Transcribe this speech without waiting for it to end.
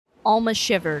Alma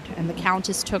shivered, and the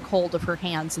Countess took hold of her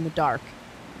hands in the dark.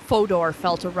 Fodor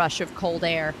felt a rush of cold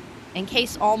air. In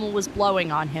case Alma was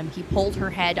blowing on him, he pulled her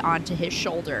head onto his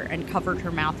shoulder and covered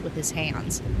her mouth with his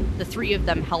hands. The three of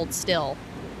them held still.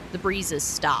 The breezes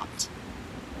stopped.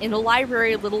 In the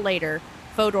library a little later,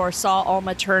 Fodor saw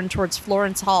Alma turn towards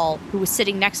Florence Hall, who was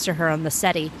sitting next to her on the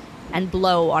settee, and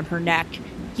blow on her neck.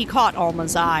 He caught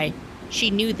Alma's eye.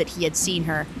 She knew that he had seen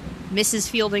her. Mrs.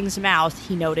 Fielding's mouth,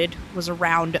 he noted, was a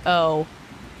round O.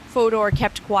 Fodor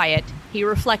kept quiet. He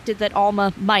reflected that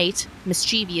Alma might,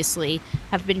 mischievously,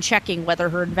 have been checking whether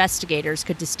her investigators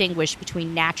could distinguish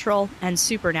between natural and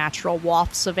supernatural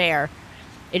wafts of air.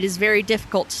 It is very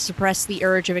difficult to suppress the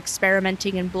urge of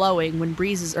experimenting and blowing when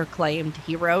breezes are claimed,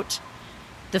 he wrote.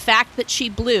 The fact that she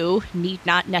blew need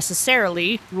not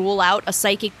necessarily rule out a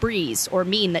psychic breeze or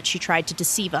mean that she tried to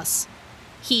deceive us.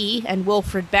 He and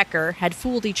Wilfred Becker had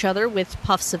fooled each other with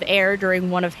puffs of air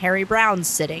during one of Harry Brown's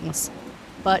sittings.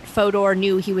 But Fodor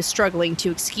knew he was struggling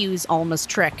to excuse Alma's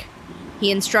trick.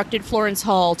 He instructed Florence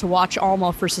Hall to watch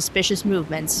Alma for suspicious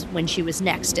movements when she was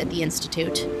next at the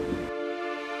Institute.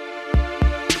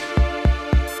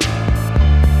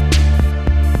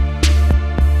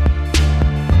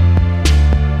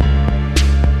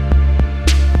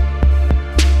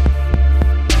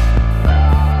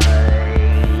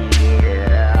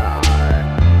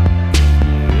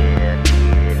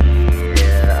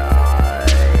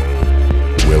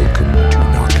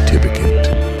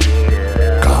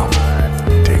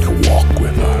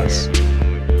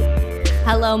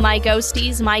 Hello, my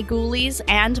ghosties, my ghoulies,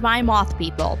 and my moth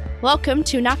people. Welcome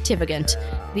to Noctivagant,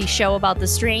 the show about the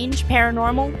strange,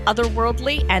 paranormal,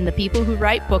 otherworldly, and the people who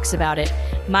write books about it.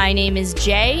 My name is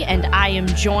Jay, and I am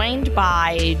joined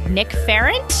by Nick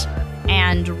Ferrant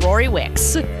and Rory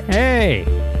Wicks. Hey!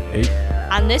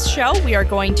 On this show, we are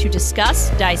going to discuss,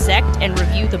 dissect, and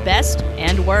review the best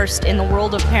and worst in the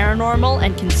world of paranormal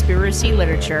and conspiracy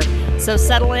literature. So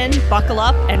settle in, buckle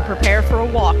up, and prepare for a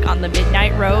walk on the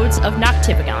midnight roads of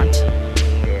Noctivagant.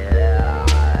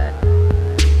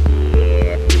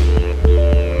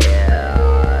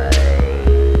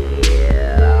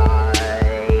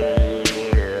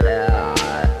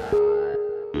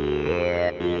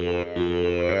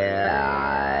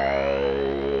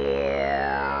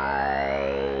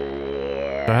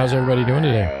 So how's everybody doing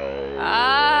today?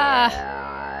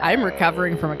 I'm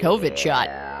recovering from a COVID shot.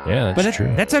 Yeah, that's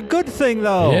true. That's a good thing,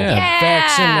 though. Yeah,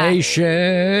 vaccination.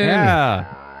 Yeah.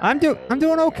 I'm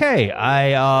doing okay.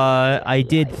 I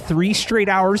did 3 straight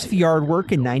hours of yard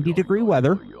work in 90-degree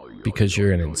weather. Because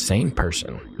you're an insane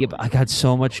person. Yeah, but I got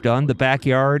so much done. The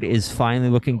backyard is finally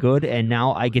looking good, and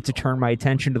now I get to turn my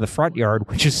attention to the front yard,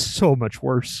 which is so much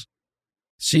worse.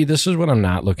 See, this is what I'm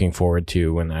not looking forward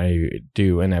to when I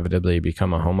do inevitably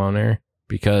become a homeowner.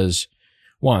 Because,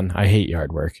 1, I hate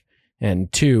yard work.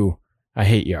 And 2, I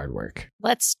hate yard work.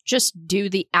 Let's just do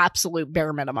the absolute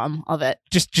bare minimum of it.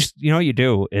 Just you know what you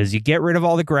do is you get rid of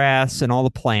all the grass and all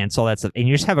the plants, all that stuff, and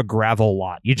you just have a gravel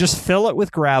lot. You just fill it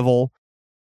with gravel.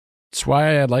 That's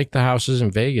why I like the houses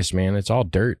in Vegas, man. It's all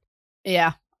dirt.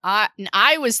 Yeah.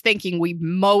 I was thinking we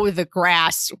mow the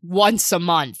grass once a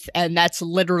month, and that's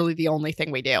literally the only thing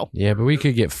we do. Yeah, but we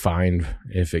could get fined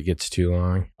if it gets too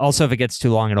long. Also, if it gets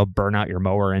too long, it'll burn out your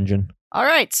mower engine. All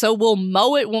right, so we'll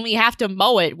mow it when we have to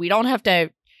mow it. We don't have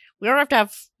to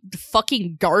have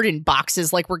fucking garden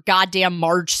boxes like we're goddamn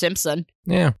Marge Simpson.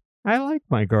 Yeah. I like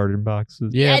my garden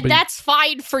boxes. Yeah, and that's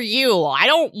fine for you. I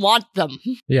don't want them.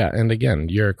 Yeah, and again,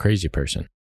 you're a crazy person.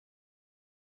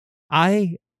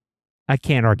 I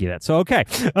can't argue that, so okay.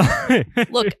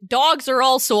 Look, dogs are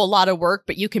also a lot of work,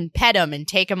 but you can pet them and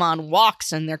take them on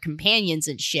walks and they're companions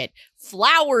and shit.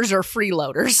 Flowers are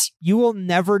freeloaders. You will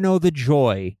never know the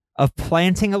joy of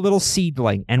planting a little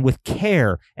seedling and with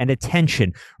care and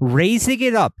attention, raising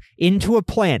it up into a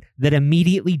plant that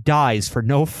immediately dies for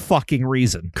no fucking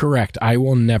reason. Correct. I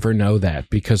will never know that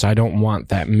because I don't want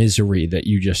that misery that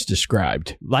you just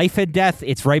described. Life and death,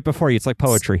 it's right before you. It's like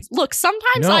poetry. Look,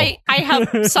 sometimes No. I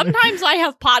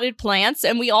have potted plants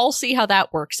and we all see how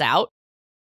that works out.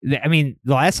 I mean,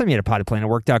 the last time you had a potted plant, it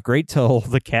worked out great till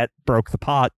the cat broke the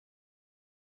pot.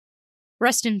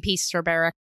 Rest in peace, Sir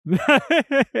Barrack.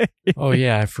 Oh,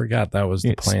 yeah, I forgot that was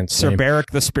the plant's Sir name. Barrack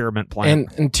the spearmint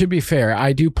plant. And to be fair,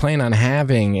 I do plan on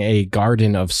having a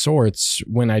garden of sorts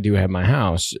when I do have my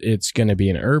house. It's going to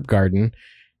be an herb garden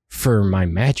for my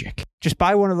magic. Just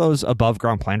buy one of those above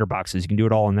ground planter boxes. You can do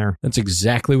it all in there. That's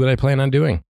exactly what I plan on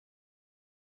doing.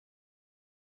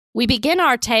 We begin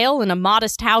our tale in a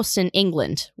modest house in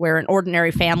England, where an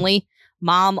ordinary family,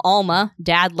 Mom Alma,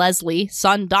 Dad Leslie,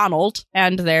 son Donald,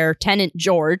 and their tenant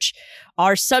George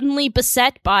are suddenly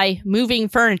beset by moving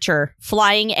furniture,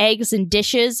 flying eggs and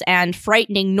dishes, and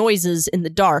frightening noises in the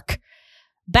dark.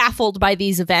 Baffled by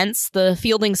these events, the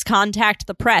Fieldings contact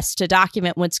the press to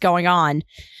document what's going on.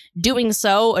 Doing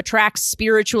so attracts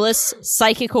spiritualists,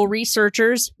 psychical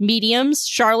researchers, mediums,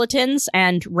 charlatans,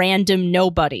 and random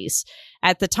nobodies.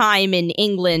 At the time in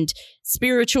England,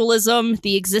 spiritualism,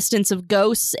 the existence of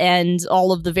ghosts, and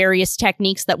all of the various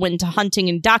techniques that went into hunting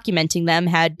and documenting them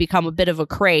had become a bit of a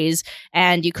craze,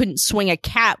 and you couldn't swing a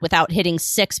cat without hitting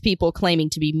 6 people claiming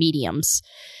to be mediums.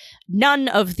 None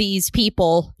of these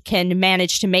people can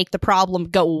manage to make the problem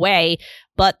go away,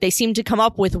 but they seem to come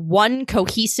up with one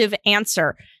cohesive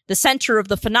answer. The center of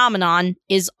the phenomenon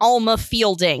is Alma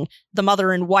Fielding, the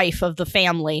mother and wife of the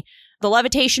family. The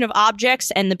levitation of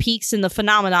objects and the peaks in the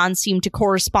phenomenon seem to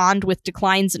correspond with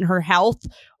declines in her health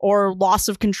or loss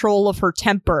of control of her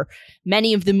temper.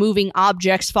 Many of the moving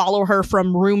objects follow her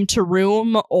from room to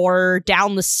room or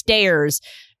down the stairs.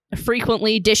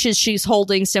 Frequently, dishes she's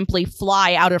holding simply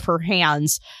fly out of her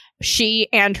hands. She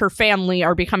and her family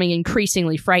are becoming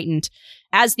increasingly frightened.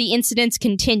 As the incidents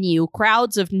continue,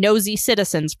 crowds of nosy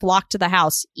citizens flock to the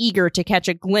house, eager to catch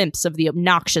a glimpse of the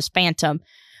obnoxious phantom.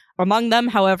 Among them,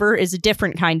 however, is a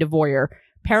different kind of voyeur.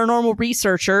 Paranormal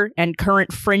researcher and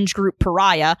current fringe group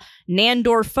pariah,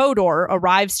 Nandor Fodor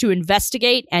arrives to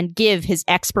investigate and give his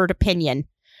expert opinion.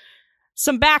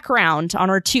 Some background on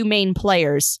our 2 main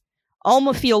players.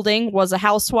 Alma Fielding was a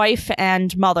housewife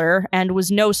and mother and was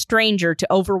no stranger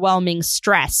to overwhelming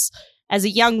stress. As a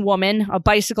young woman, a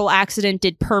bicycle accident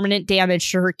did permanent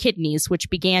damage to her kidneys, which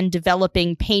began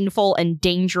developing painful and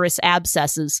dangerous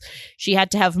abscesses. She had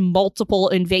to have multiple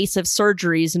invasive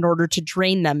surgeries in order to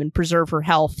drain them and preserve her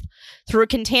health. Through a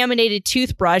contaminated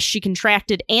toothbrush, she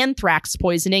contracted anthrax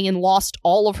poisoning and lost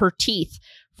all of her teeth,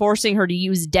 forcing her to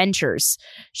use dentures.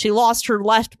 She lost her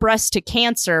left breast to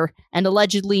cancer and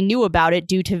allegedly knew about it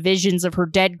due to visions of her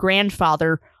dead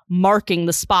grandfather marking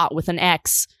the spot with an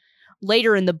X.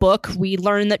 Later in the book, we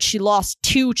learn that she lost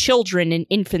 2 children in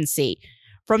infancy.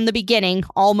 From the beginning,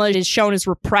 Alma is shown as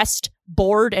repressed,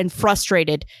 bored, and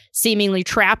frustrated, seemingly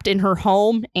trapped in her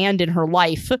home and in her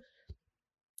life.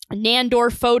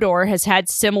 Nandor Fodor has had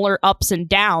similar ups and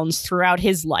downs throughout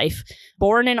his life.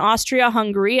 Born in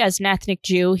Austria-Hungary as an ethnic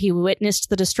Jew, he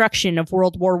witnessed the destruction of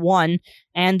World War I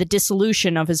and the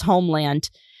dissolution of his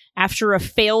homeland. After a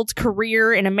failed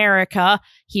career in America,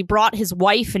 he brought his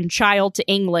wife and child to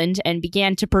England and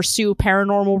began to pursue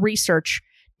paranormal research,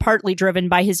 partly driven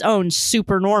by his own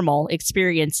supernormal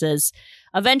experiences.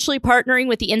 Eventually partnering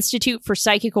with the Institute for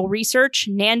Psychical Research,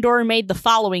 Nandor made the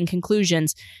following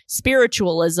conclusions.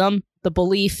 Spiritualism, the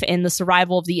belief in the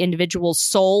survival of the individual's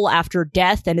soul after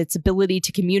death and its ability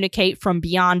to communicate from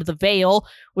beyond the veil,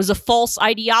 was a false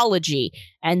ideology,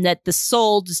 and that the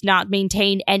soul does not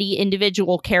maintain any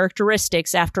individual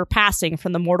characteristics after passing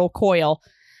from the mortal coil.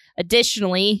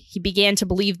 Additionally, he began to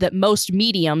believe that most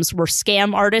mediums were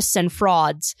scam artists and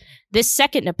frauds. This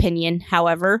second opinion,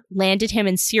 however, landed him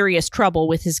in serious trouble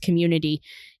with his community.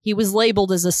 He was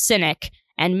labeled as a cynic,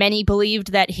 and many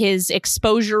believed that his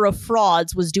exposure of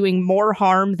frauds was doing more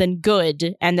harm than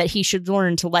good, and that he should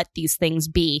learn to let these things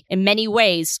be. In many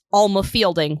ways, Alma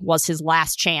Fielding was his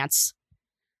last chance.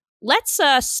 Let's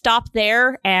stop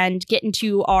there and get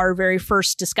into our very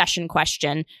first discussion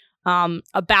question.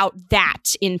 About that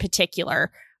in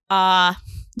particular. And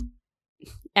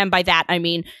by that, I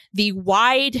mean the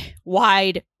wide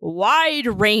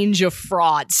range of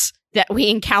frauds that we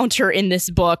encounter in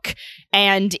this book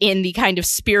and in the kind of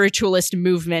spiritualist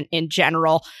movement in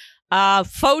general.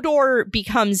 Fodor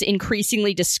becomes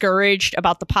increasingly discouraged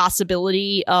about the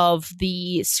possibility of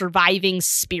the surviving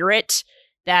spirit,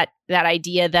 that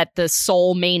idea that the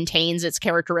soul maintains its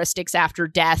characteristics after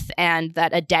death and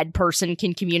that a dead person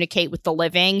can communicate with the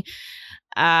living.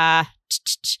 And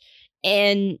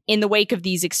in the wake of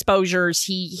these exposures,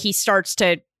 he starts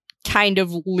to kind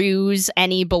of lose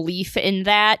any belief in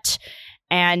that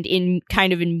and in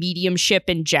mediumship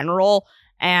in general.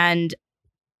 And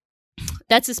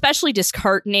that's especially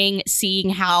disheartening, seeing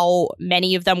how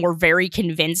many of them were very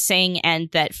convincing, and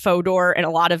that Fodor and a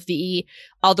lot of the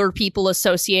other people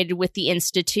associated with the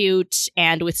Institute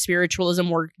and with spiritualism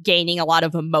were gaining a lot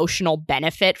of emotional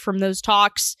benefit from those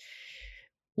talks.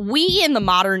 We in the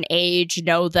modern age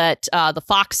know that the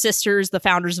Fox sisters, the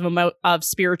founders of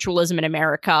spiritualism in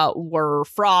America, were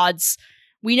frauds.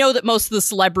 We know that most of the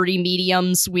celebrity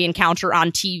mediums we encounter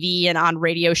on TV and on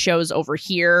radio shows over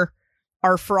here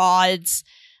are frauds.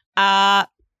 My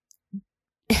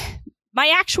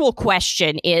actual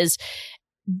question is,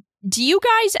 Do you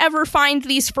guys ever find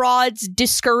these frauds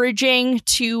discouraging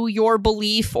to your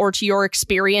belief or to your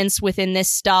experience within this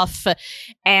stuff?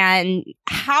 And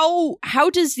how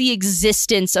does the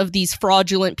existence of these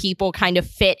fraudulent people kind of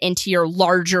fit into your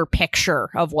larger picture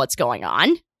of what's going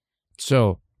on?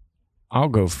 So I'll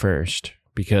go first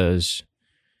because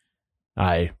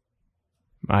I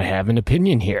have an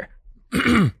opinion here.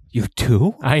 You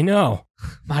do? I know.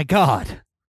 My God.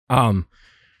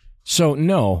 So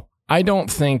no, I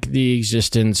don't think the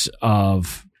existence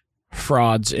of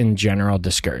frauds in general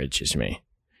discourages me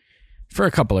for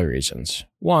a couple of reasons.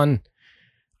 One,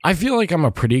 I feel like I'm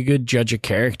a pretty good judge of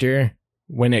character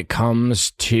when it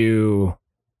comes to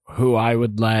who I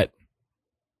would let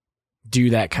do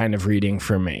that kind of reading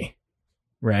for me,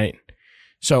 right?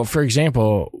 So, for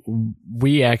example,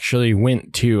 we actually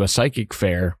went to a psychic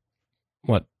fair,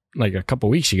 like a couple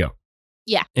weeks ago?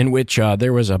 Yeah. In which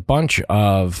there was a bunch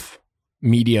of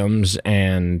mediums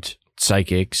and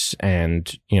psychics,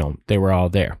 and, they were all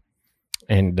there.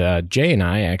 And Jay and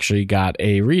I actually got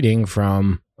a reading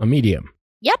from a medium.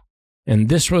 Yep. And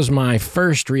this was my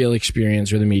first real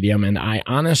experience with a medium, and I,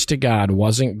 honest to God,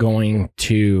 wasn't going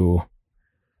to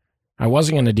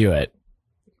do it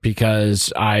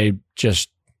because I guess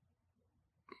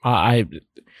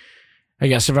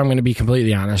if I'm going to be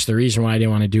completely honest, the reason why I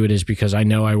didn't want to do it is because I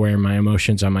know I wear my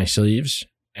emotions on my sleeves,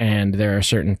 and there are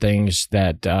certain things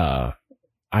that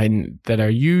that are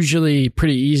usually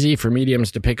pretty easy for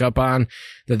mediums to pick up on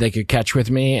that they could catch with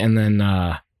me, and then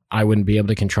I wouldn't be able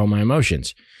to control my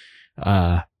emotions.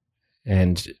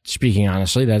 And speaking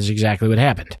honestly, that's exactly what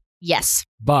happened. Yes.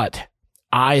 But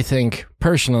I think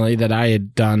personally that I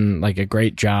had done like a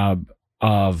great job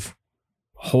of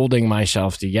holding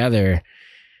myself together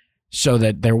so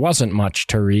that there wasn't much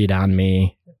to read on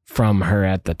me from her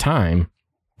at the time.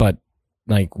 But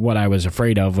like what I was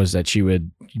afraid of was that she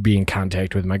would be in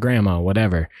contact with my grandma,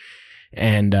 whatever.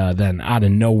 And then out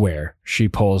of nowhere, she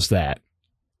pulls that.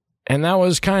 And that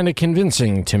was kind of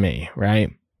convincing to me,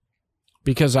 right?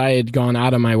 Because I had gone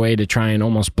out of my way to try and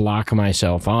almost block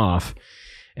myself off.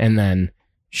 And then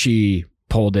she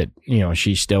pulled it,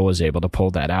 she still was able to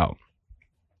pull that out.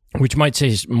 Which might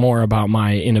say more about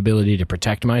my inability to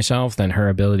protect myself than her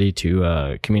ability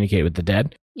to communicate with the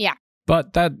dead. Yeah.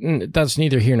 But that's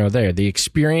neither here nor there. The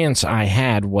experience I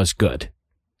had was good.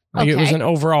 Like It was an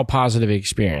overall positive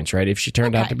experience, right? If she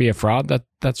turned out to be a fraud,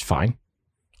 that's fine.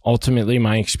 Ultimately,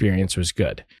 my experience was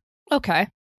good. Okay.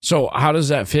 So how does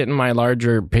that fit in my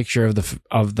larger picture of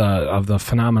the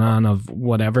phenomenon of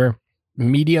whatever?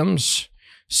 Mediums,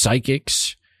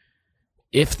 psychics,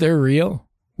 if they're real,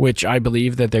 which I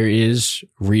believe that there is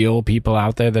real people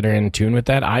out there that are in tune with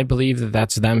that. I believe that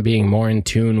that's them being more in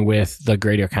tune with the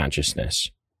greater consciousness,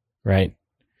 right?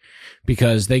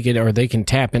 Because they can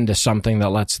tap into something that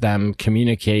lets them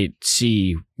communicate,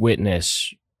 see,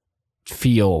 witness,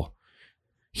 feel,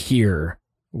 hear,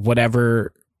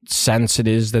 whatever sense it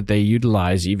is that they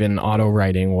utilize, even auto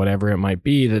writing, whatever it might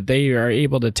be, that they are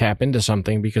able to tap into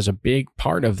something, because a big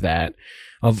part of that,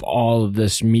 of all of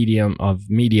this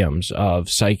mediums, of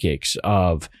psychics,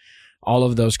 of all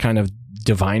of those kind of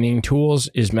divining tools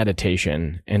is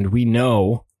meditation. And we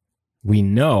know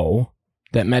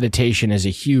that meditation is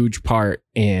a huge part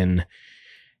in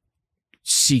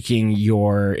seeking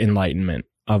your enlightenment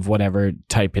of whatever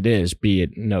type it is, be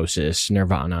it gnosis,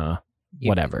 nirvana,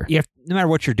 whatever. No matter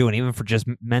what you're doing, even for just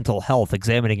mental health,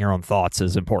 examining your own thoughts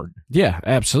is important. Yeah,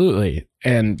 absolutely.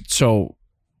 And so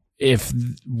if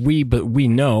we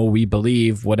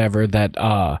believe whatever that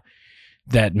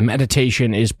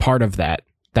meditation is part of that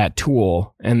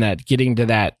tool, and that getting to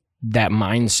that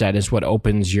mindset is what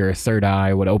opens your third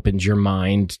eye, what opens your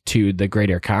mind to the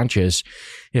greater conscious.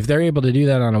 If they're able to do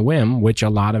that on a whim, which a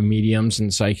lot of mediums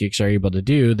and psychics are able to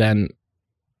do, then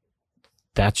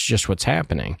that's just what's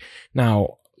happening.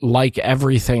 Now, like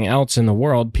everything else in the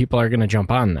world, people are going to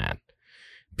jump on that.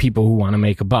 People who want to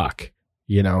make a buck,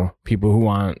 people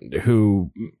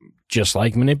who just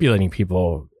like manipulating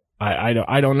people.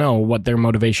 I don't know what their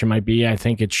motivation might be. I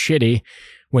think it's shitty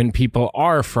when people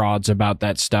are frauds about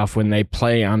that stuff, when they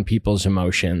play on people's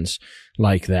emotions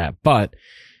like that. But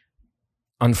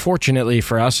unfortunately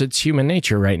for us, it's human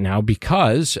nature right now,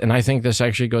 because, and I think this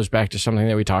actually goes back to something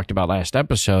that we talked about last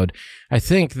episode. I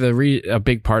think a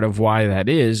big part of why that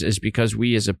is because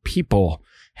we as a people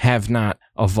have not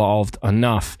evolved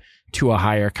enough to a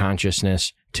higher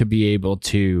consciousness to be able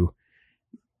to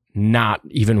not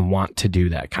even want to do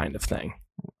that kind of thing.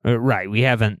 Right. We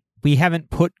haven't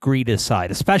put greed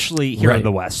aside, especially here in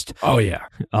the West. Oh yeah.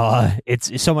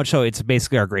 It's so much so it's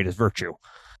basically our greatest virtue.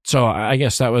 So I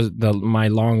guess that was my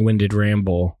long-winded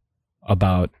ramble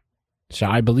about So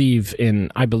I believe in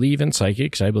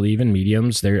psychics. I believe in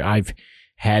mediums. I've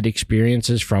had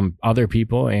experiences from other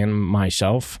people and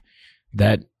myself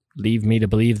that leave me to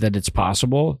believe that it's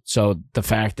possible. So the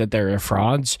fact that there are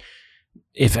frauds,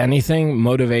 if anything,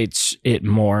 motivates it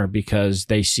more because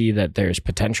they see that there's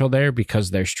potential there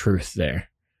because there's truth there.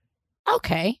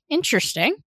 Okay,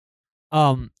 interesting.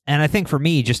 And I think for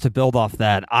me, just to build off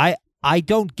that, I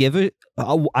don't give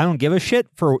a shit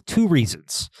for two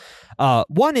reasons.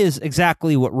 One is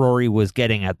exactly what Rory was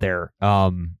getting at there,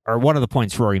 or one of the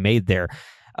points Rory made there.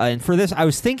 And for this, I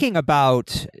was thinking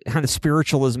about kind of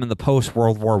spiritualism in the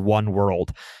post-World War I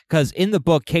world, because in the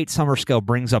book, Kate Summerskill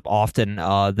brings up often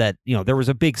that there was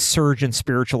a big surge in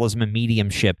spiritualism and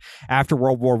mediumship after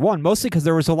World War I, mostly because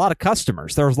there was a lot of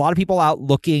customers. There was a lot of people out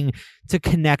looking to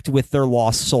connect with their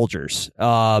lost soldiers.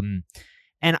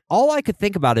 And all I could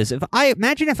think about is if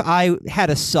I had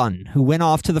a son who went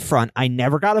off to the front, I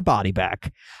never got a body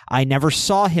back. I never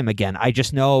saw him again. I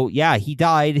just know, he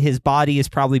died. His body is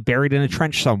probably buried in a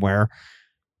trench somewhere.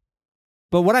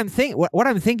 But what I'm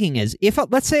thinking is, if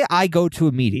let's say I go to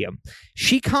a medium,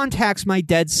 she contacts my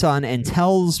dead son and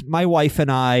tells my wife and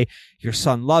I, your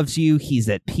son loves you, he's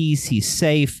at peace, he's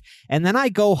safe, and then I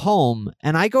go home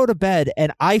and I go to bed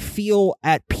and I feel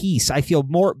at peace. I feel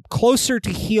more closer to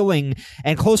healing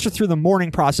and closer through the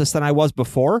mourning process than I was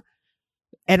before.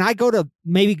 And I go to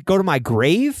my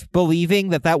grave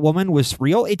believing that woman was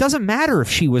real. It doesn't matter if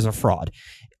she was a fraud.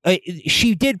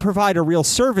 She did provide a real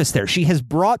service there. She has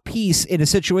brought peace in a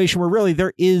situation where really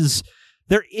there is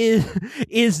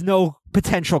no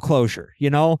potential closure.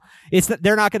 It's that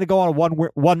they're not going to go on a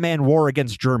one-man war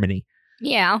against Germany.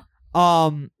 Yeah.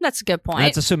 That's a good point.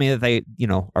 That's assuming that they,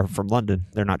 are from London.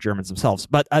 They're not Germans themselves.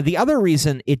 But the other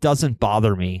reason it doesn't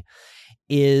bother me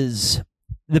is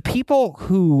the people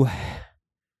who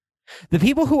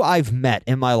I've met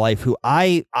in my life who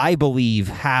I believe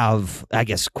have, I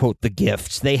guess, quote, the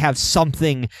gifts. They have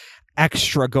something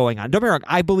extra going on. Don't get me wrong,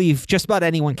 I believe just about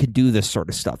anyone can do this sort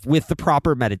of stuff with the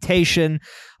proper meditation,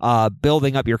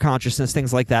 building up your consciousness,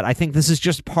 things like that. I think this is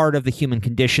just part of the human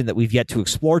condition that we've yet to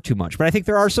explore too much. But I think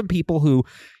there are some people who,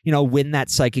 win that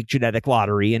psychic genetic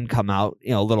lottery and come out,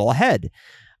 a little ahead.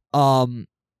 And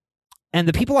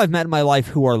the people I've met in my life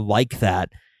who are like that,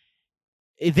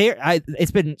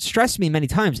 it's been stressed to me many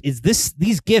times, is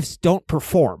these gifts don't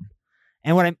perform.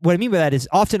 And what I mean by that is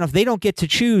often if they don't get to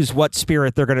choose what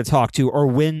spirit they're going to talk to or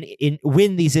when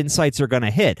these insights are going to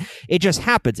hit. It just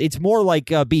happens. It's more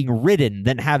like being ridden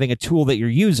than having a tool that you're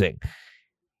using.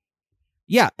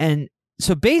 Yeah, and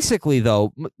so basically,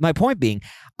 though, my point being,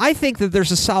 I think that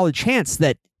there's a solid chance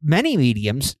that many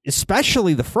mediums,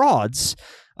 especially the frauds,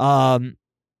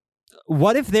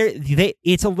 what if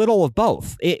it's a little of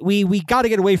both? We got to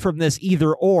get away from this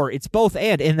either or. It's both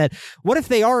and. In that, what if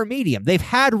they are a medium? They've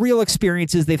had real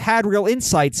experiences, they've had real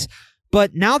insights,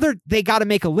 but now they got to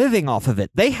make a living off of it.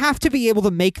 They have to be able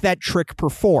to make that trick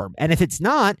perform. And if it's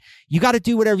not, you got to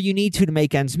do whatever you need to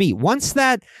make ends meet. Once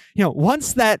that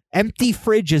empty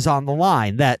fridge is on the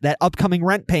line, that upcoming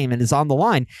rent payment is on the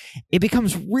line, it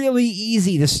becomes really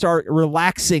easy to start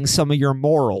relaxing some of your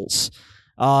morals.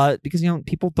 Because,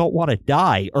 people don't want to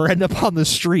die or end up on the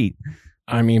street.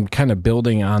 I mean, kind of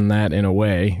building on that in a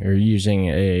way, or using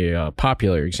a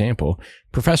popular example,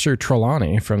 Professor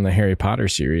Trelawney from the Harry Potter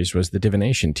series was the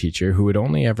divination teacher who had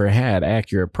only ever had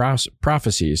accurate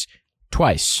prophecies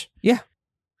twice. Yeah.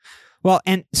 Well,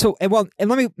 and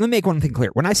let me make one thing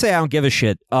clear. When I say I don't give a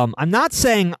shit, I'm not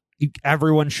saying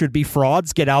everyone should be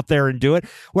frauds, get out there and do it.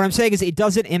 What I'm saying is it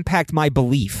doesn't impact my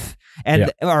belief.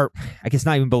 Or I guess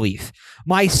not even belief,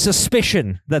 my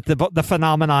suspicion that the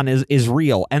phenomenon is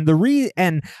real. And the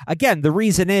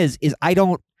reason is I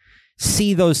don't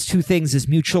see those two things as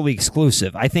mutually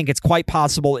exclusive. I think it's quite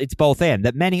possible it's both and,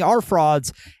 that many are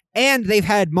frauds and they've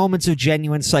had moments of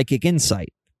genuine psychic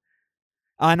insight.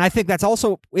 And I think that's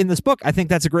also in this book. I think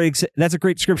that's a great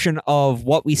description of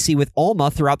what we see with Alma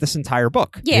throughout this entire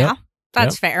book. Yeah,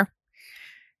 that's fair.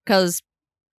 Because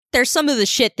there's some of the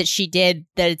shit that she did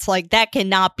that it's like that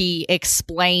cannot be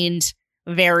explained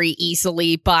very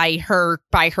easily by her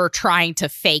trying to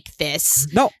fake this.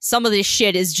 No. Some of this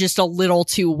shit is just a little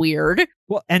too weird.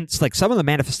 Well, and it's like some of the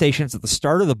manifestations at the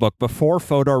start of the book before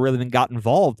Fodor really even got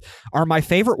involved are my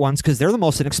favorite ones because they're the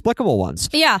most inexplicable ones.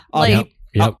 Yeah.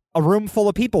 A room full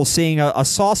of people seeing a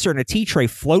saucer and a tea tray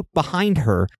float behind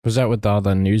her. Was that with all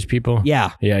the news people?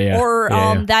 Yeah. Or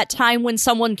that time when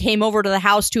someone came over to the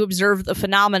house to observe the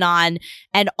phenomenon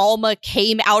and Alma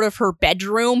came out of her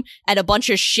bedroom and a bunch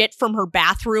of shit from her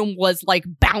bathroom was like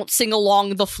bouncing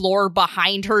along the floor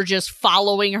behind her, just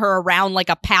following her around like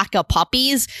a pack of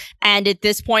puppies. And at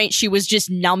this point, she was just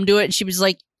numb to it. And she was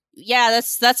like, yeah,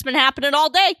 that's been happening all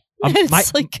day.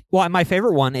 My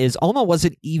favorite one is Alma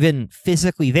wasn't even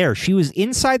physically there. She was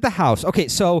inside the house. Okay,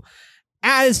 so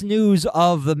as news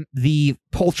of the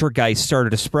poltergeist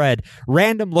started to spread,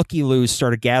 random looky-loos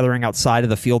started gathering outside of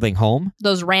the Fielding home.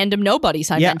 Those random nobodies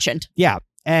I mentioned. Yeah.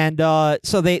 And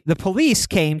so the police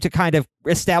came to kind of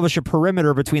establish a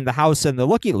perimeter between the house and the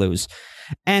looky-loos.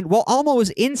 And while Alma was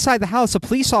inside the house, a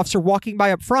police officer walking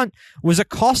by up front was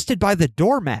accosted by the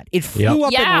doormat. It flew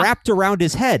up and wrapped around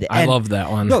his head. I love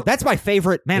that one. No, that's my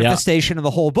favorite manifestation of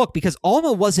the whole book because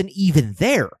Alma wasn't even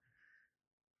there.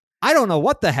 I don't know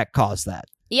what the heck caused that.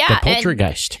 Yeah. The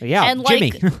poltergeist. And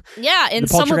Jimmy. Yeah. And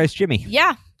the poltergeist Jimmy.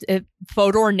 Yeah.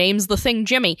 Fodor names the thing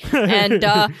Jimmy. And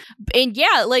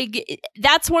yeah, like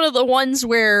that's one of the ones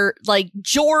where like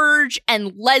George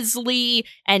and Leslie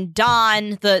and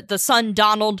Don, the son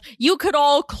Donald, you could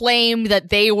all claim that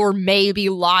they were maybe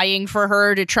lying for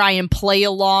her to try and play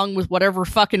along with whatever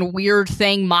fucking weird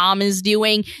thing mom is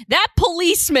doing. That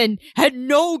policeman had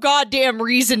no goddamn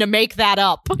reason to make that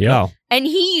up. Yeah. And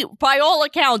he, by all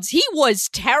accounts, he was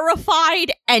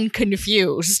terrified and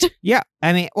confused. Yeah.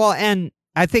 I mean, well, and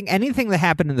I think anything that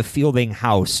happened in the Fielding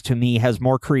house, to me, has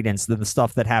more credence than the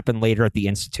stuff that happened later at the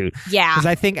Institute. Yeah. Because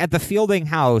I think at the Fielding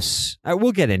house,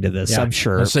 we'll get into this, I'm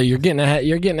sure. So you're getting ahead.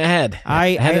 You're getting ahead.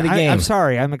 Ahead of the game. I'm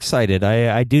sorry. I'm excited.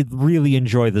 I did really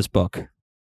enjoy this book.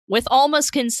 With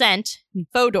Alma's consent,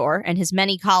 Fodor and his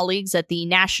many colleagues at the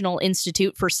National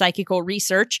Institute for Psychical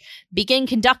Research begin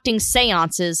conducting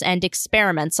seances and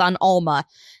experiments on Alma.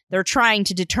 They're trying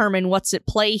to determine what's at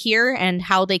play here and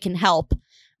how they can help.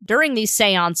 During these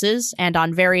seances, and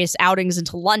on various outings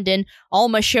into London,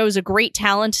 Alma shows a great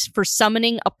talent for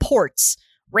summoning apports,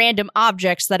 random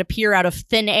objects that appear out of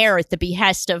thin air at the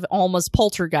behest of Alma's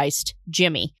poltergeist,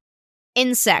 Jimmy.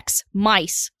 Insects,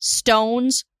 mice,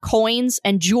 stones, coins,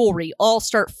 and jewelry all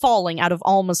start falling out of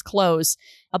Alma's clothes.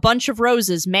 A bunch of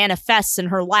roses manifests in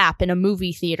her lap in a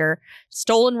movie theater.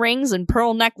 Stolen rings and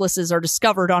pearl necklaces are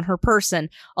discovered on her person,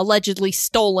 allegedly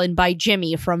stolen by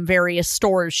Jimmy from various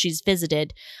stores she's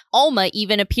visited. Alma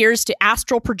even appears to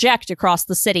astral project across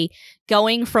the city,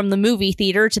 going from the movie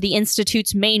theater to the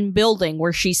Institute's main building,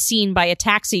 where she's seen by a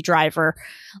taxi driver.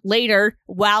 Later,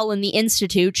 while in the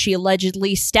Institute, she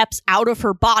allegedly steps out of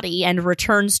her body and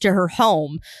returns to her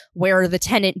home, where the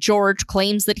tenant George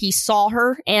claims that he saw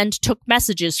her and took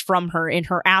messages from her in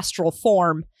her astral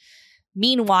form.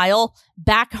 Meanwhile,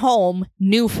 back home,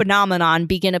 new phenomenon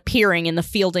begin appearing in the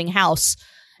Fielding house.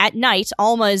 At night,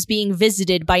 Alma is being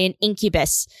visited by an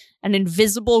incubus, an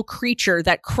invisible creature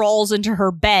that crawls into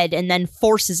her bed and then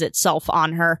forces itself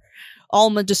on her.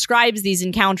 Alma describes these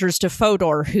encounters to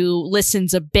Fodor, who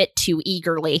listens a bit too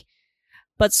eagerly.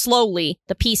 But slowly,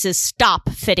 the pieces stop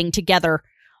fitting together.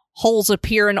 Holes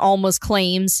appear in Alma's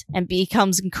claims, and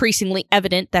becomes increasingly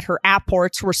evident that her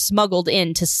apports were smuggled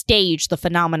in to stage the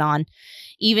phenomenon.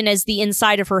 Even as the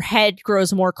inside of her head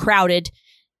grows more crowded,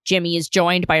 Jimmy is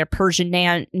joined by a Persian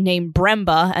named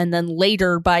Bremba, and then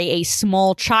later by a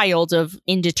small child of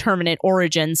indeterminate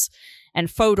origins, and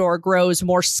Fodor grows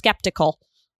more skeptical.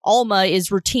 Alma is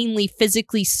routinely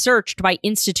physically searched by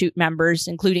Institute members,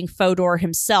 including Fodor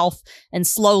himself, and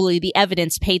slowly the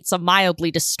evidence paints a mildly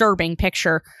disturbing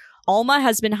picture. Alma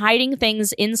has been hiding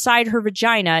things inside her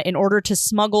vagina in order to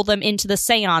smuggle them into the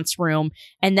seance room,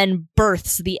 and then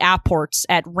births the apports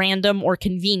at random or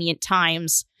convenient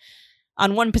times.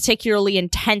 On one particularly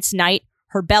intense night,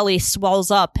 her belly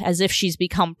swells up as if she's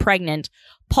become pregnant.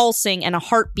 Pulsing and a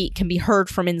heartbeat can be heard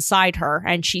from inside her,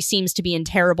 and she seems to be in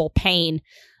terrible pain.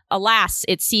 Alas,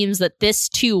 it seems that this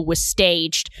too was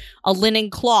staged. A linen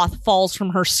cloth falls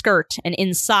from her skirt, and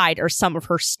inside are some of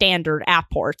her standard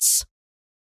apports.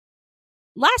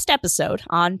 Last episode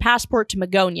on Passport to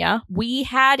Magonia, we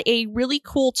had a really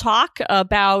cool talk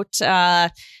about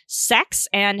sex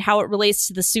and how it relates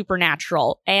to the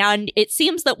supernatural. And it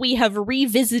seems that we have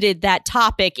revisited that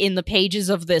topic in the pages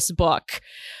of this book.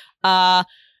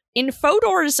 In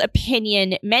Fodor's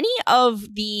opinion, many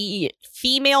of the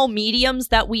female mediums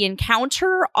that we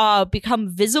encounter become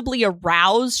visibly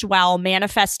aroused while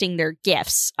manifesting their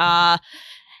gifts.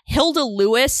 Hilda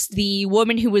Lewis, the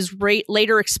woman who was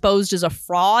later exposed as a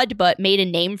fraud, but made a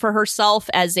name for herself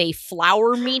as a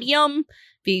flower medium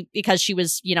because she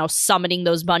was, summoning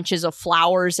those bunches of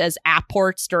flowers as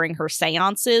apports during her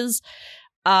seances.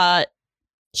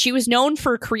 She was known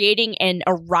for creating an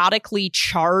erotically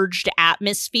charged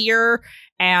atmosphere,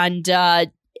 and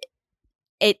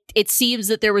it seems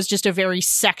that there was just a very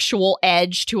sexual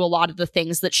edge to a lot of the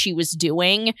things that she was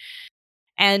doing.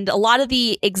 And a lot of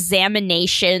the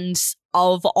examinations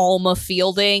of Alma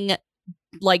Fielding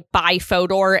like by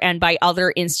Fodor and by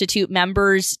other Institute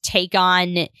members, take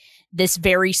on this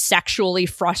very sexually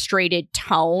frustrated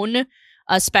tone,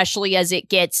 especially as it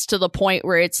gets to the point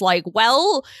where it's like,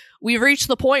 well, we've reached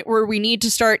the point where we need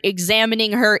to start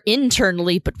examining her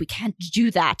internally, but we can't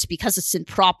do that because it's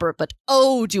improper. But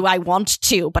oh, do I want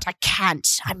to? But I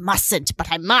can't. I mustn't,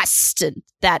 but I must. And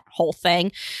that whole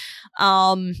thing.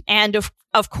 And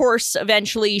of course,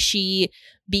 eventually she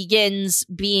begins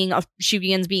being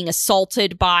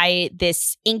assaulted by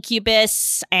this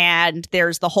incubus, and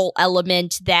there's the whole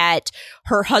element that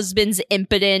her husband's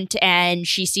impotent and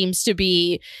she seems to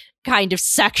be kind of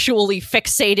sexually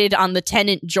fixated on the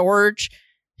tenant George,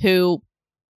 who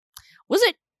was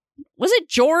it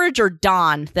George or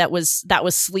Don that was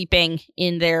sleeping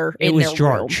in their George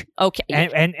room? Okay.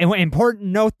 And important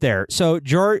note there. So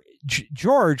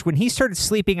George, when he started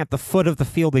sleeping at the foot of the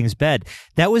Fieldings' bed,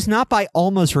 that was not by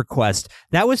Alma's request.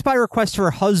 That was by request of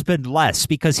her husband, Les,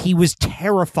 because he was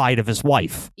terrified of his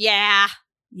wife. Yeah.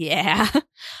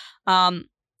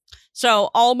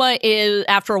 So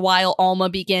after a while, Alma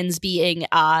begins being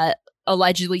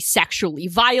allegedly sexually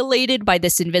violated by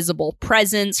this invisible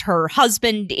presence. Her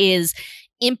husband is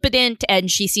impotent,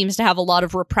 and she seems to have a lot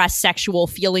of repressed sexual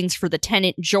feelings for the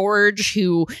tenant George,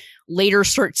 who later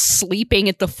starts sleeping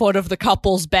at the foot of the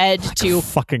couple's bed to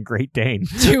fucking Great Dane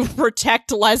to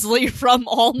protect Leslie from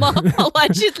Alma,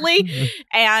 allegedly.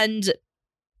 And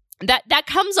that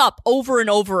comes up over and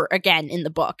over again in the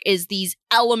book, is these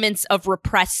elements of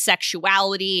repressed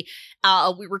sexuality.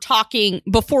 We were talking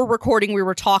before recording, we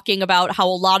were talking about how a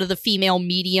lot of the female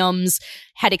mediums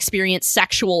had experienced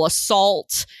sexual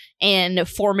assault in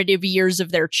formative years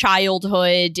of their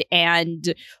childhood,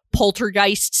 and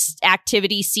poltergeist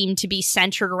activity seemed to be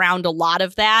centered around a lot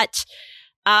of that.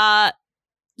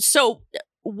 So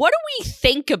what do we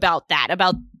think about that?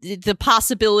 About the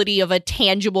possibility of a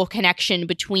tangible connection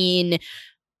between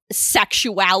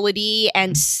sexuality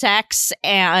and sex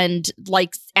and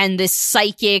this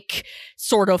psychic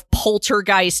sort of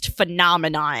poltergeist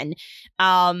phenomenon?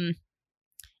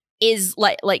 Is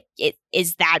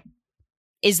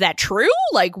that true?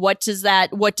 Like, what does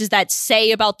that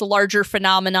say about the larger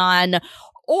phenomenon?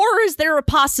 Or is there a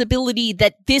possibility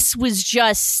that this was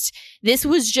just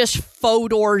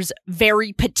Fodor's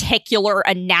very particular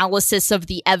analysis of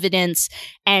the evidence,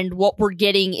 and what we're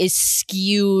getting is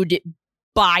skewed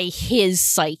by his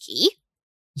psyche?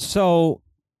 So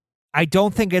I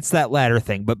don't think it's that latter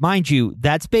thing, but mind you,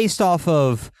 that's based off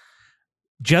of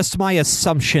just my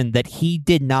assumption that he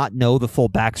did not know the full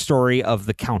backstory of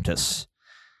the Countess.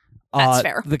 That's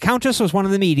fair. The Countess was one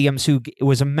of the mediums who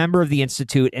was a member of the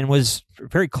Institute and was a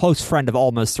very close friend of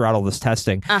Alma's throughout all this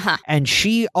testing. Uh-huh. And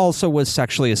she also was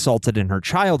sexually assaulted in her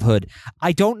childhood.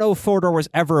 I don't know if Fodor was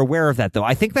ever aware of that, though.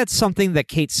 I think that's something that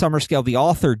Kate Summerscale, the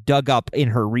author, dug up in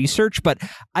her research, but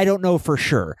I don't know for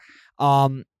sure.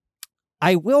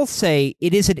 I will say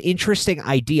it is an interesting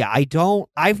idea.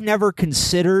 I've never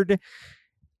considered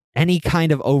any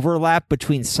kind of overlap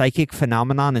between psychic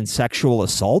phenomenon and sexual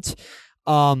assault.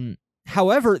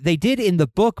 However, they did in the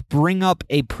book bring up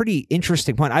a pretty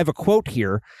interesting point. I have a quote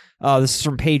here. This is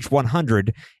from page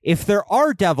 100. "If there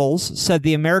are devils," said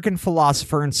the American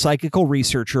philosopher and psychical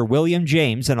researcher William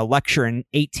James in a lecture in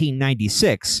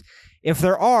 1896, "if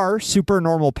there are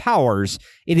supernormal powers,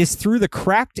 it is through the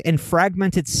cracked and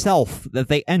fragmented self that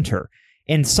they enter.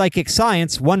 In psychic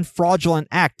science, one fraudulent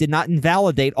act did not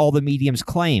invalidate all the medium's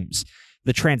claims.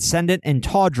 The transcendent and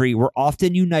tawdry were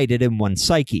often united in one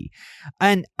psyche."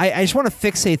 And I just want to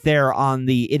fixate there on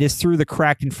it is through the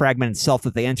cracked and fragmented self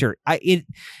that they enter.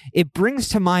 It brings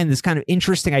to mind this kind of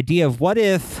interesting idea of what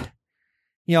if,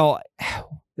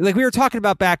 like we were talking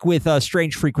about back with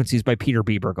Strange Frequencies by Peter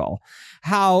Biebergall,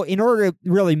 how in order to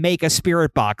really make a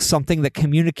spirit box something that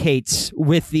communicates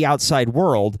with the outside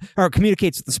world, or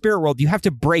communicates with the spirit world, you have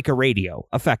to break a radio,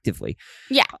 effectively.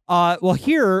 Yeah. Well,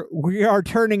 here we are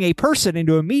turning a person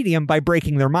into a medium by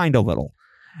breaking their mind a little.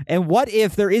 And what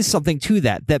if there is something to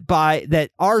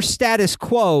that our status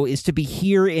quo is to be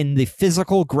here in the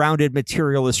physical, grounded,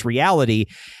 materialist reality,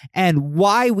 and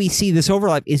why we see this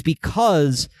overlap is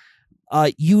because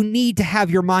you need to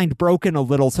have your mind broken a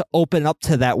little to open up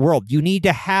to that world. You need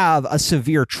to have a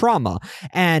severe trauma.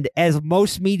 And as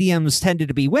most mediums tended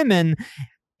to be women,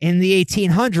 in the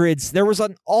 1800s, there was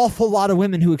an awful lot of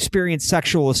women who experienced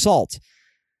sexual assault.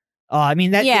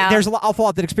 There's an awful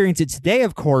lot that experience it today,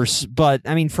 of course, but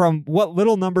from what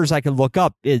little numbers I could look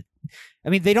up, they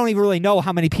don't even really know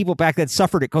how many people back then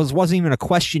suffered it, because it wasn't even a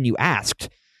question you asked.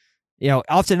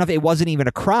 Often enough, it wasn't even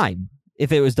a crime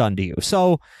if it was done to you.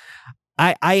 So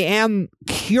I am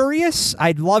curious.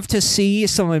 I'd love to see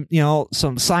some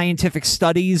scientific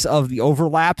studies of the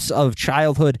overlaps of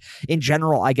childhood in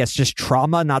general, I guess just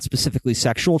trauma, not specifically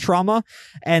sexual trauma,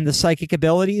 and the psychic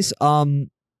abilities.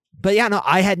 But yeah, no,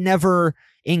 I had never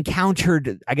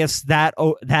encountered, I guess, that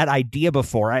idea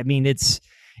before. I mean, it's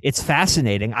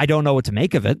fascinating. I don't know what to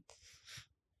make of it.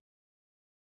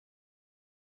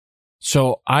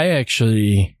 So I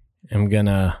actually am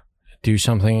gonna do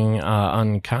something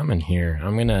uncommon here.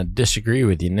 I'm gonna disagree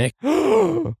with you, Nick.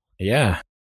 Yeah.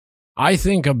 I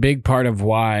think a big part of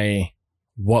why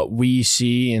what we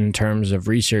see in terms of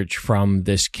research from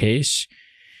this case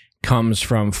comes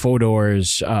from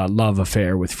Fodor's love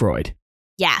affair with Freud.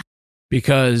 Yeah.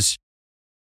 Because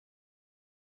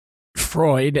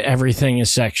Freud, everything is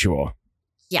sexual.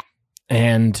 Yeah.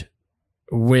 And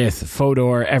with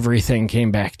Fodor, everything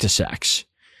came back to sex.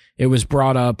 It was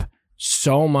brought up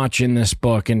so much in this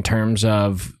book in terms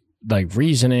of like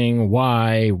reasoning,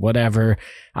 why, whatever.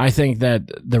 I think that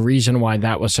the reason why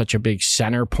that was such a big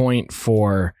center point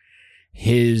for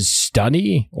his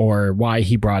study, or why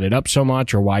he brought it up so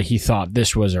much, or why he thought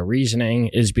this was a reasoning,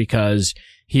 is because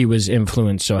he was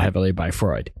influenced so heavily by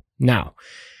Freud. Now,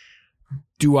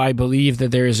 do I believe that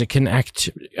there is a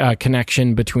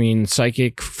connection between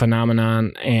psychic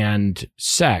phenomenon and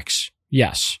sex?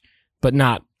 Yes, but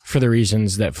not for the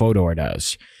reasons that Fodor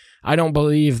does. I don't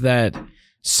believe that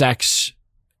sex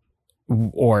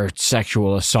or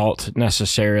sexual assault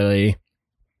necessarily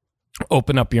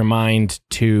open up your mind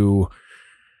to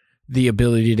the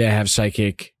ability to have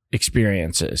psychic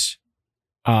experiences.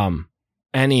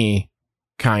 Any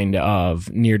kind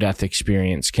of near-death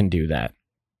experience can do that.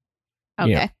 Okay.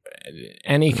 You know,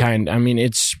 any kind. I mean,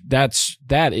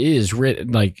 that is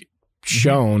written, like,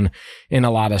 shown in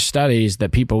a lot of studies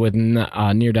that people with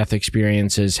near-death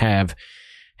experiences have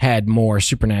had more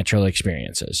supernatural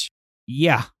experiences.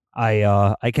 Yeah,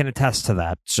 I can attest to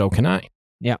that. So can I.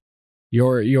 Yeah.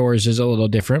 Yours is a little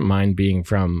different. Mine being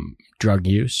from drug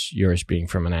use, yours being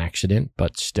from an accident,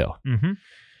 but still.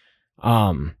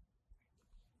 Mm-hmm.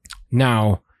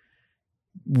 Now,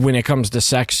 when it comes to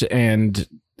sex and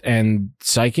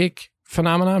psychic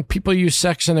phenomenon, people use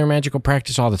sex in their magical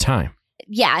practice all the time.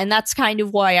 Yeah, and that's kind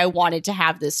of why I wanted to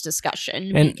have this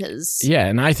discussion, because... Yeah,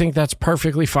 and I think that's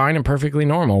perfectly fine and perfectly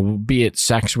normal, be it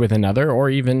sex with another or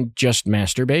even just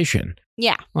masturbation.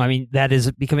 Yeah. Well, I mean, that is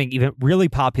becoming even really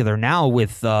popular now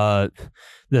with the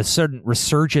certain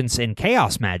resurgence in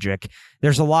chaos magic.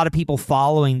 There's a lot of people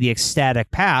following the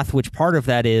ecstatic path, which part of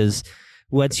that is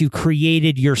once you've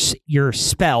created your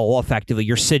spell, effectively,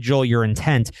 your sigil, your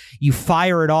intent, you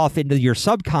fire it off into your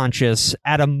subconscious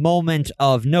at a moment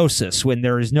of gnosis, when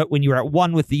you're at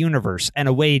one with the universe. And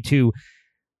a way to,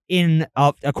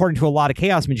 according to a lot of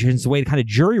chaos magicians, the way to kind of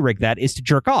jury rig that is to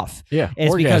jerk off. Yeah, it's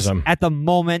orgasm. Because at the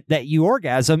moment that you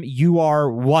orgasm, you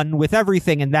are one with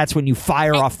everything, and that's when you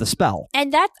fire off the spell.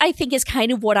 And that, I think, is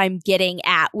kind of what I'm getting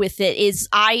at with it, is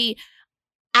I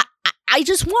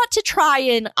just want to try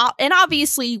and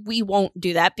obviously we won't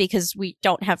do that because we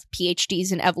don't have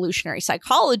PhDs in evolutionary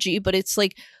psychology, but it's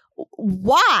like,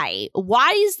 why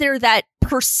is there that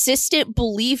persistent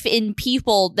belief in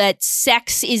people that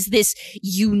sex is this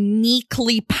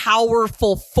uniquely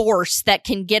powerful force that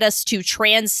can get us to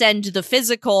transcend the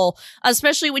physical,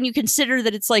 especially when you consider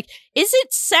that it's like,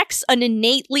 isn't sex an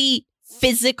innately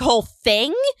physical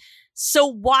thing? So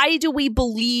why do we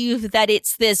believe that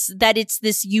it's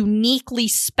this uniquely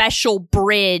special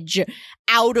bridge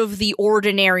out of the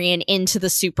ordinary and into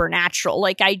the supernatural?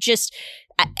 Like, that's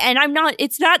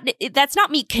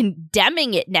not me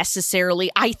condemning it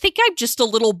necessarily. I think I'm just a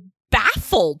little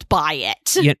baffled by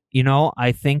it.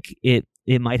 I think it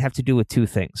might have to do with two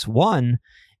things. One,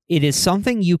 it is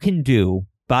something you can do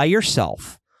by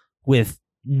yourself with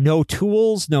no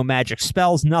tools, no magic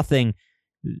spells, nothing,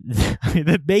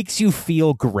 that makes you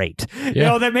feel great.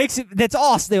 Yeah. That's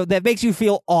awesome. That makes you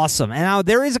feel awesome. And now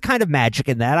there is a kind of magic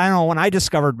in that. I don't know, when I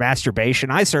discovered masturbation,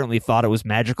 I certainly thought it was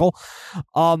magical.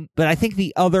 But I think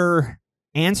the other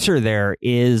answer there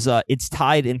is it's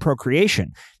tied in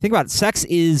procreation. Think about it. Sex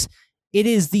is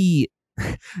the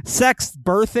sex,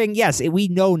 birthing. Yes, we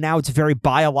know now it's a very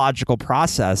biological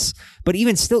process, but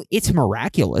even still, it's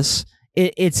miraculous.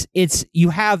 It's you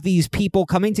have these people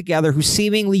coming together who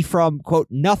seemingly from, quote,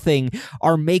 nothing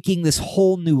are making this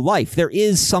whole new life. There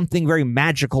is something very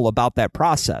magical about that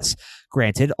process.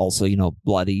 Granted, also,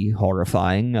 bloody,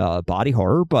 horrifying, body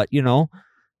horror, but,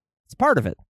 it's part of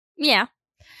it. Yeah.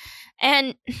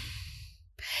 And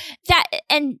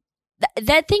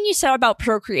that thing you said about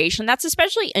procreation, that's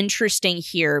especially interesting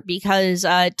here because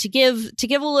to give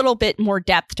a little bit more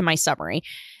depth to my summary,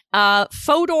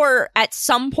 Fodor, at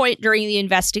some point during the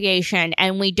investigation,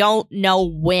 and we don't know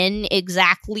when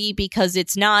exactly because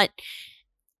it's not...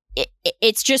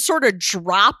 It's just sort of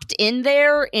dropped in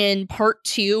there in part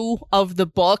 2 of the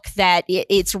book that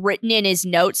it's written in his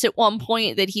notes at one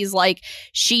point that he's like,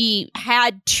 she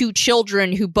had 2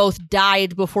 children who both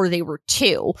died before they were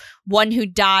 2. One who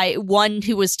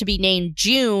was to be named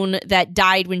June that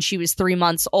died when she was 3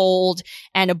 months old,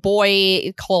 and a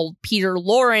boy called Peter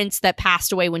Lawrence that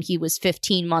passed away when he was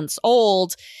 15 months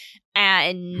old.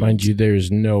 And mind you,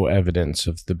 there's no evidence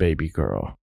of the baby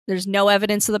girl. There's no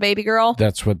evidence of the baby girl?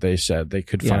 That's what they said. They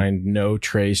could find no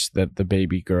trace that the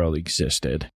baby girl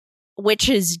existed. Which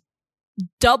is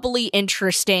doubly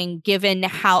interesting given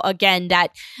how, again,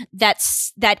 that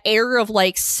air of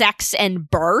like sex and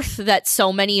birth that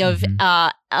so many of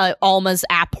Alma's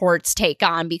apports take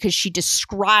on, because she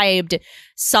described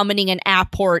summoning an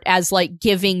apport as like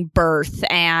giving birth,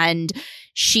 and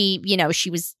she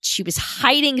was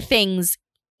hiding things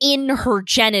in her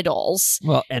genitals.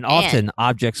 Well, and often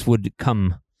objects would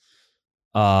come,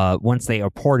 once they are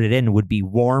ported in, would be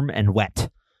warm and wet.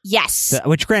 Yes.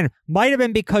 Which, granted, might have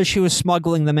been because she was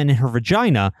smuggling them in her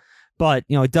vagina, but,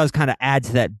 it does kind of add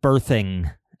to that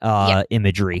birthing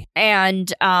imagery.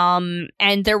 And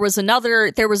there was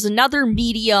another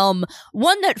medium,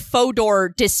 one that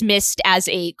Fodor dismissed as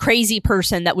a crazy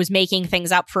person that was making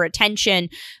things up for attention,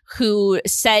 who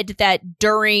said that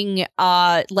during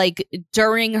her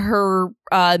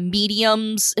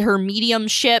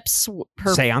mediumships,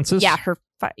 her seances,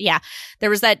 there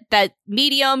was that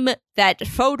medium that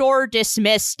Fodor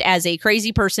dismissed as a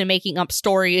crazy person making up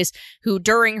stories, who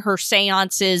during her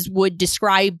seances would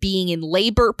describe being in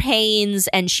labor pains,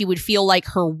 and she would feel like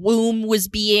her womb was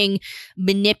being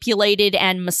manipulated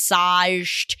and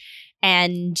massaged.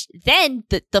 And then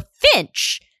the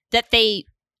Finch that they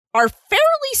are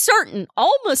fairly certain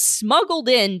almost smuggled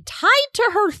in, tied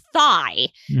to her thigh.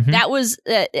 That was...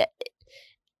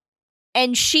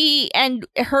 and she and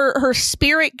her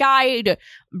spirit guide,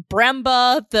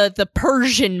 Bremba, the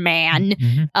Persian man,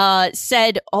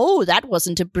 said, "Oh, that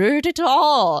wasn't a bird at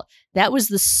all. That was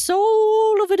the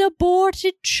soul of an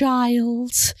aborted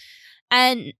child."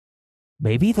 And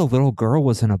maybe the little girl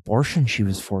was an abortion she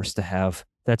was forced to have.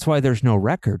 That's why there's no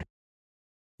record.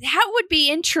 That would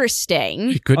be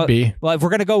interesting. It could be. Well, if we're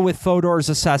going to go with Fodor's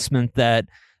assessment that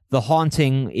the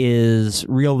haunting is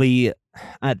really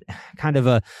kind of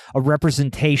a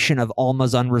representation of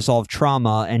Alma's unresolved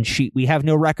trauma, and we have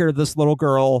no record of this little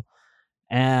girl,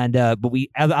 and but we,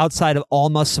 outside of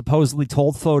Alma supposedly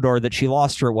told Fodor that she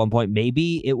lost her at one point.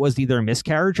 Maybe it was either a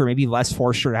miscarriage, or maybe Les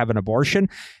forced her to have an abortion.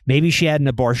 Maybe she had an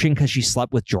abortion because she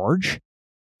slept with George.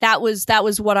 That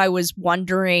was what I was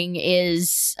wondering,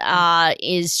 is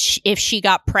if she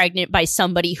got pregnant by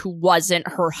somebody who wasn't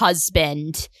her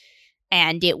husband,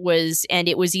 and it was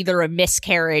either a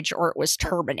miscarriage or it was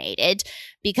terminated,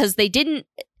 because they didn't.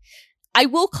 I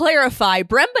will clarify,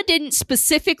 Bremba didn't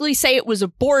specifically say it was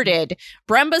aborted.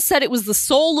 Bremba said it was the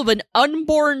soul of an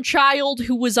unborn child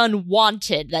who was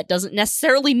unwanted. That doesn't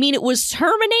necessarily mean it was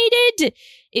terminated.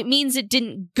 It means it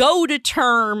didn't go to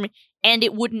term, and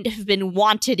it wouldn't have been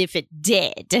wanted if it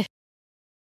did.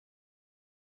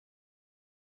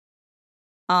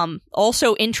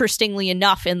 Also, interestingly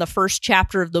enough, in the first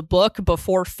chapter of the book,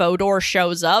 before Fodor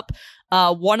shows up,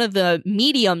 one of the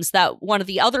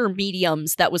other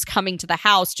mediums that was coming to the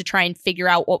house to try and figure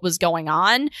out what was going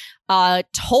on,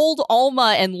 told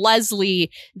Alma and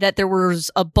Leslie that there was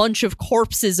a bunch of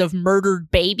corpses of murdered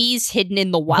babies hidden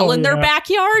in the well in their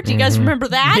backyard. Do you guys remember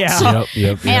that? Yeah.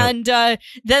 Yep. And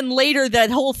then later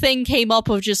that whole thing came up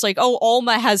of just like, oh,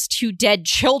 Alma has 2 dead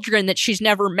children that she's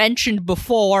never mentioned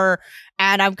before.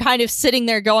 And I'm kind of sitting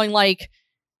there going like,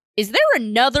 is there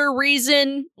another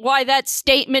reason why that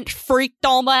statement freaked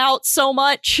Alma out so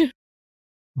much?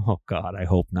 Oh, God, I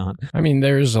hope not. I mean,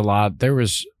 I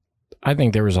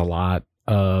think there was a lot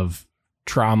of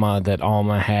trauma that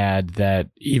Alma had that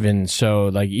even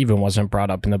wasn't brought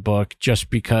up in the book,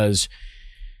 just because,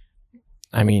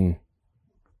 I mean,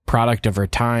 product of her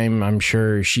time, I'm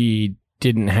sure she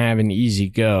didn't have an easy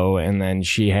go, and then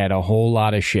she had a whole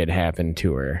lot of shit happen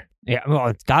to her. Yeah,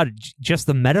 well, God, just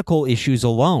the medical issues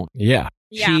alone. Yeah.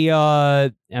 She at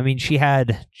one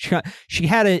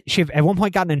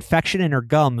point got an infection in her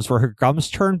gums where her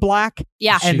gums turned black.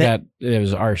 Yeah. It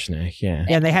was arsenic, yeah.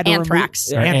 And they had to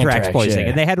anthrax. Anthrax poisoning. Yeah.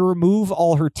 And they had to remove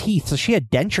all her teeth, so she had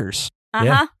dentures.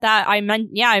 Yeah. I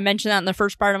mentioned that in the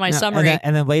first part of my summary.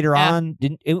 And then later on,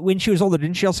 when she was older,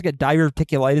 didn't she also get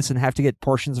diverticulitis and have to get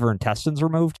portions of her intestines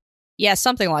removed? Yeah,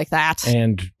 something like that.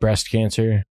 And breast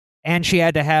cancer. And she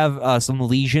had to have some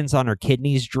lesions on her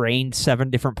kidneys drained 7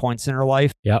 different points in her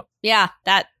life. Yep. Yeah,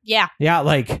 Yeah,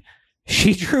 like,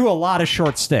 she drew a lot of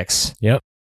short sticks. Yep.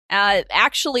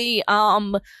 Actually,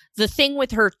 the thing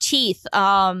with her teeth,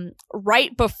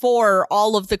 right before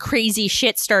all of the crazy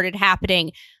shit started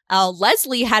happening,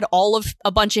 Leslie had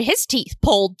a bunch of his teeth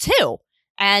pulled too.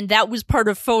 And that was part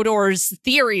of Fodor's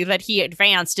theory that he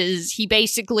advanced, is he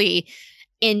basically,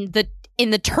 in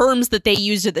the terms that they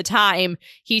used at the time,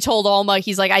 he told Alma,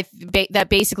 he's like, that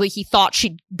basically he thought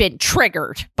she'd been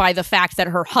triggered by the fact that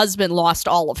her husband lost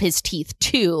all of his teeth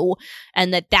too,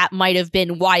 and that might have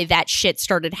been why that shit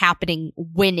started happening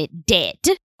when it did.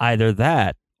 Either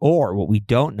that, or what we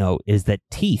don't know is that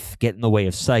teeth get in the way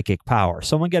of psychic power.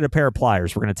 Someone get a pair of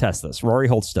pliers. We're going to test this. Rory,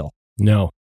 hold still.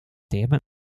 No. Damn it.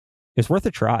 It's worth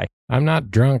a try. I'm not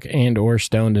drunk and or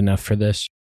stoned enough for this.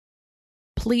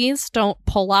 Please don't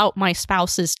pull out my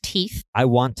spouse's teeth. I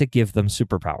want to give them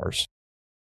superpowers.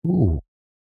 Ooh.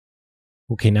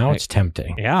 Okay, now it's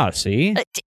tempting. Yeah, see?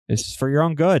 This is for your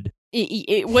own good.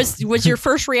 It was your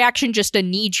first reaction just a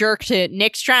knee jerk to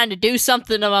Nick's trying to do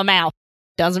something to my mouth?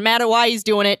 Doesn't matter why he's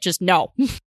doing it, just no.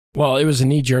 Well, it was a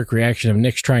knee-jerk reaction of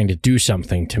Nick's trying to do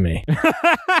something to me.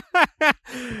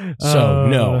 So,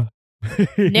 no.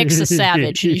 Nick's a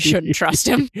savage. You shouldn't trust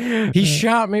him. He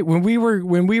shot me when we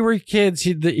were kids.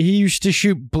 He used to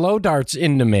shoot blow darts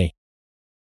into me.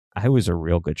 I was a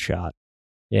real good shot.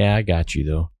 Yeah, I got you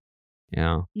though.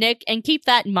 Yeah, Nick, and keep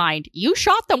that in mind. You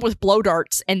shot them with blow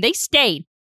darts, and they stayed.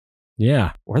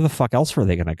 Yeah. Where the fuck else were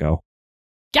they gonna go?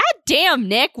 God damn,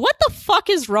 Nick! What the fuck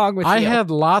is wrong with you? I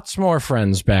had lots more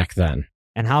friends back then.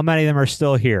 And how many of them are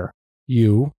still here?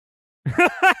 You.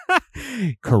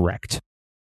 Correct.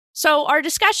 So our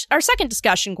second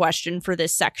discussion question for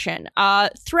this section.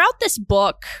 Throughout this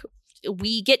book,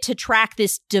 we get to track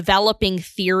this developing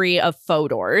theory of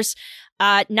Fodor's,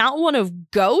 not one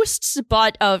of ghosts,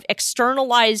 but of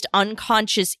externalized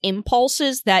unconscious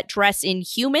impulses that dress in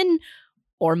human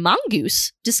or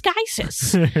mongoose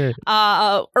disguises.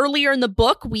 Earlier in the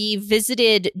book, we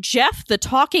visited Jeff the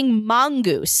talking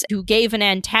mongoose, who gave an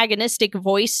antagonistic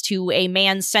voice to a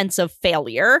man's sense of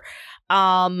failure.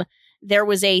 There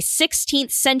was a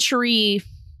 16th century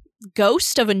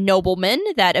ghost of a nobleman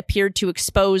that appeared to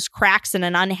expose cracks in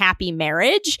an unhappy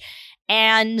marriage.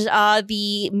 And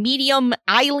the medium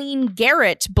Eileen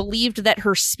Garrett believed that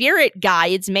her spirit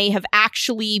guides may have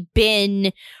actually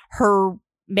been her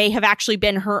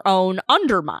own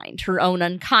undermind, her own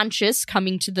unconscious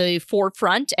coming to the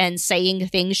forefront and saying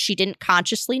things she didn't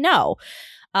consciously know.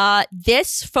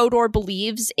 This, Fodor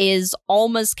believes, is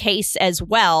Alma's case as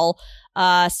well,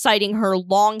 citing her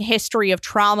long history of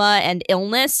trauma and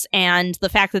illness and the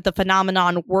fact that the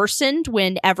phenomenon worsened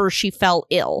whenever she fell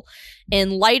ill. In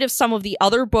light of some of the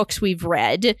other books we've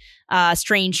read,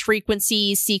 Strange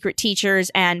Frequencies, Secret Teachers,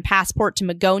 and Passport to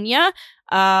Magonia,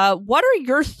 what are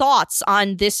your thoughts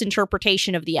on this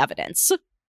interpretation of the evidence?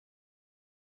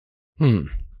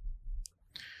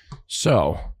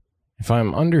 So, if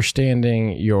I'm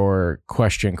understanding your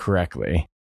question correctly,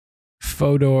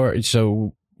 Fodor,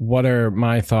 so what are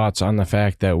my thoughts on the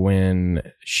fact that when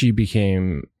she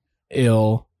became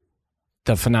ill,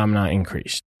 the phenomena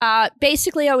increased?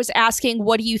 Basically, I was asking,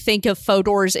 what do you think of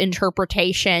Fodor's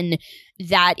interpretation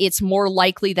that it's more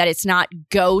likely that it's not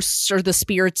ghosts or the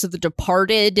spirits of the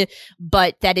departed,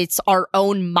 but that it's our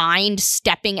own mind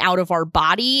stepping out of our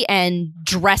body and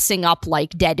dressing up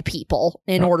like dead people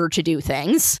in order to do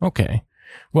things? Okay.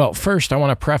 Well, first, I want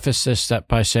to preface this step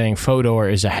by saying Fodor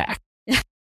is a hack.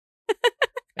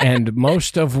 And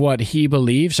most of what he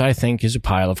believes, I think, is a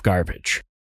pile of garbage.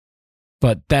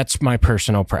 But that's my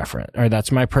personal preference, or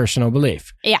that's my personal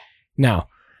belief. Yeah. Now,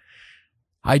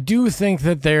 I do think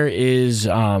that there is,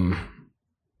 I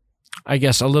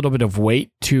guess, a little bit of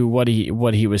weight to what he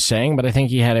was saying, but I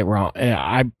think he had it wrong.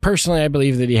 I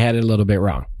believe that he had it a little bit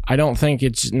wrong. I don't think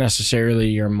it's necessarily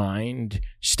your mind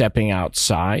stepping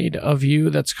outside of you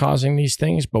that's causing these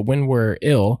things, but when we're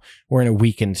ill, we're in a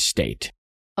weakened state.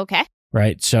 Okay.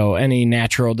 Right? So any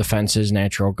natural defenses,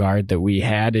 natural guard that we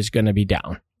had is going to be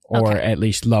down. Or at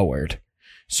least lowered.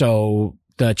 So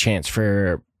the chance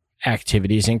for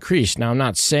activities increased. Now, I'm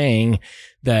not saying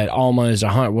that Alma was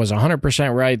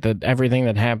 100% right, that everything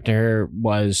that happened to her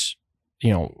was,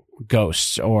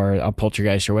 ghosts or a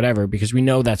poltergeist or whatever, because we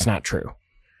know that's not true.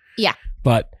 Yeah.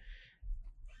 But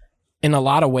in a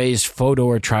lot of ways,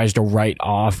 Fodor tries to write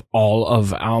off all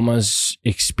of Alma's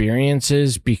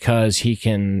experiences because he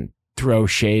can throw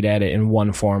shade at it in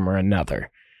one form or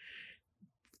another.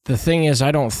 The thing is,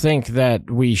 I don't think that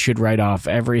we should write off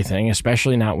everything,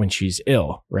 especially not when she's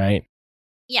ill, right?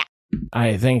 Yeah.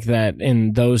 I think that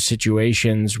in those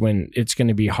situations when it's going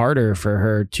to be harder for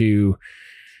her to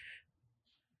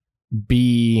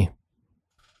be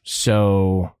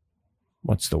so,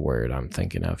 what's the word I'm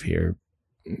thinking of here?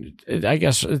 I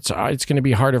guess it's going to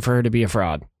be harder for her to be a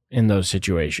fraud in those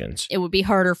situations. It would be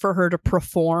harder for her to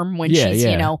perform when she's,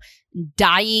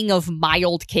 dying of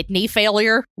mild kidney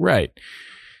failure. Right.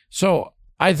 So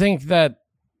I think that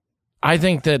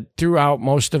throughout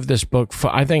most of this book,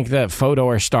 I think that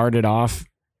Fodor started off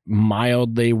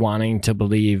mildly wanting to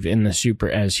believe in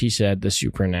as he said, the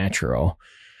supernatural.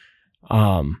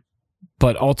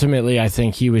 But ultimately, I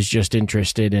think he was just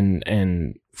interested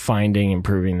in finding and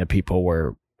proving that people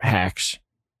were hacks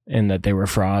and that they were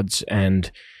frauds.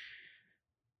 And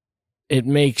it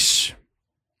makes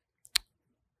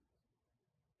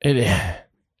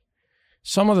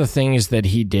some of the things that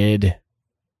he did,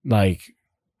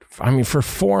 for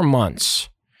 4 months,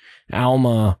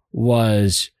 Alma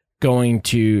was going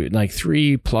to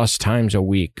 3+ times a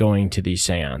week going to these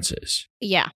seances.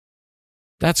 Yeah.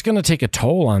 That's going to take a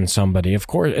toll on somebody, of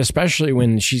course, especially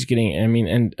when she's getting,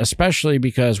 and especially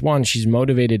because 1, she's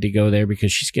motivated to go there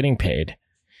because she's getting paid.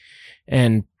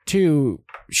 And 2,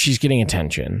 she's getting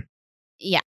attention.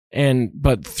 Yeah.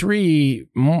 But 3,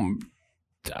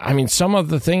 some of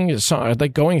the things,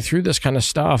 going through this kind of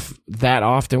stuff that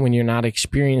often when you're not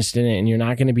experienced in it and you're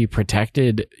not going to be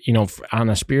protected, on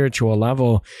a spiritual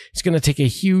level, it's going to take a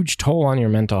huge toll on your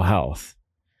mental health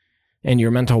and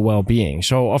your mental well-being.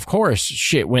 So, of course,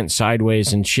 shit went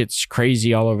sideways and shit's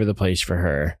crazy all over the place for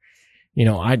her.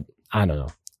 I don't know.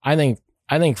 I mentioned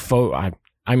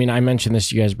this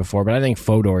to you guys before, but I think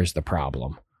Fodor is the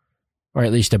problem, or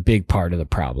at least a big part of the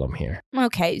problem here.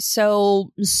 Okay,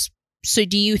 so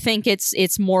do you think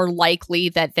it's more likely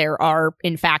that there are,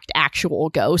 in fact, actual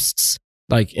ghosts?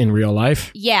 Like in real life?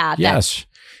 Yeah. Yes.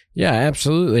 Yeah,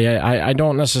 absolutely. I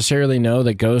don't necessarily know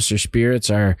that ghosts or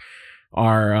spirits are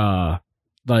I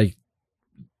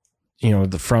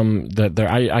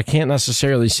can't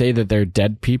necessarily say that they're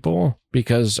dead people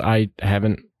because I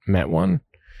haven't met one,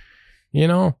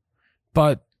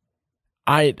 but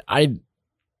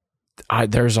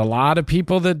there's a lot of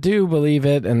people that do believe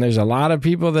it, and there's a lot of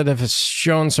people that have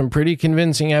shown some pretty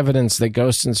convincing evidence that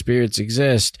ghosts and spirits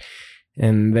exist,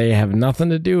 and they have nothing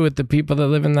to do with the people that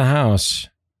live in the house.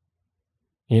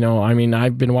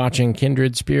 I've been watching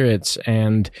Kindred Spirits,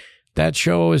 and that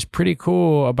show is pretty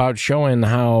cool about showing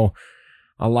how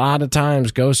a lot of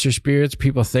times ghosts or spirits,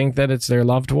 people think that it's their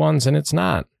loved ones, and it's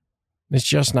not. It's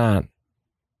just not.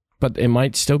 But it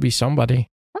might still be somebody.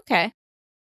 Okay.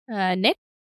 Nick?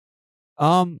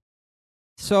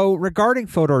 So regarding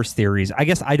Fodor's theories, I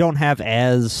guess I don't have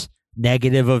as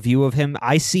negative a view of him.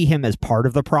 I see him as part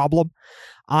of the problem.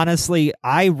 Honestly,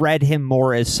 I read him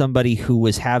more as somebody who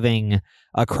was having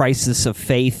a crisis of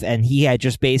faith, and he had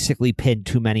just basically pinned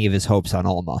too many of his hopes on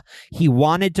Alma. He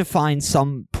wanted to find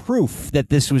some proof that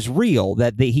this was real,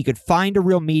 that he could find a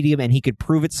real medium and he could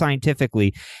prove it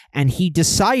scientifically. And he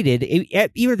decided,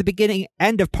 even at the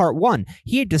end of part 1,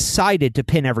 he had decided to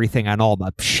pin everything on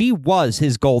Alma. She was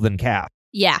his golden calf.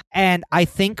 Yeah. And I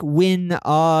think when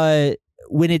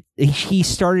he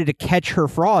started to catch her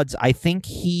frauds, I think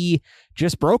he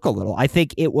just broke a little. I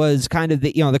think it was kind of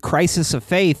the crisis of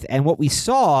faith, and what we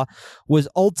saw was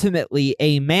ultimately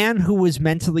a man who was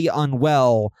mentally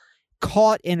unwell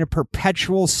caught in a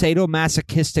perpetual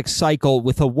sadomasochistic cycle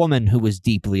with a woman who was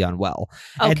deeply unwell.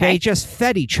 Okay. And they just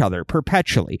fed each other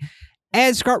perpetually.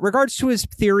 As regards to his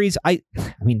theories, I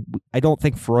don't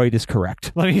think Freud is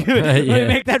correct. Let me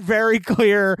make that very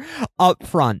clear up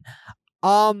front.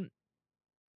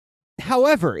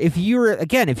 However, if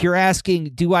you're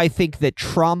asking, do I think that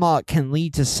trauma can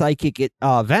lead to psychic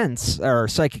events or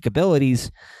psychic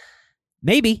abilities?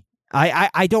 Maybe.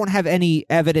 I don't have any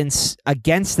evidence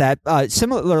against that.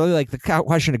 Similarly, like the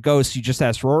question of ghosts you just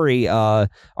asked Rory, are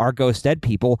ghosts dead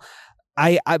people?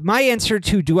 My answer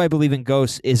to do I believe in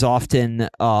ghosts is often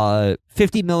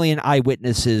 50 million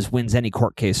eyewitnesses wins any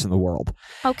court case in the world.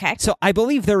 Okay. So I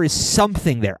believe there is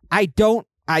something there.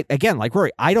 Again, like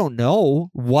Rory, I don't know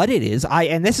what it is.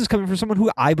 And this is coming from someone who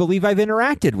I believe I've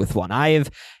interacted with one. I have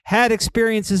had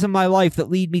experiences in my life that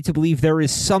lead me to believe there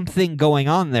is something going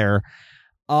on there.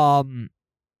 But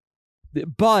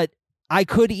I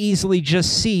could easily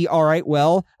just see, all right,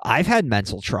 well, I've had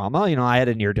mental trauma. I had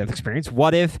a near-death experience.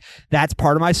 What if that's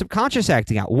part of my subconscious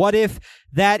acting out? What if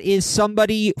that is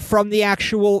somebody from the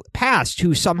actual past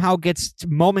who somehow gets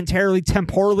momentarily,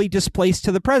 temporally displaced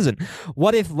to the present?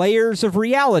 What if layers of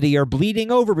reality are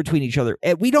bleeding over between each other?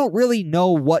 We don't really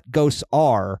know what ghosts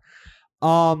are.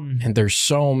 And there's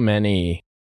so many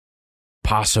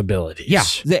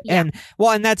possibilities. Yeah. And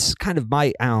that's kind of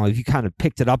I don't know if you kind of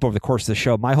picked it up over the course of the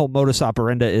show. My whole modus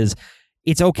operandi is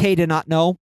it's okay to not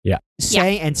know. Yeah.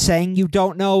 Saying you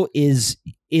don't know is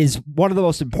one of the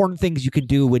most important things you can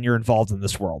do when you're involved in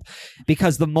this world.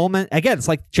 Because the moment, again, it's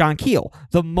like John Keel,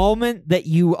 the moment that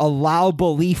you allow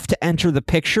belief to enter the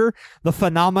picture, the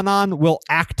phenomenon will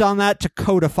act on that to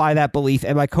codify that belief.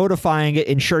 And by codifying it,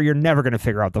 ensure you're never going to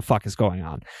figure out the fuck is going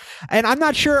on. And I'm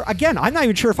not sure, again, I'm not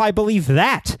even sure if I believe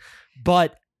that,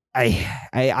 but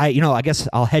I guess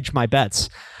I'll hedge my bets.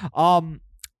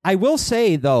 I will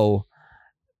say, though,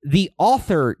 the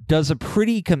author does a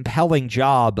pretty compelling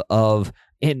job of,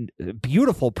 in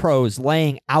beautiful prose,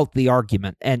 laying out the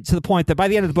argument. And to the point that by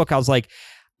the end of the book, I was like,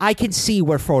 I can see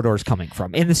where Fodor's coming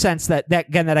from, in the sense that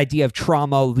idea of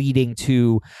trauma leading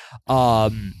to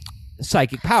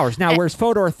psychic powers. Now, whereas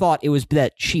Fodor thought it was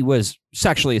that she was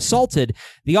sexually assaulted,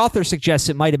 the author suggests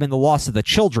it might have been the loss of the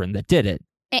children that did it.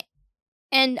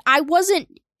 And I wasn't,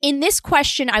 in this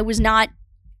question, I was not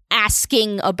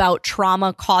asking about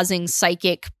trauma causing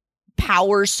psychic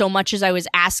powers so much as I was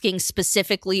asking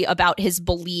specifically about his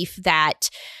belief that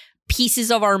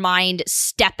pieces of our mind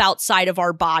step outside of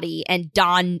our body and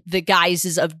don the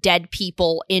guises of dead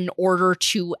people in order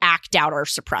to act out our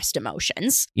suppressed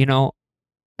emotions.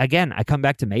 Again, I come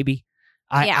back to maybe.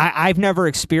 I've never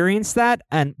experienced that,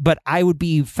 but I would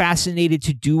be fascinated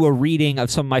to do a reading of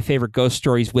some of my favorite ghost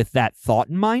stories with that thought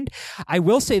in mind. I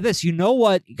will say this, you know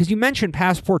what? Because you mentioned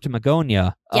Passport to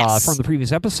Magonia from the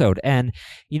previous episode, and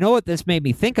you know what this made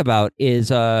me think about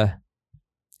is Hieronyma.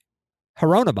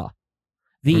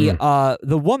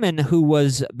 The woman who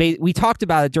was, we talked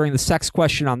about it during the sex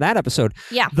question on that episode.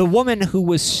 Yeah. The woman who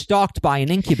was stalked by an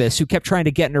incubus who kept trying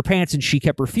to get in her pants and she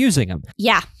kept refusing him.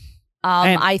 Yeah.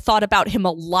 I thought about him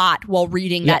a lot while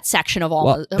reading that section of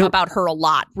Alma, about her a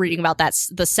lot, reading about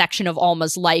the section of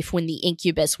Alma's life when the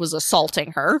incubus was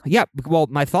assaulting her. Yeah, well,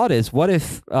 my thought is, what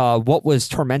if what was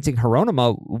tormenting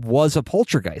Hieronyma was a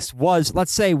poltergeist?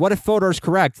 Let's say, what if Fodor's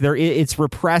correct? It's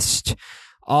repressed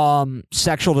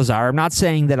sexual desire. I'm not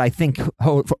saying that I think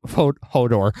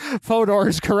Fodor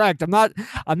is correct.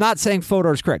 I'm not saying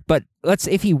Fodor is correct, but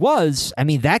if he was, I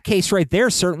mean, that case right there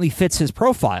certainly fits his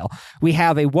profile. We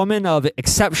have a woman of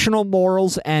exceptional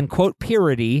morals and, quote,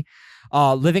 purity,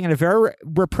 living in a very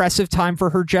repressive time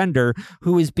for her gender,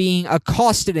 who is being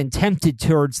accosted and tempted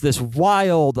towards this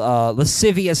wild,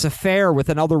 lascivious affair with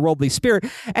an otherworldly spirit.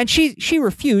 And she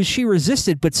refused, she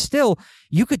resisted, but still,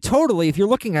 you could totally, if you're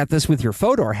looking at this with your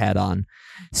Fodor hat on,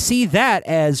 see that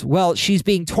as, well, she's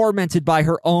being tormented by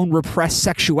her own repressed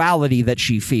sexuality that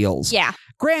she feels. Yeah.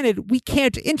 Granted, we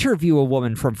can't interview a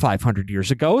woman from 500 years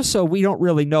ago, so we don't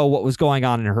really know what was going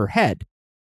on in her head.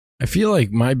 I feel like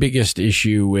my biggest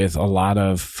issue with a lot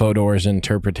of Fodor's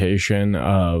interpretation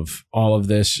of all of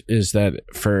this is that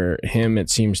for him,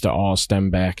 it seems to all stem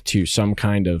back to some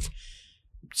kind of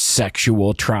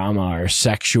sexual trauma or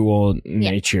sexual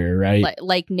nature, right?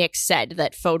 Like Nick said,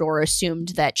 that Fodor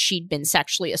assumed that she'd been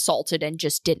sexually assaulted and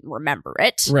just didn't remember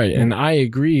it. Right, and I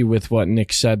agree with what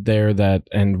Nick said there,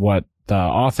 and what the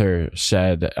author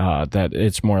said, that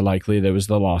it's more likely that it was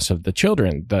the loss of the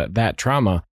children, that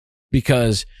trauma,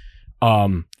 because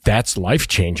that's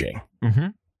life-changing. Mm-hmm.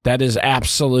 That is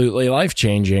absolutely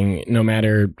life-changing, no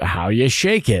matter how you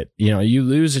shake it. You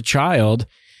lose a child,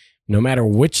 no matter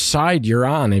which side you're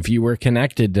on, if you were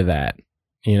connected to that,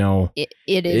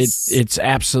 it's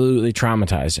absolutely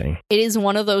traumatizing. It is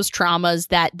one of those traumas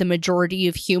that the majority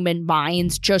of human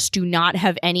minds just do not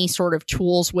have any sort of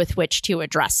tools with which to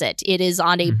address it. It is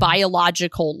on a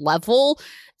biological level,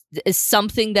 is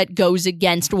something that goes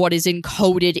against what is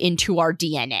encoded into our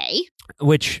DNA.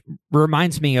 Which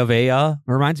reminds me of a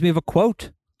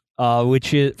quote,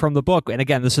 which is from the book. And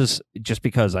again, this is just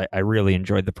because I really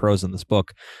enjoyed the prose in this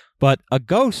book. But a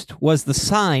ghost was the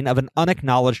sign of an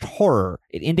unacknowledged horror.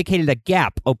 It indicated a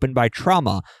gap opened by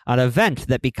trauma, an event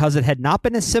that, because it had not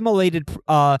been assimilated,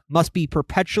 must be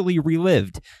perpetually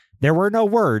relived. There were no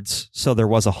words, so there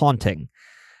was a haunting.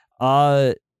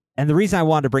 And the reason I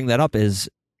wanted to bring that up is,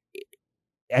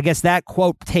 I guess that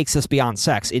quote takes us beyond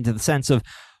sex into the sense of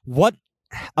what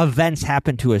events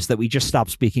happen to us that we just stop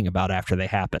speaking about after they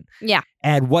happen. Yeah.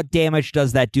 And what damage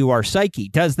does that do our psyche?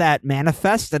 Does that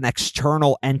manifest an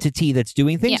external entity that's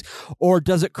doing things? Yeah. Or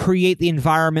does it create the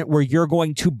environment where you're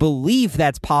going to believe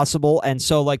that's possible? And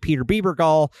so, like Peter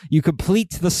Biebergall, you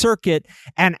complete the circuit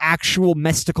and actual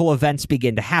mystical events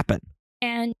begin to happen.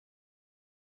 And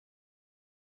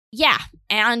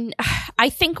I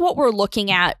think what we're looking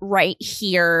at right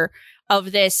here,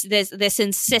 of this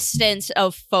insistence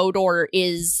of Fodor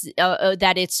is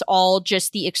that it's all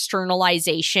just the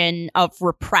externalization of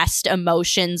repressed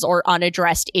emotions or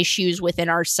unaddressed issues within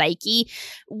our psyche.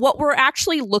 What we're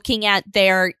actually looking at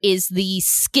there is the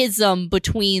schism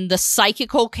between the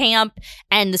psychical camp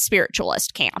and the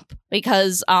spiritualist camp,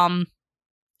 because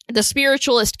the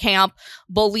spiritualist camp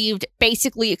believed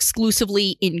basically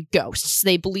exclusively in ghosts.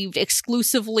 They believed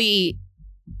exclusively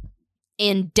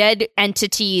in dead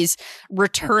entities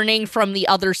returning from the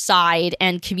other side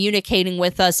and communicating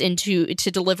with us to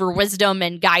deliver wisdom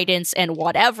and guidance and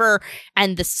whatever.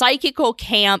 And the psychical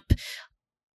camp,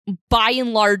 by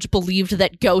and large, believed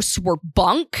that ghosts were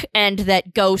bunk and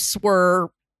that ghosts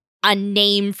were a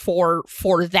name for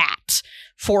that,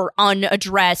 for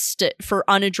unaddressed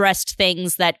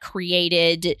things that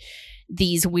created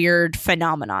these weird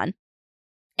phenomenon.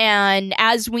 And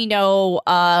as we know,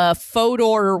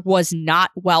 Fodor was not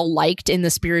well liked in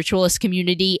the spiritualist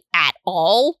community at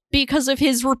all because of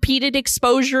his repeated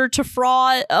exposure to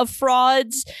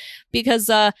frauds. Because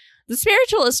the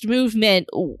spiritualist movement,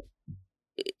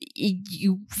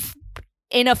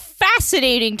 in a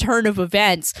fascinating turn of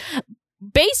events,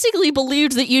 basically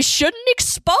believed that you shouldn't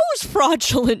expose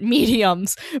fraudulent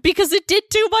mediums because it did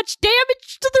too much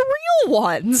damage to the real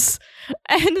ones.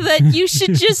 And that you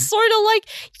should just sort of like,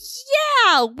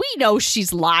 yeah, we know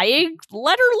she's lying.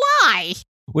 Let her lie.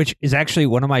 Which is actually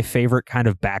one of my favorite kind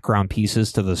of background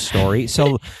pieces to the story.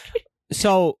 So,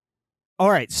 all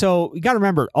right. So you got to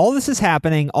remember, all this is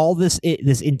happening, all this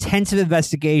intensive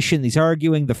investigation, these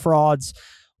arguing the frauds.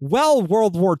 Well,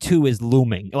 World War II is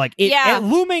looming.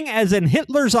 Looming as in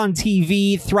Hitler's on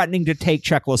TV threatening to take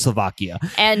Czechoslovakia.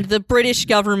 And the British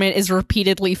government is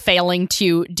repeatedly failing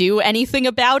to do anything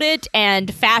about it,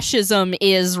 and fascism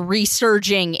is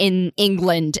resurging in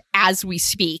England as we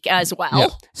speak as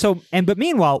well. Yeah. But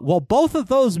meanwhile, while both of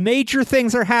those major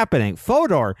things are happening,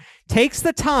 Fodor takes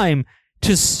the time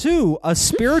to sue a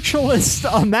spiritualist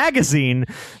magazine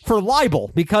for libel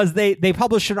because they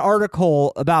published an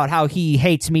article about how he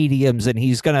hates mediums and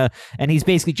he's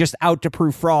basically just out to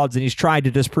prove frauds and he's trying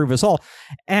to disprove us all.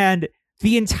 And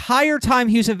the entire time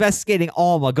he was investigating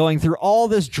Alma, going through all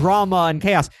this drama and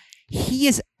chaos, he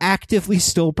is actively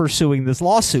still pursuing this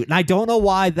lawsuit. And I don't know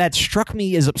why that struck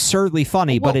me as absurdly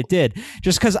funny, but it did.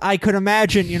 Just because I could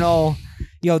imagine,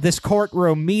 this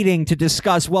courtroom meeting to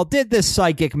discuss, well, did this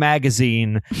psychic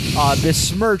magazine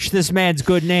besmirch this man's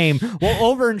good name? Well,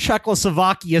 over in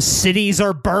Czechoslovakia, cities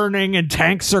are burning and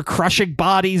tanks are crushing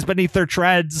bodies beneath their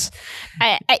treads.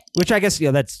 Which I guess,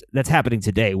 that's happening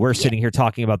today. We're sitting here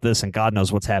talking about this and God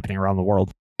knows what's happening around the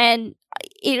world. And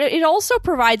it also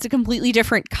provides a completely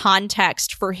different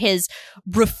context for his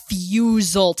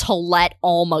refusal to let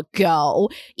Alma go,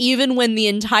 even when the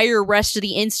entire rest of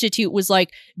the Institute was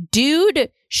like, dude,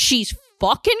 she's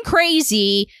fucking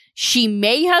crazy. She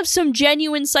may have some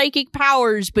genuine psychic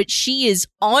powers, but she is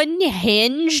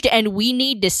unhinged and we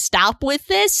need to stop with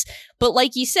this. But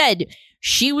like you said,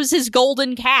 she was his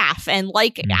golden calf. And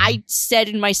like I said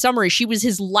in my summary, she was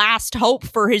his last hope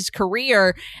for his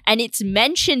career. And it's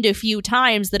mentioned a few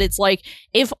times that it's like,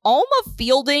 if Alma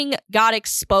Fielding got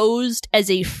exposed as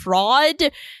a fraud,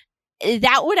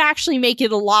 that would actually make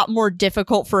it a lot more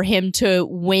difficult for him to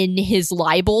win his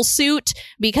libel suit,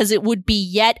 because it would be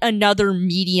yet another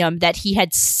medium that he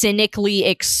had cynically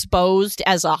exposed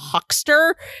as a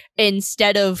huckster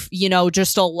instead of,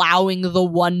 just allowing the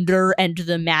wonder and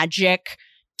the magic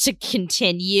to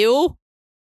continue.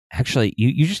 Actually,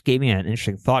 you just gave me an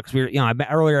interesting thought, because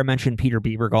earlier I mentioned Peter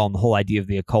Bebergal and the whole idea of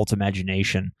the occult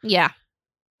imagination. Yeah.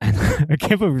 And I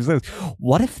can't believe this.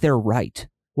 What if they're right?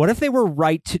 What if they were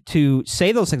right to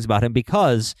say those things about him?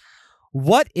 Because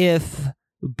what if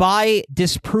by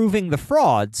disproving the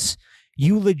frauds,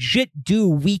 you legit do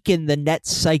weaken the net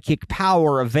psychic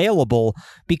power available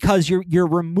because you're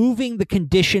removing the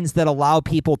conditions that allow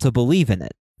people to believe in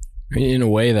it? In a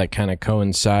way that kind of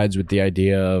coincides with the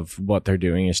idea of what they're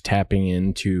doing is tapping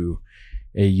into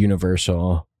a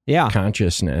universal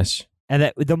consciousness. And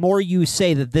that the more you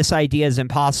say that this idea is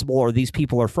impossible or these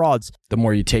people are frauds, the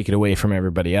more you take it away from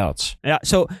everybody else. Yeah.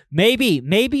 So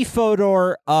maybe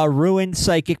Fodor ruined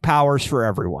psychic powers for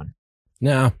everyone.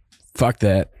 No, fuck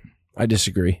that. I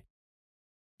disagree.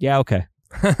 Yeah. Okay.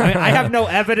 I have no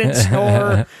evidence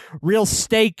nor real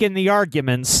stake in the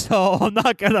arguments, so I'm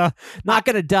not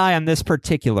gonna die on this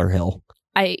particular hill.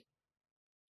 I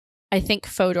think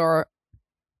Fodor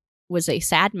was a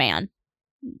sad man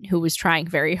who was trying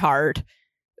very hard,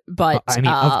 but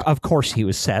of course he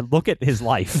was sad. Look at his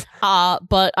life.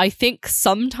 But I think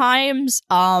sometimes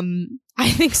I I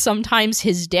think sometimes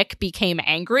his dick became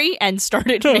angry and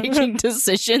started making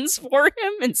decisions for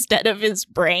him instead of his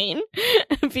brain.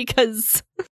 Because...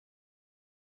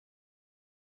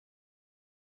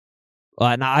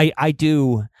 And I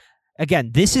do...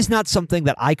 Again, this is not something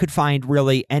that I could find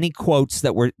really any quotes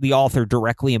that were the author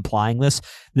directly implying this.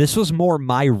 This was more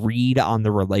my read on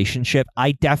the relationship.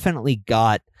 I definitely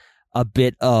got a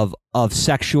bit of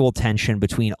sexual tension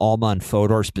between Alma and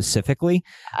Fodor specifically.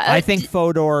 I think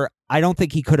Fodor, I don't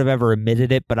think he could have ever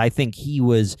admitted it, but I think he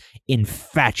was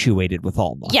infatuated with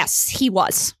Alma. Yes, he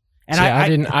was. And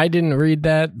I didn't read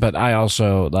that, but I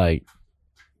also I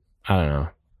don't know.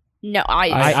 No,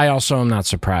 I also am not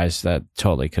surprised that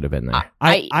totally could have been there.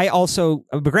 I also,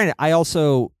 but granted,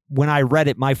 when I read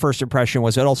it, my first impression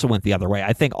was it also went the other way.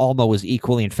 I think Alma was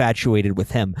equally infatuated with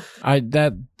him. I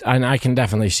can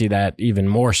definitely see that even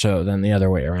more so than the other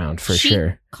way around, for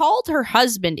sure. She called her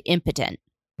husband impotent.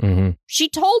 Mm-hmm. She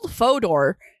told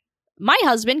Fodor, my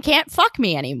husband can't fuck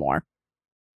me anymore.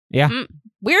 Yeah.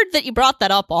 Weird that you brought that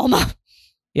up, Alma.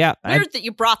 Yeah. Weird that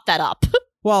you brought that up.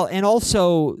 Well, and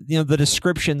also, the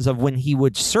descriptions of when he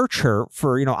would search her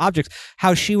for, objects,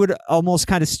 how she would almost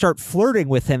kind of start flirting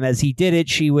with him as he did it.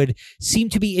 She would seem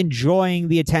to be enjoying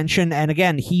the attention. And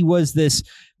again, he was this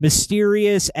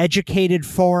mysterious, educated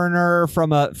foreigner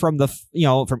from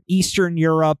Eastern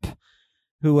Europe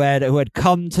who had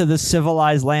come to the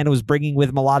civilized land and was bringing with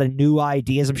him a lot of new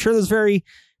ideas. I'm sure it's very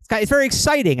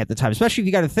exciting at the time, especially if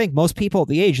you got to think most people at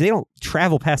the age, they don't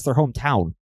travel past their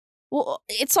hometown. Well,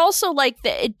 it's also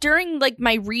during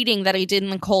my reading that I did in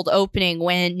the cold opening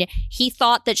when he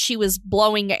thought that she was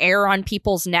blowing air on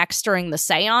people's necks during the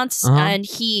seance, and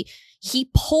he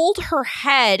pulled her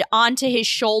head onto his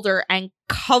shoulder and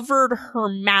covered her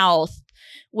mouth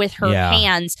with her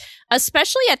hands.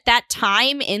 Especially at that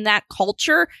time in that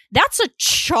culture, that's a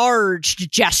charged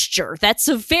gesture. That's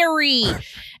a very...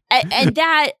 and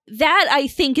that I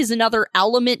think is another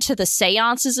element to the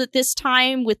seances at this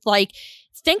time with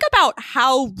think about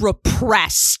how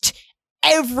repressed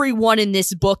everyone in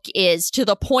this book is, to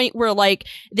the point where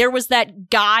there was that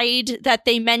guide that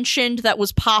they mentioned that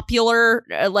was popular,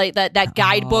 that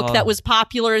guidebook that was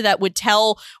popular that would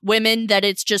tell women that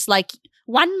it's just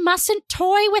one mustn't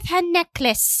toy with her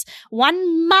necklace.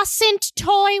 One mustn't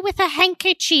toy with a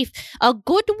handkerchief. A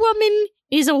good woman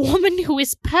is a woman who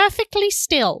is perfectly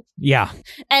still. Yeah.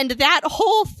 And that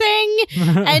whole thing.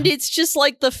 And it's just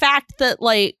the fact that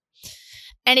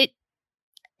and it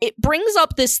brings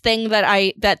up this thing that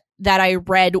I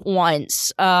read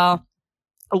once,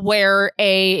 where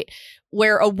a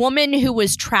woman who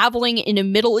was traveling in a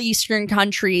Middle Eastern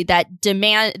country that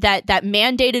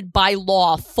mandated by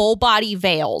law full body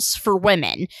veils for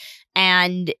women.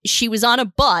 And she was on a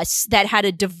bus that had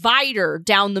a divider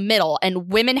down the middle,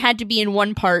 and women had to be in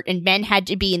one part and men had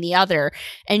to be in the other.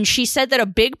 And she said that a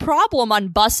big problem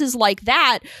on buses like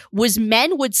that was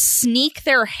men would sneak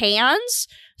their hands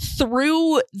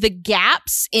through the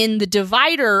gaps in the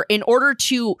divider in order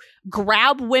to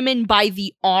grab women by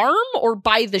the arm or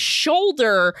by the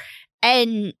shoulder.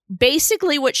 And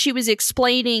basically what she was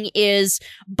explaining is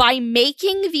by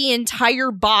making the entire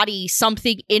body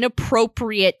something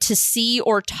inappropriate to see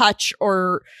or touch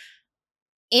or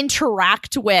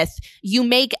interact with, you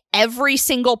make every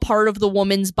single part of the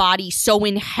woman's body so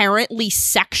inherently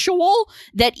sexual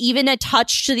that even a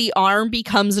touch to the arm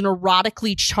becomes an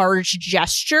erotically charged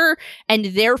gesture, and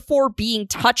therefore being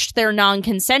touched there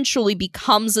non-consensually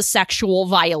becomes a sexual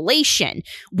violation.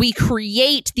 We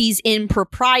create these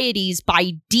improprieties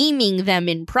by deeming them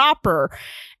improper.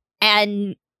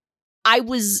 And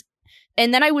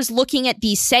then I was looking at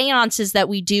these seances that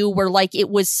we do where it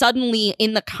was suddenly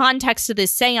in the context of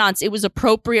this seance, it was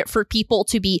appropriate for people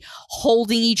to be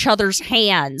holding each other's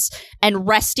hands and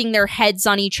resting their heads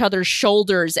on each other's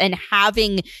shoulders and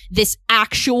having this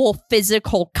actual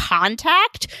physical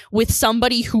contact with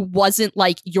somebody who wasn't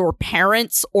your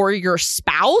parents or your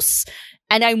spouse.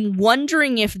 And I'm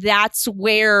wondering if that's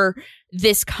where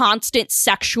this constant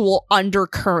sexual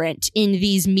undercurrent in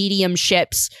these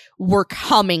mediumships were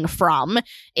coming from,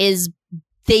 is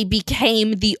they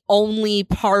became the only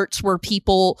parts of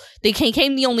people's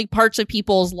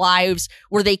lives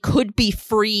where they could be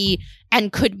free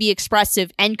and could be expressive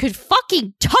and could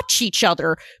fucking touch each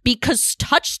other, because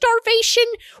touch starvation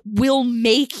will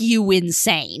make you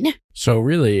insane. So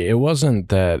really, it wasn't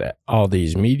that all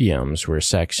these mediums were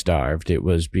sex starved. It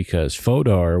was because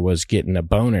Fodor was getting a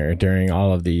boner during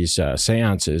all of these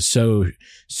seances. So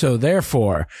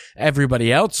therefore,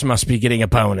 everybody else must be getting a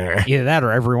boner. Either that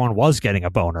or everyone was getting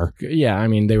a boner. Yeah, I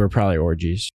mean, they were probably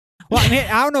orgies. Well, I mean,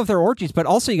 I don't know if they're orgies, but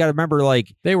also you got to remember,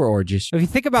 like, They were orgies. if you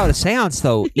think about a seance,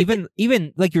 though, even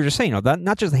like you're just saying,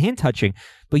 not just the hand touching,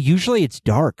 but usually it's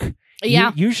dark.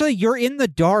 Yeah. Usually you're in the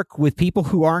dark with people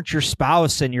who aren't your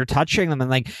spouse and you're touching them,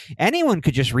 and like anyone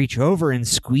could just reach over and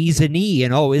squeeze a knee,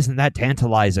 and isn't that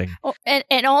tantalizing? Oh,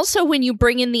 and also when you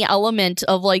bring in the element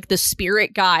of like the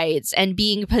spirit guides and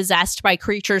being possessed by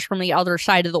creatures from the other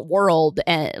side of the world,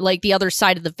 and like the other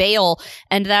side of the veil,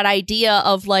 and that idea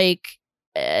of like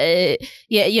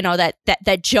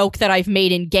that joke that I've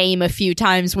made in game a few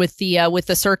times with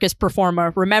the circus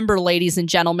performer. Remember, ladies and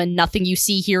gentlemen, nothing you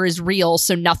see here is real,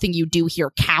 so nothing you do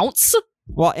here counts.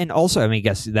 Well, and also, I mean, I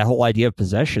guess that whole idea of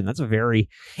possession, it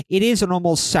is an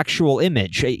almost sexual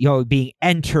image, being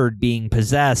entered, being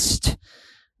possessed.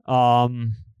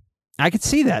 I could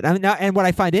see that. I mean, and what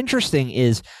I find interesting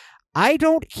is I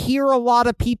don't hear a lot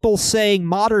of people saying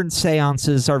modern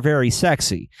seances are very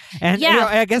sexy. And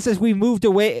I guess as we moved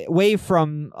away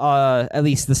from at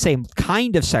least the same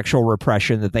kind of sexual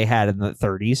repression that they had in the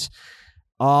 30s,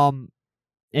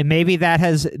 and maybe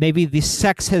the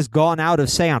sex has gone out of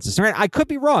seances. I could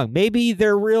be wrong. Maybe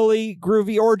they're really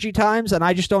groovy orgy times, and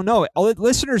I just don't know it.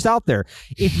 Listeners out there,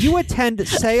 if you attend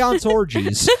seance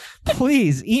orgies,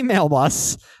 please email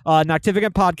us,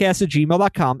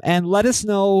 noctivagantpodcast@gmail.com, and let us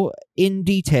know in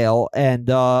detail, and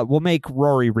we'll make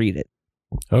Rory read it.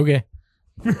 Okay.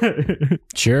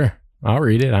 Sure. I'll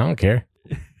read it. I don't care.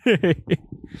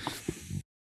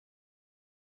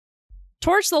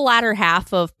 Towards the latter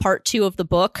half of part 2 of the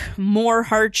book, more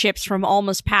hardships from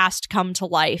Alma's past come to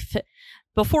life.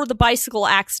 Before the bicycle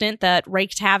accident that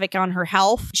wreaked havoc on her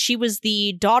health, she was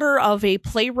the daughter of a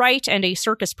playwright and a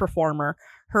circus performer.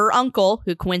 Her uncle,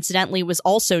 who coincidentally was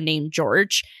also named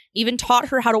George, even taught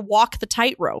her how to walk the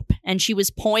tightrope, and she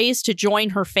was poised to join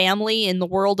her family in the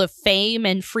world of fame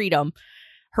and freedom.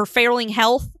 Her failing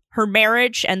health, her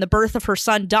marriage, and the birth of her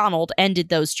son Donald ended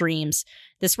those dreams.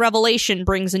 This revelation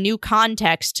brings a new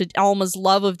context to Alma's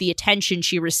love of the attention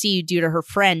she received due to her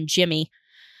friend Jimmy.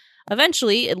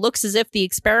 Eventually, it looks as if the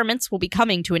experiments will be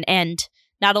coming to an end.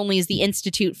 Not only is the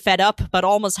Institute fed up, but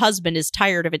Alma's husband is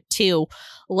tired of it too.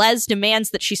 Les demands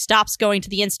that she stops going to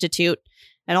the Institute,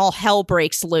 and all hell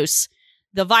breaks loose.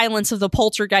 The violence of the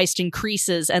poltergeist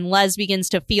increases, and Les begins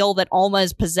to feel that Alma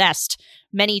is possessed.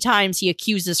 Many times he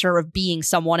accuses her of being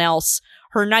someone else.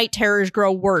 Her night terrors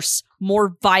grow worse,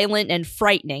 more violent and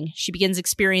frightening. She begins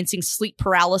experiencing sleep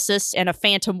paralysis and a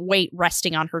phantom weight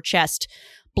resting on her chest.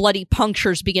 Bloody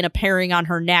punctures begin appearing on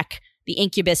her neck. The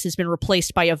incubus has been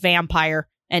replaced by a vampire,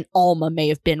 and Alma may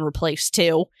have been replaced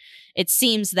too. It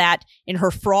seems that, in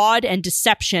her fraud and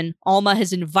deception, Alma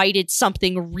has invited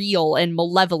something real and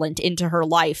malevolent into her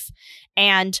life.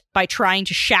 And, by trying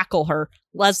to shackle her,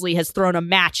 Leslie has thrown a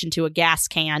match into a gas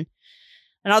can.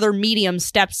 Another medium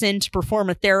steps in to perform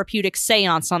a therapeutic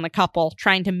seance on the couple,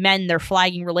 trying to mend their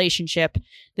flagging relationship.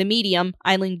 The medium,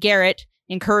 Eileen Garrett,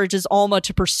 encourages Alma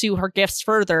to pursue her gifts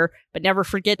further, but never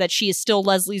forget that she is still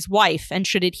Leslie's wife and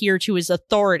should adhere to his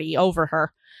authority over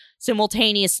her.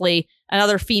 Simultaneously,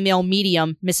 another female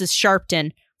medium, Mrs.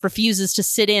 Sharpton, refuses to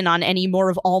sit in on any more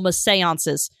of Alma's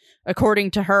seances.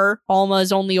 According to her, Alma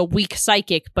is only a weak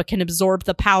psychic, but can absorb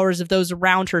the powers of those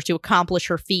around her to accomplish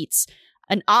her feats.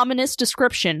 An ominous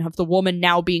description of the woman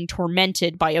now being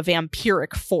tormented by a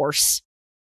vampiric force.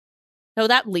 So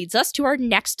that leads us to our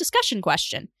next discussion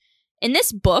question. In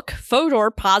this book, Fodor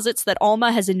posits that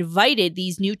Alma has invited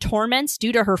these new torments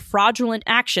due to her fraudulent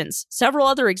actions. Several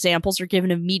other examples are given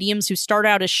of mediums who start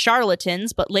out as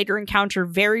charlatans but later encounter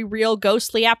very real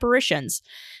ghostly apparitions.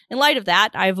 In light of that,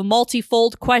 I have a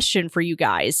multifold question for you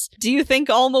guys. Do you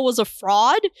think Alma was a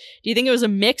fraud? Do you think it was a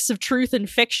mix of truth and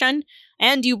fiction?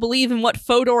 And do you believe in what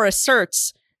Fodor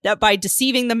asserts, that by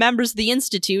deceiving the members of the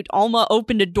Institute, Alma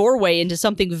opened a doorway into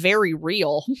something very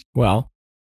real? Well,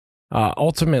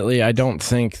 ultimately, I don't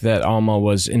think that Alma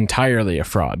was entirely a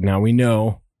fraud. Now, we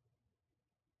know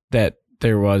that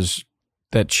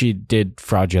that she did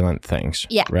fraudulent things.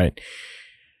 Yeah. Right?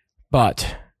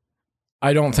 But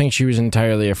I don't think she was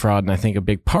entirely a fraud, and I think a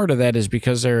big part of that is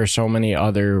because there are so many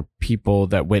other people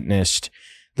that witnessed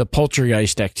the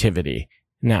poltergeist activity.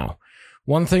 Now,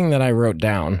 one thing that I wrote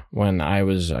down when I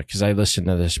was, because I listened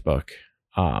to this book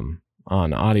on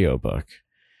audiobook,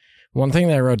 one thing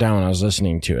that I wrote down when I was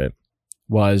listening to it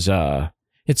was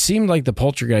it seemed like the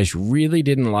poltergeist really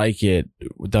didn't like it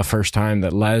the first time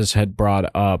that Les had brought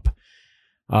up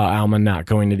Alma not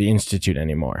going to the Institute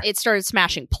anymore. It started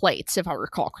smashing plates, if I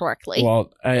recall correctly.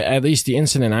 Well, at least the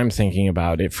incident I'm thinking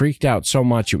about, it freaked out so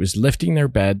much it was lifting their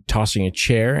bed, tossing a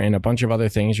chair, and a bunch of other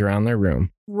things around their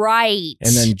room. Right.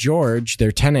 And then George,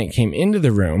 their tenant, came into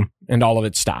the room, and all of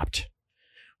it stopped.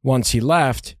 Once he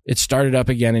left, it started up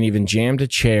again and even jammed a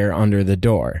chair under the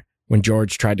door. When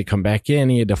George tried to come back in,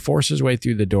 he had to force his way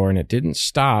through the door, and it didn't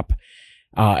stop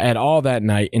at all that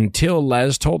night until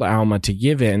Les told Alma to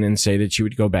give in and say that she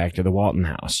would go back to the Walton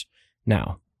house.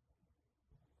 Now,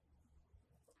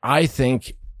 I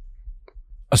think,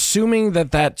 assuming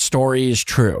that story is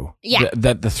true,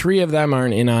 that the three of them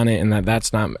aren't in on it and that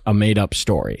that's not a made-up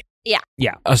story.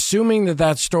 Yeah. Assuming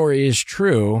that story is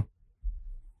true,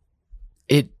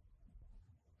 it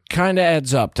kind of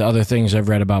adds up to other things I've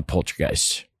read about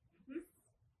poltergeists.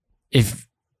 If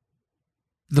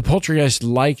the poltergeist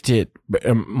liked it,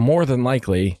 more than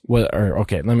likely,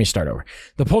 let me start over.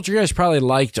 The poltergeist probably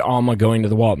liked Alma going to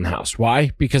the Walton house.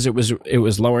 Why? Because it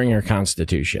was lowering her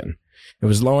constitution. It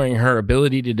was lowering her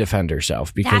ability to defend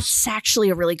herself. Because that's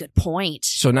actually a really good point.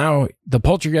 So now the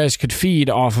poltergeist could feed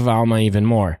off of Alma even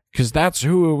more, because that's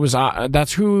who it was.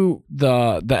 That's who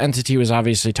the entity was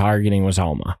obviously targeting, was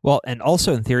Alma. Well, and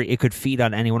also in theory, it could feed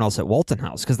on anyone else at Walton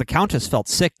House, because the Countess felt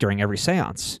sick during every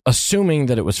seance. Assuming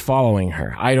that it was following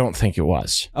her, I don't think it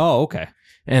was. Oh, okay.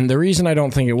 And the reason I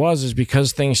don't think it was is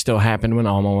because things still happened when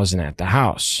Alma wasn't at the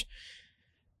house.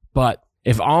 But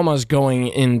if Alma's going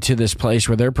into this place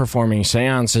where they're performing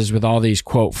seances with all these,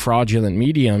 quote, fraudulent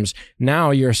mediums, now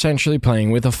you're essentially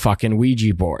playing with a fucking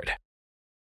Ouija board.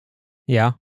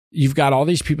 Yeah. You've got all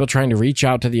these people trying to reach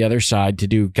out to the other side to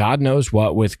do God knows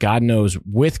what with God knows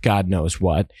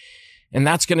what. And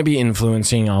that's going to be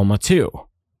influencing Alma too.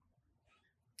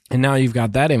 And now you've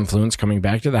got that influence coming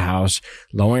back to the house,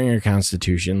 lowering her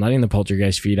constitution, letting the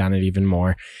poltergeist feed on it even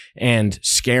more, and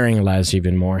scaring Les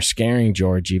even more, scaring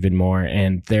George even more,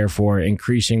 and therefore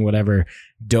increasing whatever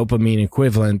dopamine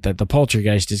equivalent that the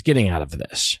poltergeist is getting out of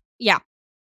this. Yeah.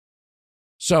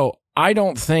 So I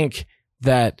don't think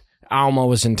that Alma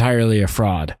was entirely a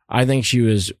fraud. I think she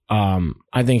was,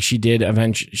 I think she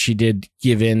did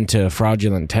give in to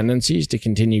fraudulent tendencies to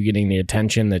continue getting the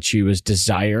attention that she was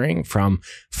desiring from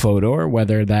Fodor,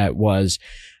 whether that was,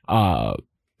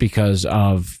 because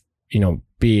of,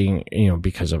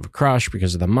 because of a crush,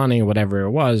 because of the money, whatever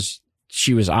it was.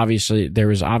 There was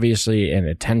obviously an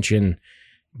attention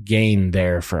gain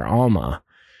there for Alma.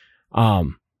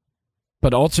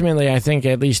 But ultimately, I think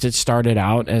at least it started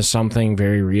out as something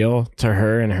very real to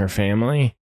her and her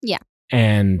family. Yeah.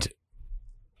 And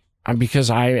because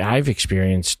I've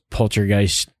experienced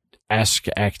poltergeist-esque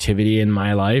activity in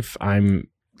my life, I'm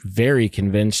very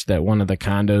convinced that one of the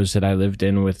condos that I lived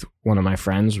in with one of my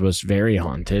friends was very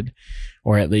haunted,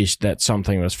 or at least that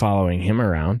something was following him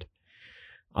around.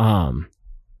 And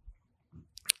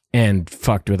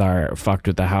fucked with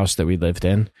the house that we lived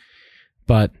in.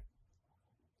 But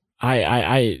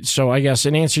so I guess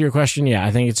in answer to your question, yeah, I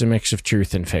think it's a mix of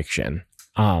truth and fiction.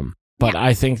 But yeah.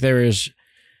 I think there's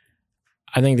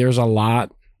a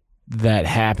lot that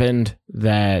happened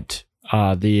that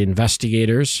the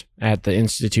investigators at the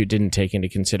Institute didn't take into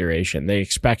consideration. They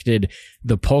expected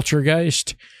the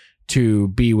poltergeist to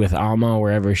be with Alma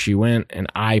wherever she went, and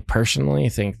I personally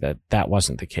think that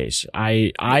wasn't the case.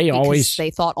 Because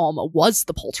they thought Alma was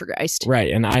the poltergeist,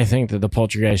 right? And I think that the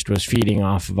poltergeist was feeding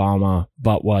off of Alma,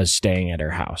 but was staying at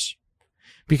her house.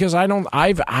 Because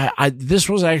this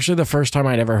was actually the first time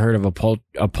I'd ever heard of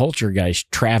a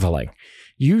poltergeist traveling.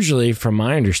 Usually, from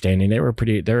my understanding, they're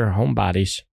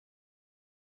homebodies.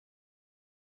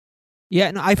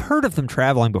 Yeah, no, I've heard of them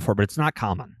traveling before, but it's not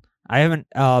common. I haven't.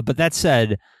 But that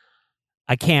said,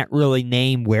 I can't really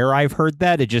name where I've heard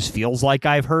that. It just feels like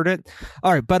I've heard it.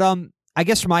 All right, but I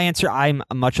guess for my answer, I'm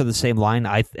much of the same line.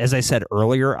 As I said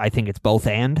earlier, I think it's both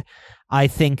and. I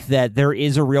think that there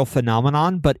is a real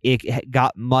phenomenon, but it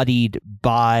got muddied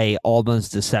by Alma's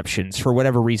deceptions for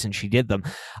whatever reason she did them.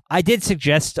 I did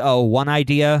suggest one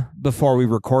idea before we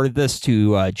recorded this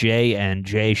to Jay, and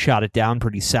Jay shot it down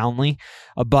pretty soundly.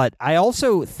 But I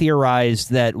also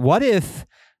theorized that what if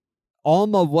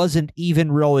Alma wasn't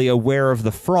even really aware of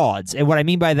the frauds? And what I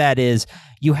mean by that is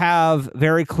you have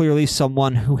very clearly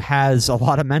someone who has a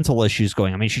lot of mental issues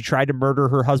going. I mean, she tried to murder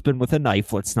her husband with a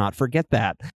knife. Let's not forget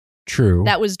that. True.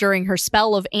 That was during her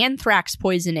spell of anthrax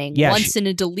poisoning. Yeah, Once in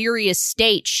a delirious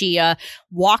state, she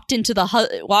walked into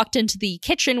the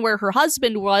kitchen where her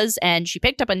husband was, and she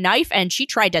picked up a knife and she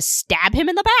tried to stab him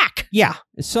in the back. Yeah.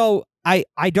 So I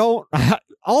don't...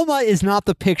 Alma is not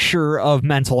the picture of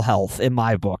mental health in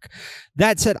my book.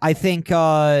 That said, I think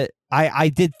I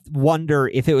did wonder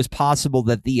if it was possible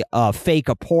that the fake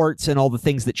apports and all the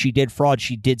things that she did fraud,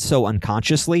 she did so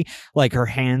unconsciously, like her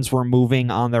hands were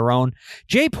moving on their own.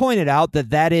 Jay pointed out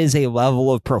that is a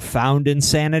level of profound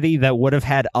insanity that would have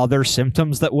had other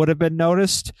symptoms that would have been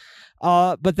noticed.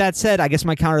 But that said, I guess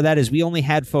my counter to that is we only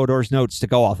had Fodor's notes to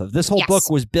go off of. This whole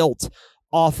book was built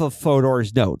off of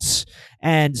Fodor's notes.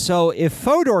 And so if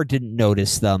Fodor didn't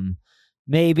notice them,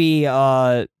 maybe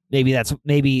it's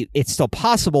still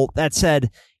possible. That said,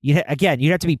 you'd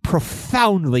have to be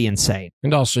profoundly insane.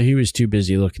 And also, he was too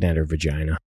busy looking at her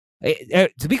vagina.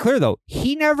 To be clear, though,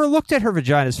 he never looked at her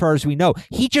vagina as far as we know.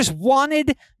 He just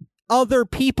wanted other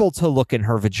people to look in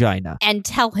her vagina. And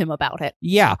tell him about it.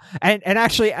 Yeah. And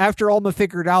actually, after Alma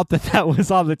figured out that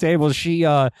was on the table, she,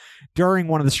 during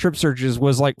one of the strip searches,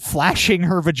 was like flashing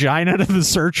her vagina to the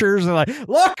searchers and like,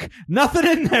 look, nothing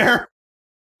in there.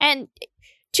 And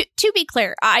to be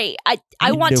clear, I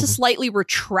want to slightly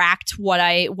retract what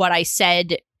I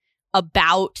said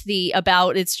about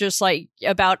it's just like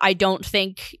about I don't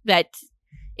think that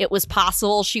it was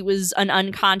possible she was an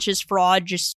unconscious fraud.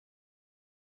 Just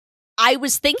I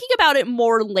was thinking about it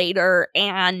more later,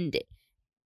 and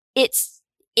it's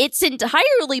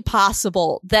entirely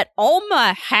possible that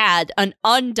Alma had an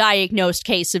undiagnosed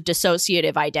case of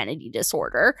dissociative identity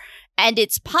disorder, and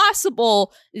it's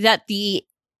possible that the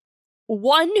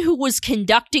one who was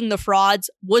conducting the frauds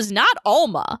was not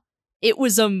Alma. It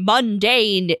was a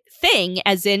mundane thing,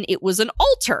 as in it was an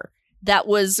alter that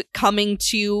was coming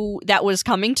to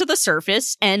the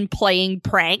surface and playing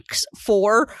pranks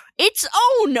for its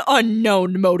own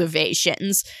unknown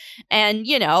motivations. And,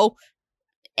 you know,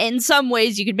 in some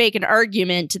ways you could make an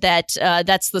argument that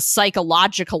that's the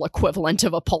psychological equivalent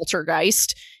of a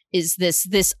poltergeist, is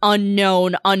this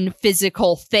unknown,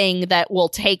 unphysical thing that will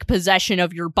take possession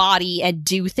of your body and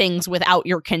do things without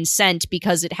your consent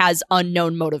because it has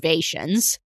unknown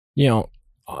motivations. You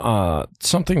know,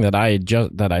 something that I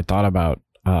thought about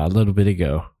a little bit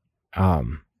ago,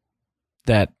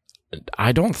 that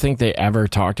I don't think they ever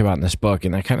talked about in this book,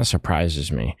 and that kind of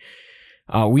surprises me.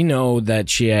 We know that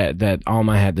that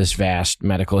Alma had this vast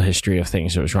medical history of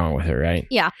things that was wrong with her, right?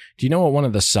 Yeah. Do you know what one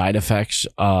of the side effects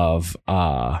of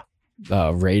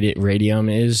radium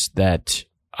is that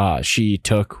she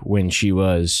took when she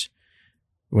was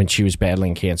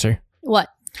battling cancer? What?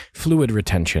 Fluid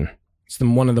retention. It's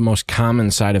one of the most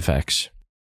common side effects.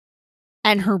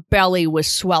 And her belly was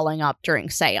swelling up during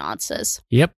seances.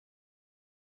 Yep.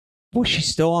 Was she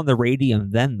still on the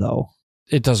radium then, though?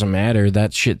 It doesn't matter.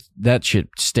 That shit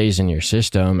stays in your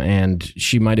system, and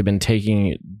she might have been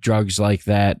taking drugs like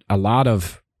that. A lot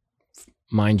of,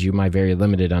 mind you, my very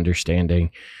limited understanding,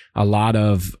 a lot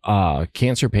of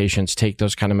cancer patients take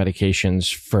those kind of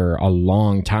medications for a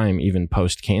long time, even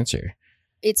post-cancer.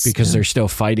 It's because they're still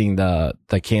fighting the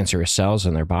cancerous cells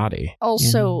in their body.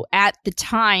 Also, at the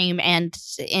time and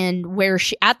where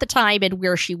she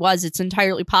was, it's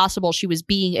entirely possible she was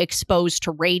being exposed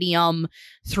to radium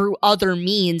through other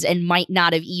means and might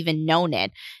not have even known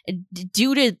it.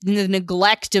 Due to the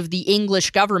neglect of the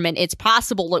English government, it's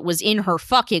possible it was in her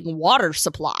fucking water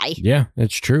supply. Yeah,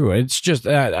 it's true. It's just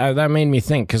that made me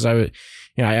think, because I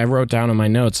wrote down in my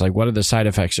notes, like, what are the side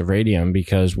effects of radium?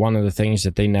 Because one of the things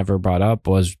that they never brought up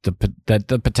was that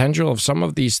the potential of some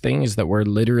of these things that were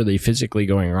literally physically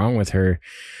going wrong with her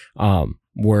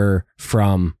were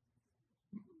from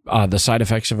the side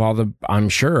effects of all the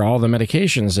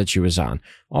medications that she was on.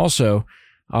 Also,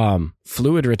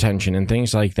 fluid retention and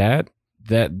things like that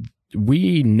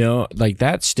we know, like,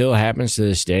 that still happens to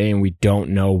this day, and we don't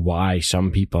know why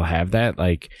some people have that.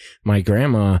 Like, my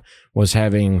grandma was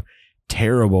having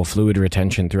terrible fluid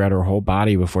retention throughout her whole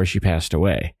body before she passed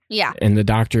away. Yeah. And the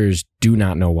doctors do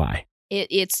not know why.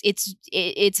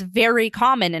 It's very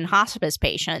common in hospice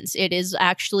patients. It's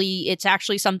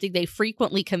actually something they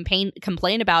frequently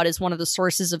complain about as one of the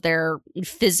sources of their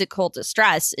physical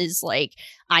distress, is like,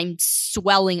 I'm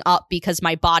swelling up because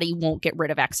my body won't get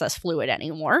rid of excess fluid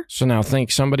anymore. So now think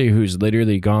somebody who's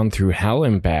literally gone through hell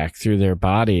and back through their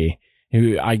body,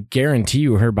 who I guarantee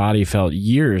you her body felt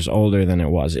years older than it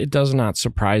was. It does not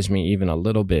surprise me even a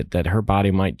little bit that her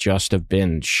body might just have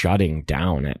been shutting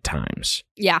down at times.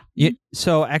 Yeah.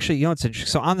 So actually, you know what's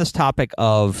interesting? So on this topic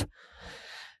of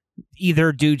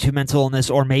either due to mental illness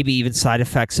or maybe even side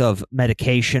effects of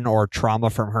medication or trauma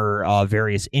from her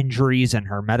various injuries and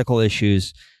her medical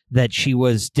issues, that she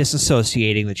was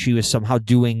disassociating, that she was somehow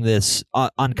doing this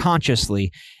unconsciously.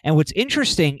 And what's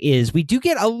interesting is we do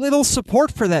get a little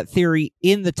support for that theory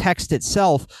in the text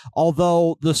itself,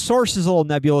 although the source is a little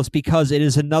nebulous because it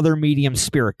is another medium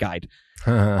spirit guide.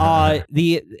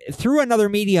 Through another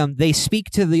medium, they speak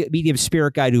to the medium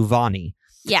spirit guide Uvani.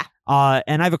 Yeah.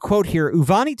 And I have a quote here.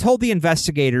 Uvani told the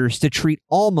investigators to treat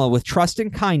Alma with trust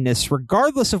and kindness,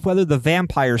 regardless of whether the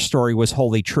vampire story was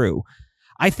wholly true.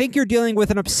 I think you're dealing with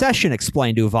an obsession,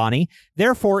 explained Uvani.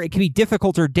 Therefore, it can be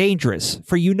difficult or dangerous,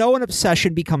 for you know an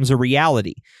obsession becomes a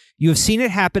reality. You have seen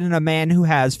it happen in a man who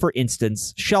has, for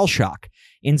instance, shell shock.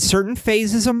 In certain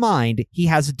phases of mind, he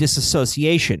has a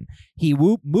disassociation. He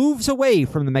moves away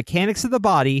from the mechanics of the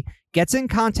body, gets in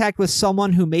contact with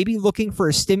someone who may be looking for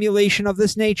a stimulation of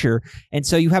this nature, and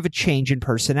so you have a change in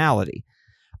personality.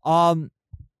 And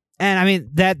I mean,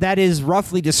 that is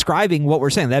roughly describing what we're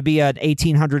saying. That'd be an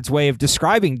 1800s way of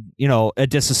describing, a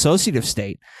dissociative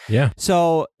state. Yeah.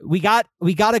 So we got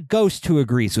a ghost who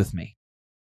agrees with me.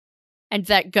 And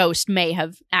that ghost may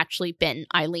have actually been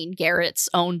Eileen Garrett's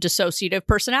own dissociative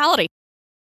personality.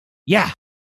 Yeah.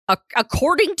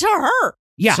 According to her.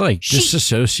 Yeah. It's like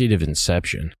dissociative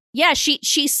inception. Yeah,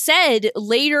 she said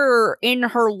later in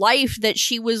her life that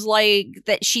she was like,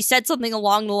 that she said something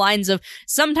along the lines of,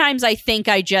 sometimes I think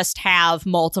I just have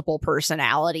multiple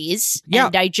personalities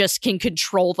and I just can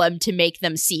control them to make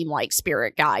them seem like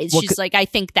spirit guides. She's like, I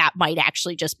think that might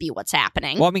actually just be what's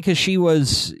happening. Well, I mean, because she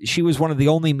was one of the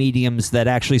only mediums that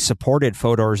actually supported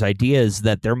Fodor's ideas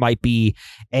that there might be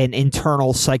an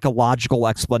internal psychological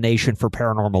explanation for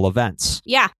paranormal events.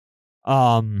 Yeah.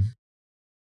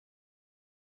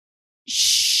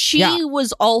 She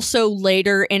was also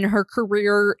later in her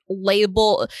career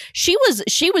she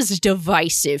was a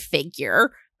divisive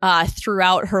figure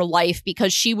throughout her life,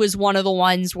 because she was one of the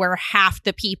ones where half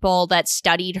the people that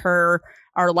studied her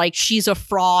are like, she's a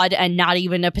fraud and not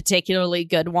even a particularly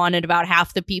good one, and about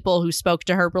half the people who spoke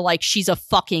to her were like, she's a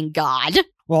fucking god.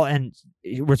 Well, and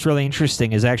what's really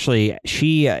interesting is actually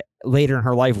she later in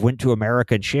her life went to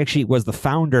America, and she actually was the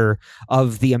founder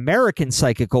of the American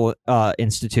Psychical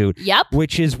Institute. Yep.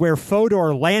 Which is where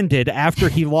Fodor landed after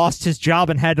he lost his job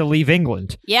and had to leave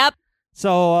England. Yep.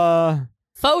 So,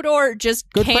 Fodor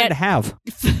just good friend to have.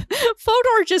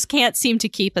 Fodor just can't seem to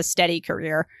keep a steady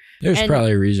career. There's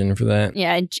probably a reason for that.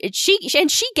 Yeah, and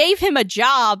she gave him a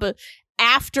job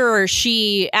after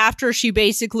she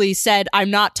basically said,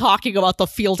 I'm not talking about the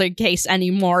Fielding case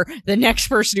anymore. The next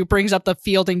person who brings up the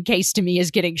Fielding case to me is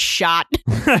getting shot.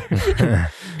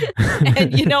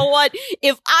 And you know what?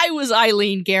 If I was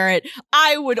Eileen Garrett,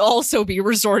 I would also be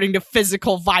resorting to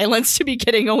physical violence to be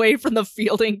getting away from the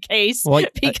Fielding case,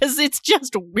 because it's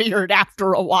just weird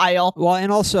after a while. Well,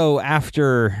 and also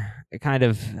after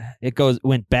it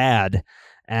went bad.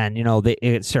 And,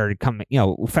 it started coming,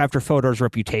 after Fodor's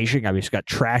reputation, I just got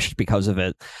trashed because of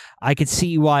it. I could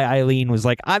see why Eileen was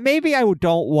like, maybe I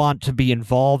don't want to be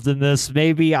involved in this.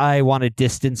 Maybe I want to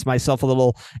distance myself a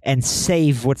little and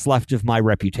save what's left of my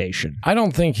reputation. I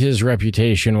don't think his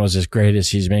reputation was as great as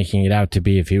he's making it out to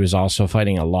be if he was also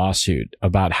fighting a lawsuit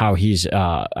about how he's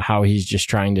just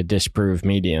trying to disprove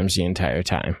mediums the entire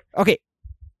time. Okay,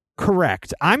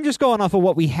 correct. I'm just going off of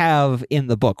what we have in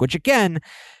the book, which again,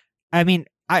 I mean,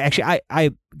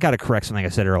 I got to correct something I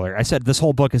said earlier. I said this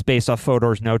whole book is based off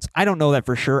Fodor's notes. I don't know that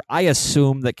for sure. I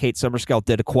assume that Kate Summerskull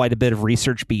did quite a bit of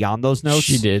research beyond those notes.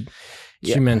 She did.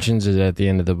 Yeah. She mentions it at the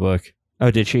end of the book.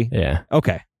 Oh, did she? Yeah.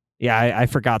 Okay. Yeah, I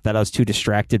forgot that. I was too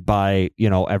distracted by,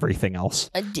 everything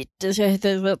else.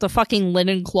 The fucking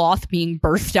linen cloth being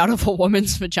birthed out of a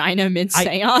woman's vagina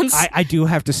mid-seance. I do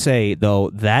have to say, though,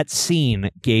 that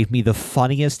scene gave me the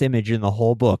funniest image in the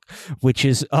whole book, which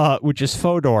is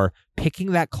Fodor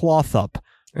picking that cloth up,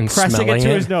 and pressing it to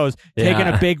his nose, taking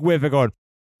a big whiff and going,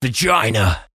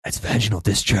 vagina. That's vaginal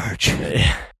discharge.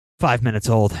 5 minutes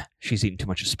old. She's eating too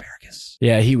much asparagus.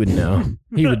 Yeah, he would know.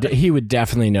 He would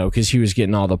definitely know, because he was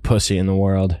getting all the pussy in the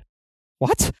world.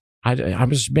 What? I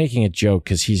was making a joke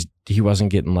because he wasn't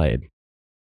getting laid.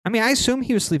 I mean, I assume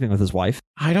he was sleeping with his wife.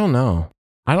 I don't know.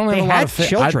 I don't know. They had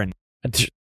children.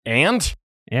 And?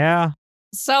 Yeah.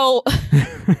 So.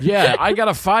 Yeah, I got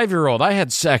a 5-year-old. I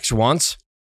had sex once.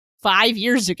 5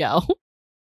 years ago.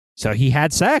 So he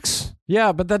had sex.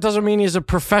 Yeah, but that doesn't mean he's a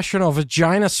professional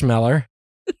vagina smeller.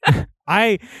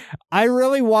 I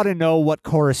really want to know what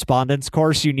correspondence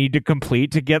course you need to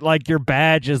complete to get your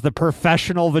badge as the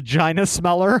professional vagina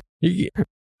smeller.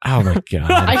 Oh my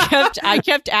god! I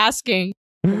kept asking,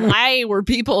 why were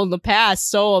people in the past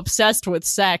so obsessed with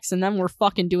sex, and then we're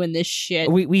fucking doing this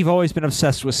shit? We've always been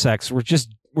obsessed with sex. We're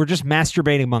just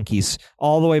masturbating monkeys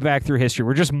all the way back through history.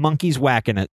 We're just monkeys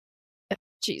whacking it.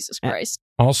 Jesus Christ.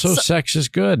 Also, sex is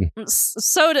good.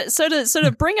 So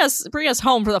to bring us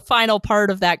home for the final part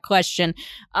of that question,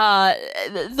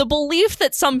 the belief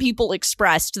that some people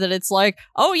expressed that it's like,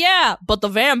 oh yeah, but the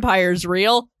vampire's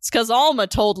real. It's because Alma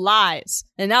told lies,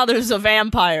 and now there's a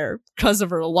vampire because of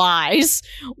her lies.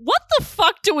 What the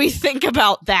fuck do we think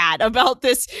about that? About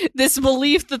this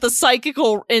belief that the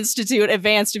Psychical Institute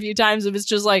advanced a few times of it's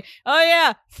just like, oh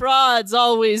yeah, frauds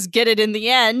always get it in the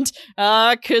end,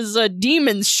 because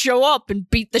demons show up and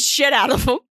beat the shit out of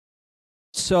them.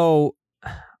 So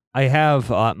I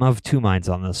have two minds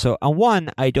on this. So on one,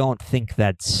 I don't think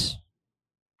that's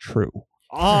true.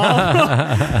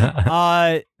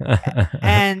 But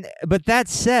that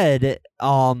said,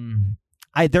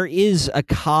 there is a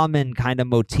common kind of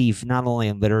motif, not only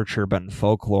in literature but in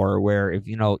folklore, where if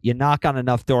you knock on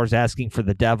enough doors asking for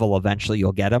the devil, eventually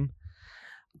you'll get him.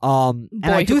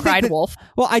 Boy Who Cried Wolf.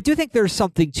 Well, I do think there's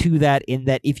something to that, in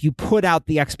that if you put out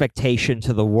the expectation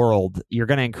to the world, you're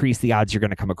going to increase the odds you're going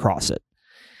to come across it.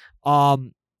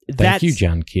 Thank you,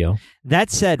 John Keel. That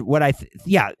said,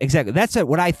 exactly. That said,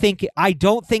 I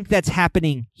don't think that's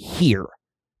happening here.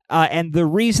 And the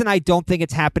reason I don't think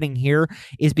it's happening here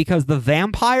is because the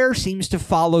vampire seems to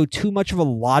follow too much of a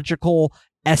logical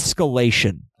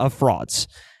escalation of frauds.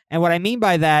 And what I mean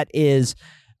by that is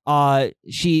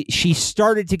she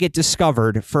started to get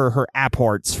discovered for her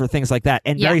apports, for things like that.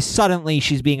 And very suddenly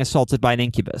she's being assaulted by an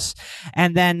incubus.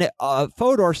 And then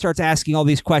Fodor starts asking all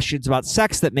these questions about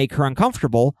sex that make her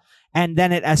uncomfortable. And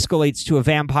then it escalates to a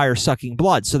vampire sucking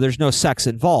blood. So there's no sex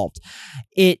involved.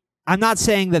 I'm not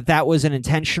saying that was an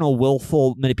intentional,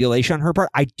 willful manipulation on her part.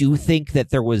 I do think that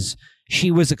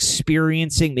she was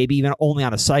experiencing, maybe even only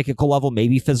on a psychical level,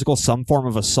 maybe physical, some form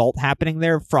of assault happening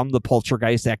there from the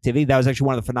poltergeist activity. That was actually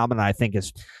one of the phenomena I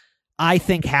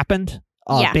think happened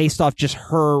based off just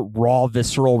her raw,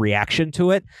 visceral reaction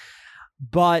to it.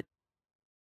 But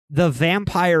the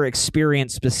vampire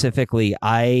experience specifically,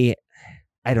 I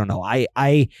don't know.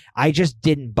 I just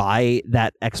didn't buy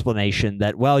that explanation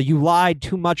that, well, you lied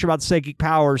too much about psychic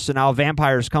powers, so now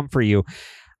vampires come for you.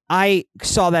 I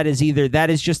saw that as either that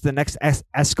is just the next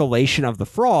escalation of the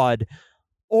fraud,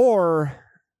 or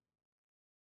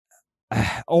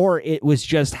it was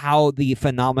just how the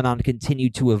phenomenon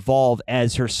continued to evolve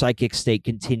as her psychic state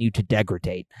continued to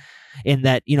degrade. In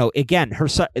that, again,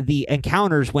 the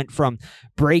encounters went from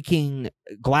breaking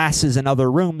glasses in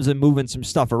other rooms and moving some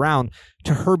stuff around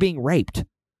to her being raped.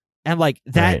 And like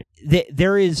that,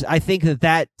 there is, I think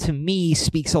that to me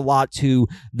speaks a lot to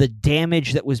the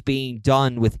damage that was being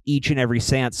done with each and every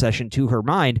seance session to her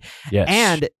mind. Yes.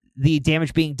 And the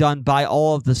damage being done by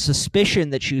all of the suspicion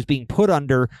that she was being put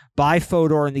under by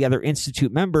Fodor and the other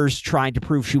Institute members trying to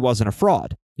prove she wasn't a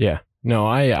fraud. Yeah. No,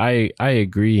 I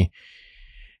agree.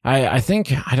 I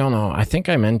think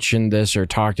I mentioned this or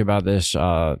talked about this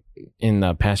in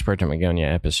the Passepartout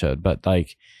Magonia episode, but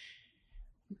like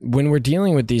when we're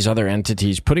dealing with these other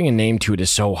entities, putting a name to it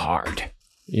is so hard.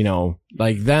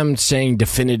 Like them saying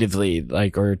definitively,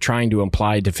 like, or trying to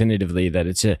imply definitively that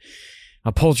it's a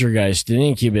poltergeist, an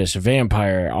incubus, a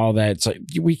vampire, all that. It's like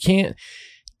we can't.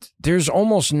 There's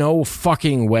almost no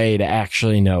fucking way to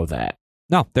actually know that.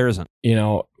 No, there isn't.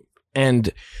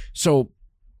 And so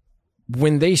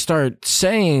when they start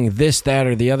saying this, that,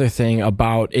 or the other thing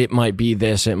about it might be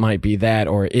this, it might be that,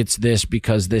 or it's this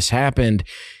because this happened,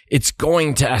 it's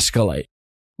going to escalate.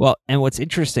 Well, and what's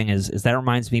interesting is that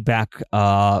reminds me back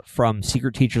from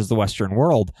Secret Teachers of the Western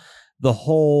World, the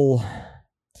whole,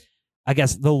 I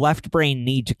guess, the left brain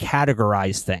need to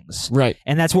categorize things. Right.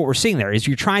 And that's what we're seeing there, is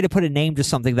you're trying to put a name to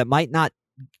something that might not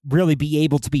really be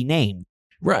able to be named.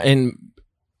 Right. And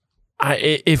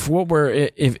if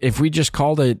we just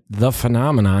called it the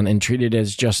phenomenon and treated it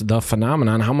as just the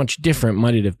phenomenon, how much different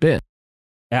might it have been?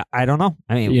 I don't know.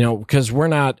 I mean, because we're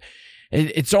not.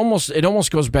 It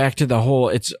almost goes back to the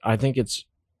whole.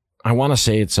 I want to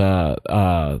say it's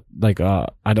I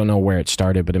don't know where it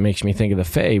started, but it makes me think of the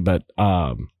Fae. But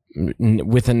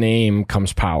with a name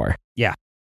comes power. Yeah.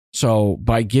 So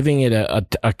by giving it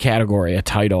a category, a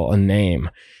title, a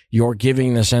name, you're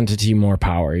giving this entity more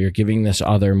power. You're giving this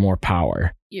other more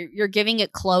power. You're giving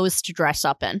it clothes to dress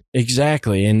up in.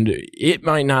 Exactly. And it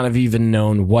might not have even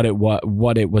known what it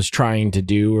was trying to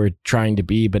do or trying to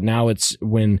be, but now it's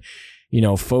when,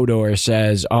 Fodor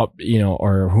says,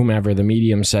 or whomever the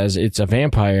medium says it's a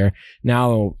vampire.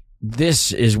 Now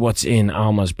this is what's in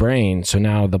Alma's brain. So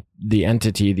now the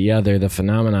entity, the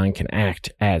phenomenon can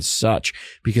act as such,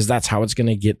 because that's how it's going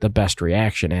to get the best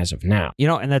reaction as of now.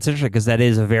 And that's interesting because that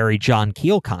is a very John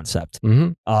Keel concept.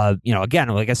 Mm-hmm. Again,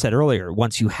 like I said earlier,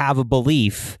 once you have a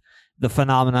belief, the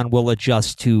phenomenon will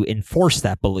adjust to enforce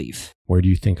that belief. Where do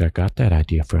you think I got that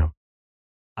idea from?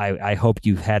 I hope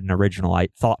you had an original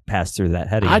thought pass through that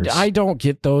head of yours. I don't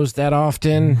get those that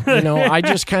often. I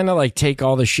just kind of like take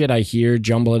all the shit I hear,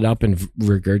 jumble it up, and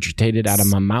regurgitate it out of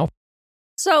my mouth.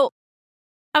 So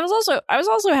I was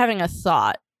also having a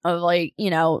thought of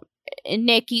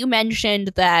Nick, you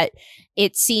mentioned that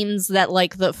it seems that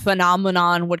the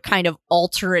phenomenon would kind of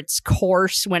alter its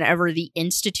course whenever the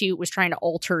Institute was trying to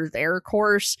alter their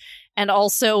course. And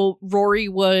also Rory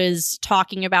was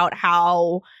talking about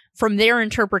how from their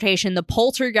interpretation, the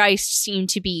poltergeist seemed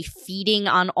to be feeding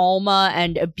on Alma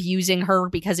and abusing her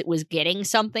because it was getting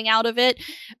something out of it.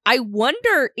 I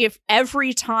wonder if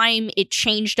every time it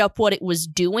changed up what it was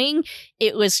doing,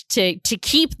 it was to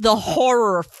keep the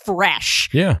horror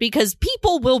fresh. Yeah. Because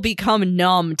people will become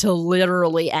numb to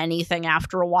literally anything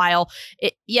after a while.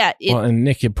 Well, and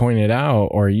Nick had pointed out,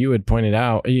 or you pointed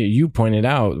out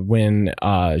when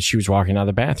she was walking out of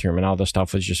the bathroom and all the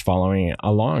stuff was just following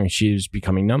along. She was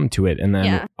becoming numb to it. And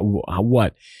then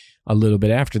a little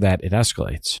bit after that, it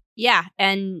escalates. Yeah.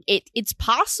 And it's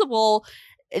possible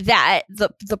that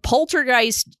the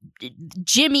poltergeist,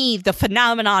 Jimmy, the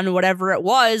phenomenon, whatever it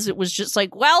was just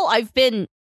like, well, I've been...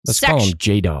 Let's call him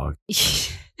J-Dog.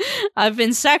 I've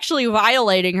been sexually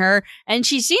violating her, and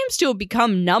she seems to have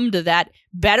become numb to that.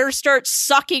 Better start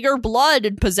sucking her blood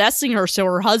and possessing her so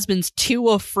her husband's too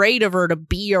afraid of her to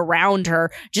be around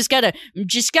her. Just gotta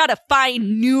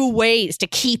find new ways to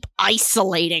keep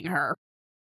isolating her.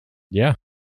 Yeah.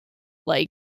 Like,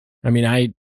 I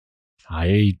mean,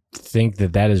 I think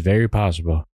that is very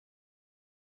possible.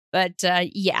 But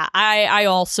I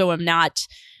also am not...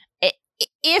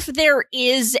 If there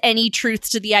is any truth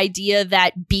to the idea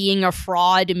that being a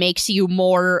fraud makes you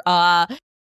more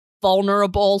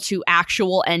vulnerable to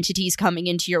actual entities coming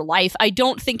into your life, I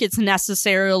don't think it's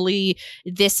necessarily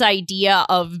this idea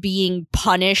of being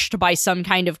punished by some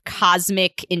kind of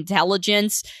cosmic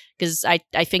intelligence, because I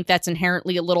think that's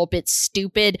inherently a little bit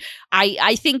stupid.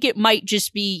 I think it might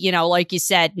just be, like you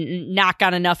said, knock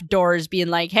on enough doors being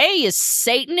like, hey, is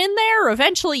Satan in there?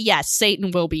 Eventually, yes, Satan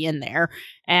will be in there.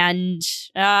 And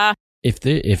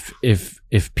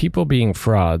if people being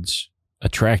frauds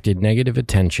attracted negative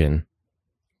attention,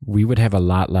 we would have a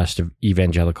lot less of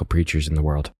evangelical preachers in the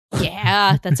world.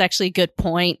 Yeah, that's actually a good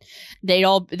point.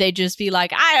 They'd just be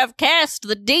like, I have cast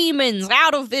the demons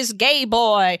out of this gay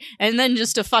boy. And then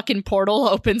just a fucking portal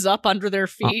opens up under their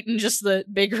feet and just the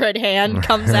big red hand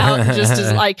comes out and just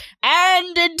is like,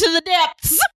 and into the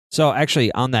depths. So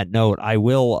actually, on that note, I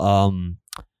will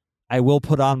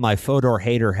put on my Fodor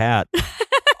hater hat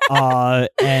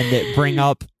and bring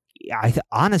up,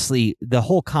 honestly, the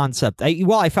whole concept.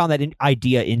 I found that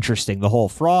idea interesting. The whole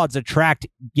frauds attract,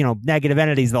 negative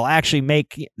entities. They'll actually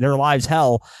make their lives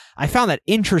hell. I found that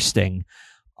interesting.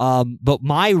 But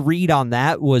my read on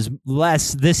that was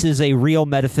less, this is a real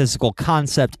metaphysical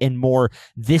concept, and more,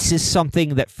 this is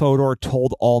something that Fodor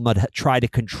told Alma to try to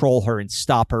control her and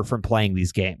stop her from playing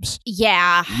these games.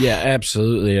 Yeah. Yeah,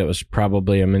 absolutely. It was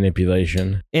probably a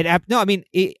manipulation. I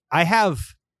have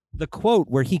the quote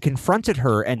where he confronted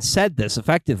her and said this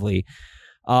effectively.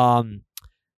 There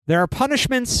were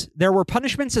punishments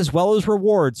as well as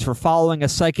rewards for following a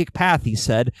psychic path, he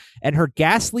said, and her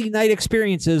ghastly night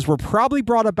experiences were probably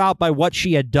brought about by what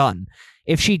she had done.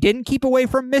 If she didn't keep away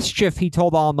from mischief, he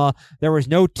told Alma, there was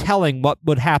no telling what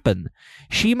would happen.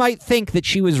 She might think that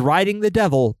she was riding the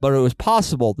devil, but it was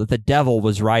possible that the devil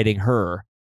was riding her.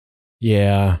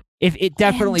 Yeah. If it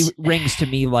definitely rings to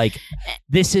me like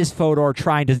this is Fodor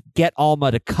trying to get Alma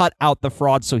to cut out the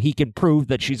fraud so he can prove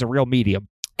that she's a real medium.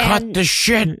 Cut the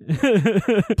shit,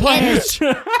 please.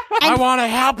 I want to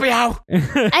help you.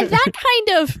 And that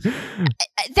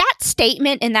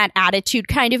statement and that attitude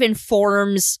kind of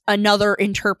informs another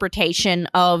interpretation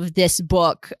of this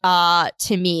book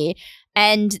to me.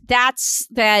 And that's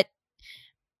that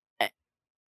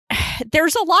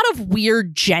there's a lot of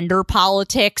weird gender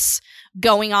politics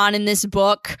going on in this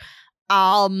book.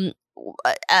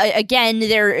 Again,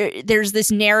 there's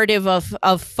this narrative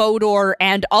of Fodor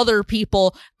and other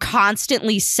people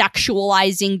constantly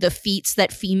sexualizing the feats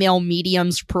that female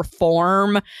mediums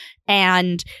perform,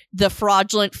 and the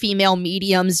fraudulent female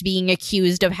mediums being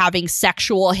accused of having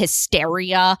sexual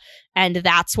hysteria, and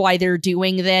that's why they're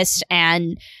doing this.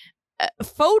 And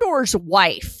Fodor's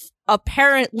wife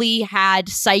apparently had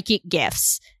psychic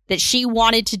gifts that she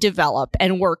wanted to develop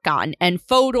and work on, and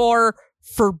Fodor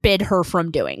forbid her from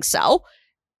doing so.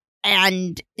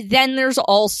 And then there's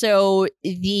also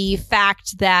the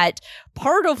fact that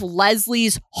part of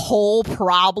Leslie's whole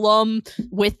problem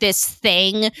with this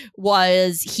thing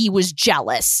was he was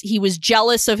jealous. He was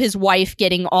jealous of his wife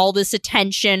getting all this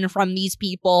attention from these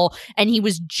people, and he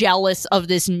was jealous of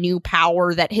this new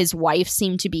power that his wife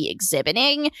seemed to be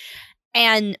exhibiting.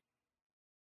 And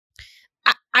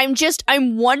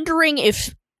I'm wondering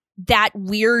if that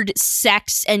weird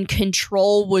sex and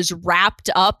control was wrapped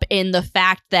up in the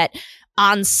fact that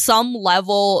on some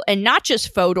level, and not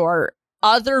just Fodor,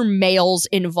 other males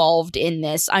involved in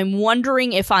this, I'm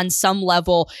wondering if on some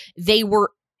level they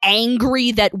were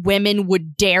angry that women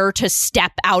would dare to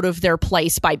step out of their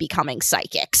place by becoming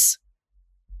psychics.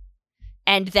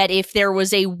 and that if there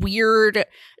was a weird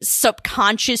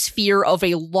subconscious fear of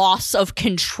a loss of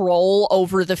control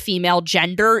over the female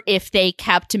gender if they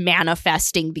kept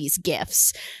manifesting these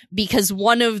gifts. Because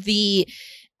one of the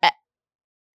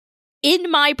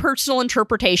in my personal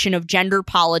interpretation of gender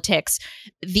politics,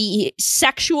 the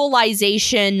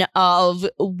sexualization of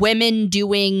women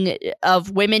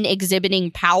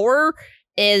exhibiting power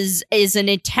is an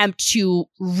attempt to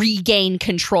regain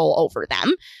control over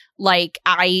them. Like,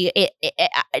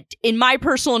 in my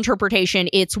personal interpretation,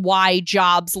 it's why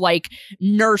jobs like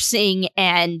nursing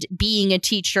and being a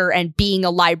teacher and being a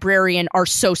librarian are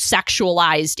so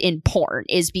sexualized in porn,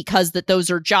 is because that those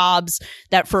are jobs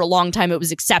that for a long time it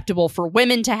was acceptable for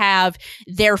women to have.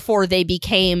 Therefore, they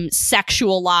became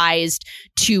sexualized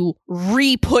to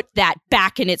re-put that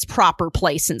back in its proper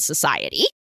place in society.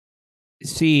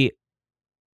 See,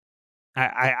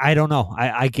 I don't know.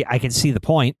 I can see the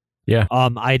point. Yeah.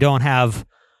 I don't have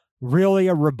really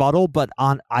a rebuttal, but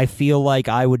I feel like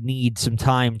I would need some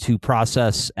time to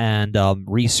process and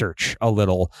research a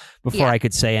little before I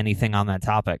could say anything on that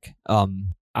topic.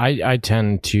 I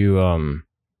tend to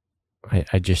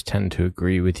I just tend to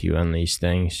agree with you on these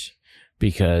things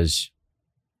because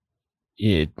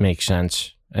it makes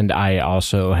sense, and I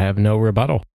also have no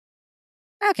rebuttal.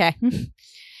 Okay.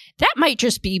 That might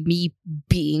just be me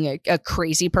being a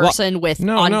crazy person with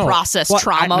unprocessed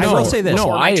trauma. I will say this.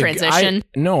 My transition.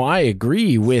 I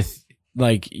agree with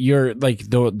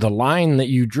the line that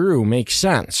you drew makes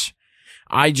sense.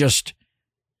 I don't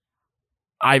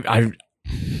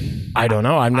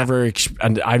know.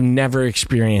 I've never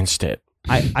experienced it.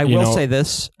 I will say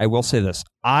this.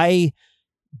 I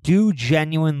do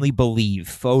genuinely believe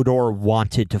Fodor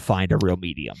wanted to find a real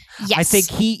medium. Yes. I think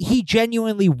he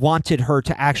genuinely wanted her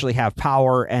to actually have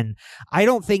power, and I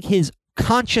don't think his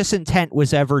conscious intent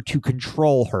was ever to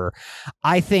control her.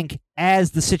 I think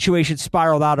as the situation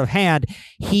spiraled out of hand,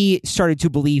 he started to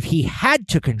believe he had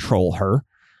to control her.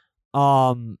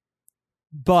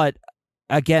 But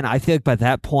again, I feel like by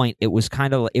that point, it was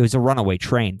a runaway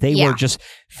train. They were just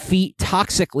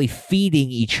toxically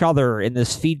feeding each other in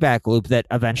this feedback loop that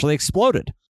eventually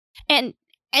exploded. And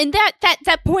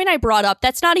that point I brought up,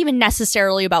 that's not even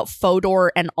necessarily about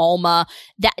Fodor and Alma.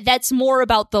 That's more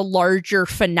about the larger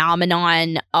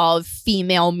phenomenon of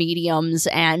female mediums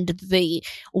and the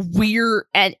weird.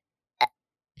 And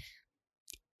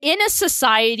in a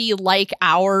society like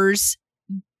ours,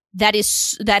 that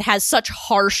has such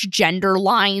harsh gender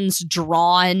lines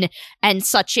drawn, and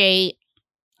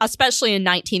especially in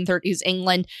 1930s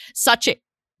England, such a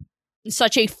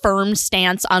firm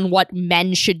stance on what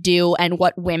men should do and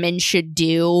what women should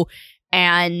do.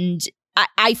 And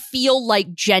I feel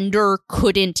like gender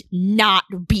couldn't not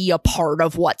be a part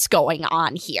of what's going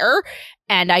on here.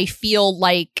 And I feel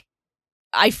like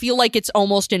it's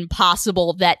almost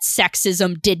impossible that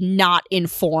sexism did not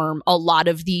inform a lot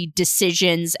of the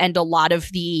decisions and a lot of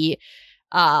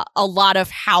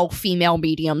how female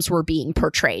mediums were being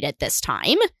portrayed at this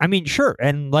time. I mean, sure.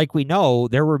 And like we know,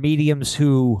 there were mediums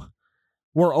who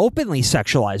were openly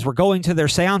sexualized. Were going to their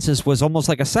seances was almost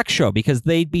like a sex show, because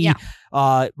they'd be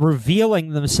revealing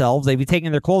themselves, they'd be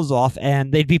taking their clothes off,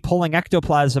 and they'd be pulling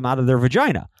ectoplasm out of their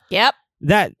vagina. Yep.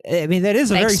 That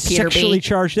is a very sexually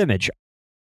charged image.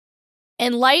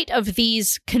 In light of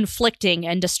these conflicting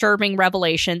and disturbing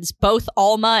revelations, both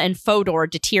Alma and Fodor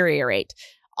deteriorate.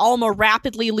 Alma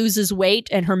rapidly loses weight,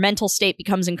 and her mental state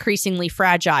becomes increasingly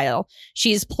fragile.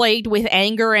 She is plagued with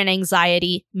anger and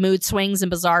anxiety, mood swings, and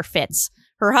bizarre fits.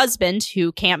 Her husband,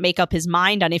 who can't make up his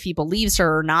mind on if he believes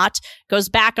her or not, goes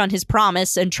back on his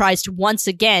promise and tries to once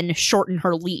again shorten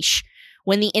her leash.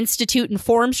 When the Institute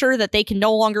informs her that they can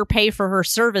no longer pay for her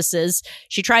services,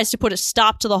 she tries to put a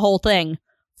stop to the whole thing.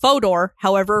 Fodor,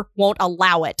 however, won't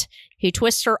allow it. He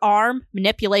twists her arm,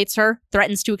 manipulates her,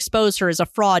 threatens to expose her as a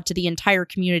fraud to the entire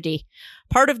community.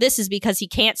 Part of this is because he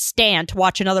can't stand to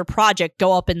watch another project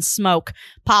go up in smoke,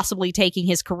 possibly taking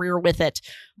his career with it.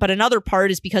 But another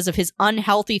part is because of his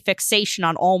unhealthy fixation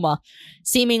on Alma.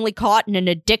 Seemingly caught in an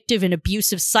addictive and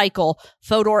abusive cycle,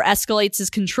 Fodor escalates his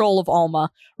control of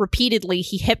Alma. Repeatedly,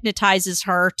 he hypnotizes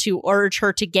her to urge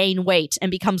her to gain weight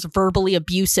and becomes verbally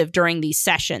abusive during these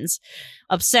sessions.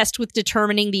 Obsessed with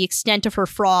determining the extent of her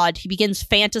fraud, he begins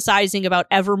fantasizing about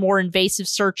ever more invasive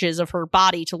searches of her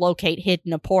body to locate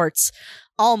hidden apports.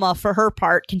 Alma, for her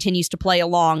part, continues to play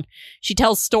along. She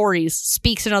tells stories,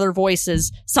 speaks in other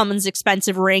voices, summons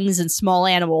expensive rings and small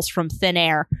animals from thin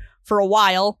air. For a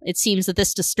while, it seems that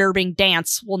this disturbing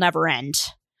dance will never end.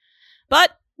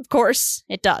 But, of course,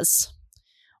 it does.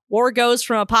 War goes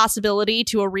from a possibility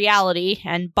to a reality,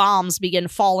 and bombs begin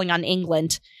falling on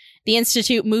England. The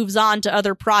Institute moves on to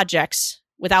other projects.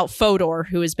 without Fodor,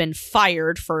 who has been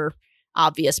fired for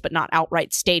obvious but not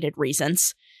outright stated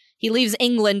reasons. He leaves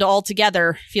England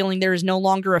altogether, feeling there is no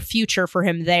longer a future for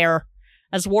him there.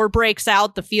 As war breaks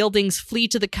out, the Fieldings flee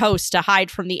to the coast to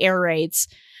hide from the air raids.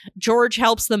 George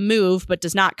helps them move, but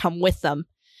does not come with them.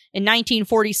 In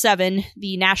 1947,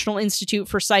 the National Institute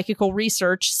for Psychical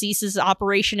Research ceases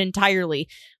operation entirely,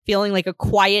 feeling like a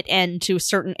quiet end to a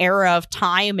certain era of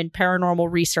time and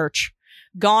paranormal research.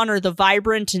 Gone are the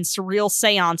vibrant and surreal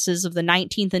seances of the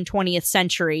 19th and 20th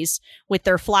centuries, with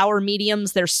their flower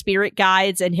mediums, their spirit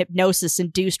guides, and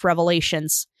hypnosis-induced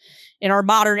revelations. In our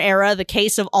modern era, the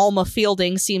case of Alma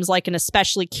Fielding seems like an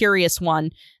especially curious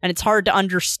one, and it's hard to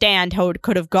understand how it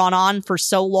could have gone on for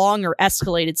so long or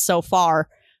escalated so far.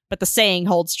 But the saying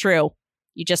holds true.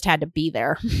 You just had to be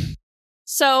there.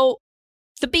 So,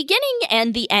 the beginning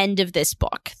and the end of this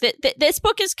book. This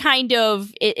book is kind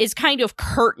of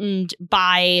curtained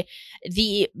by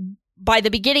the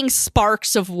beginning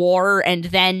sparks of war and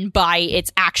then by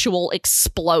its actual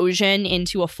explosion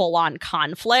into a full-on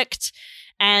conflict.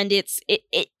 And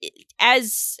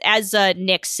as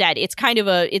Nick said, it's kind of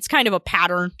a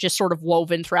pattern just sort of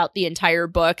woven throughout the entire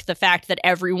book. The fact that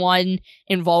everyone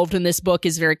involved in this book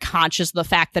is very conscious of the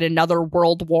fact that another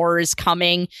world war is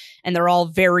coming, and they're all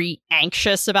very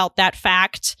anxious about that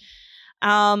fact.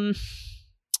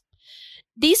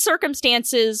 These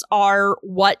circumstances are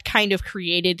what kind of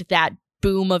created that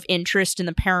boom of interest in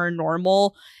the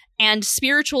paranormal. And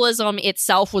spiritualism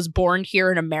itself was born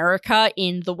here in America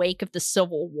in the wake of the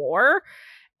Civil War.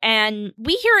 And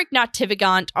we here at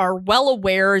Noctivagant are well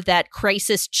aware that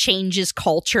crisis changes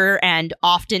culture and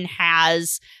often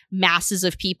has masses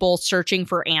of people searching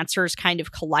for answers kind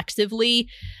of collectively.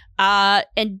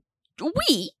 And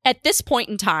we, at this point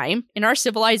in time in our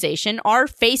civilization, are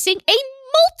facing a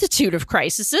multitude of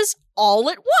crises all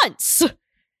at once.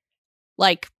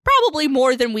 Like, probably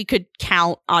more than we could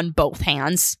count on both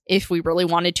hands if we really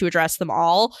wanted to address them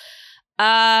all.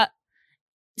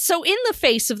 So in the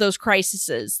face of those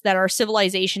crises that our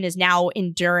civilization is now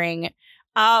enduring,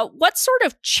 what sort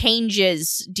of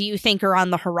changes do you think are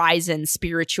on the horizon,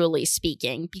 spiritually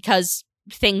speaking? Because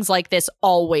things like this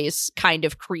always kind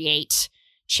of create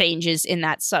changes in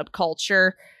that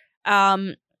subculture.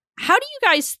 How do you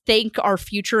guys think our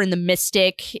future in the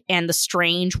mystic and the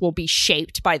strange will be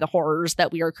shaped by the horrors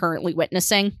that we are currently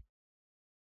witnessing?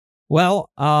 Well,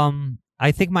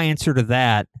 I think my answer to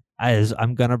that is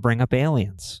I'm going to bring up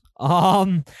aliens.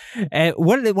 And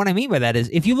what I mean by that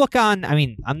is, if you look on,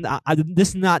 this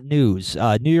is not news.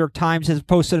 New York Times has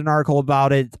posted an article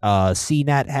about it.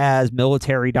 CNET has,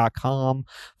 military.com,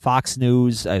 Fox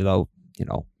News, although,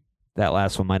 that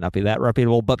last one might not be that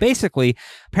reputable, but basically,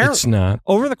 apparently, it's not.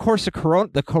 Over the course of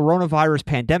the coronavirus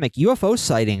pandemic, UFO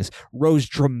sightings rose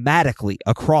dramatically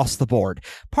across the board.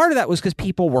 Part of that was because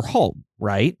people were home,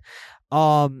 right?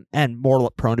 And more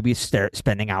prone to be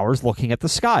spending hours looking at the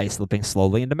sky, slipping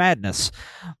slowly into madness.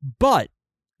 But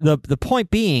the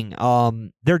point being,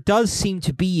 there does seem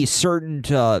to be certain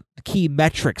key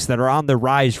metrics that are on the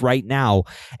rise right now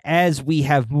as we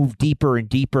have moved deeper and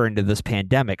deeper into this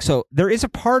pandemic. So there is a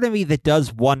part of me that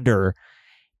does wonder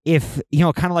if,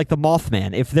 kind of like the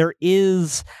Mothman, if there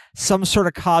is some sort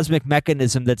of cosmic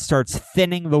mechanism that starts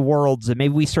thinning the worlds, and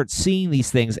maybe we start seeing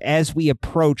these things as we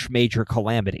approach major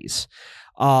calamities.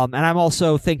 And I'm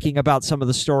also thinking about some of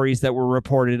the stories that were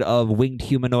reported of winged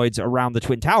humanoids around the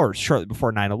Twin Towers shortly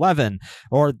before 9/11,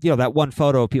 or that one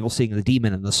photo of people seeing the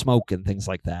demon in the smoke and things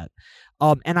like that.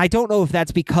 And I don't know if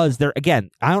that's because there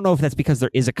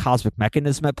is a cosmic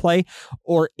mechanism at play,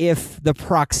 or if the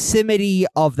proximity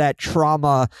of that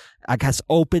trauma, I guess,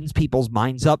 opens people's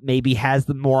minds up, maybe has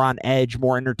them more on edge,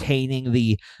 more entertaining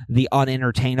the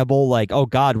unentertainable. Like, oh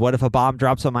God, what if a bomb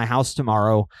drops on my house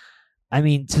tomorrow? I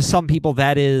mean, to some people,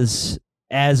 that is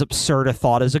as absurd a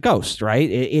thought as a ghost, right?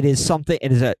 It is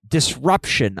a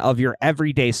disruption of your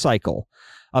everyday cycle,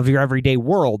 of your everyday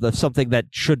world, of something that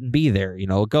shouldn't be there.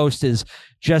 A ghost is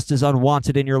just as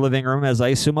unwanted in your living room as I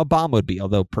assume a bomb would be,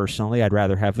 although personally, I'd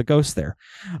rather have the ghost there.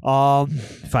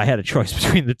 If I had a choice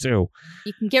between the two.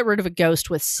 You can get rid of a ghost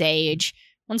with sage.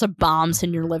 Once a bomb's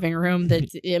in your living room,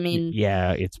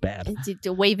 yeah, it's bad.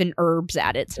 Waving herbs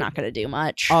at it's not going to do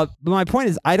much. But my point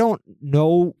is, I don't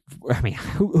know.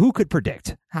 Who could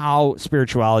predict how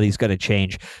spirituality is going to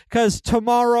change? Because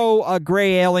tomorrow, a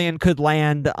gray alien could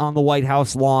land on the White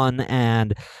House lawn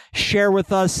and share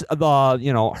with us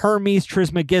the, Hermes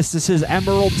Trismegistus's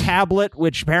emerald tablet,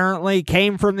 which apparently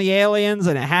came from the aliens,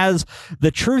 and it has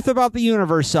the truth about the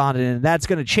universe on it, and that's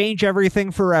going to change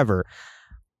everything forever.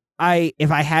 If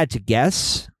I had to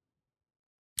guess,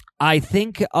 I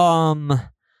think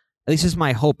at least is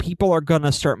my hope, people are going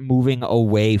to start moving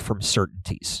away from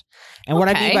certainties. And what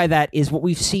I mean by that is what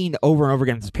we've seen over and over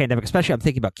again in this pandemic, especially I'm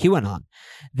thinking about QAnon,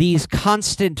 these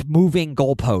constant moving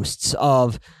goalposts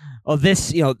of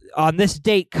this, on this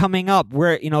date coming up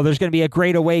where, there's going to be a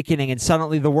great awakening and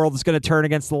suddenly the world is going to turn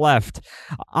against the left.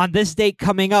 On this date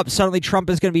coming up, suddenly Trump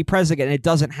is going to be president, and it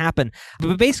doesn't happen.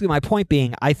 But basically my point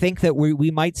being, I think that we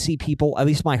might see people, at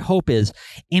least my hope is,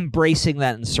 embracing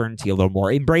that uncertainty a little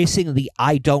more, embracing the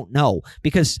I don't know.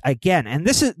 Because again, and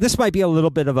this might be a little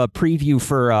bit of a preview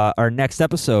for our next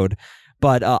episode,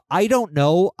 but I don't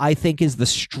know, I think is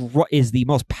the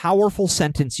most powerful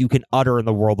sentence you can utter in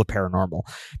the world of paranormal,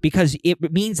 because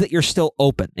it means that you're still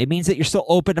open. It means that you're still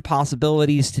open to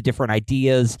possibilities, to different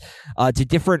ideas, to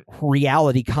different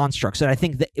reality constructs. And I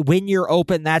think that when you're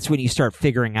open, that's when you start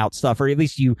figuring out stuff, or at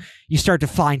least you start to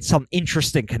find some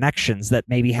interesting connections that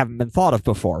maybe haven't been thought of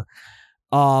before.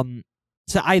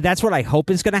 That's what I hope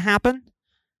is going to happen.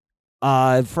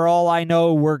 For all I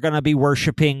know, we're going to be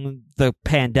worshiping the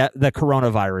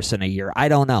coronavirus in a year. I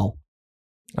don't know.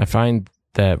 I find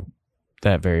that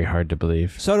very hard to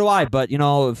believe. So do I, but,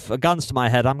 if a gun's to my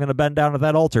head, I'm going to bend down to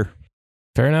that altar.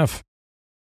 Fair enough.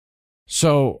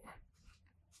 So,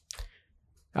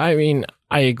 I mean,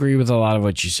 I agree with a lot of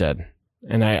what you said.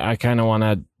 And I kind of want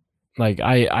to,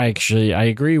 I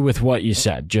agree with what you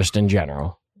said, just in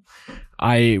general.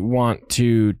 I want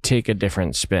to take a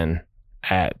different spin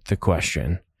at the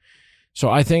question. So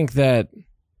I think that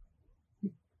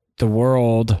the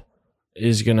world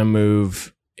is going to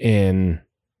move in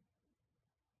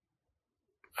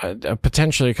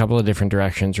potentially a couple of different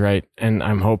directions, right? And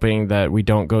I'm hoping that we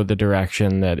don't go the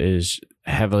direction that is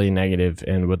heavily negative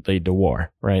and would lead to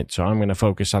war, right? So I'm going to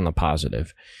focus on the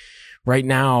positive. Right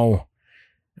now,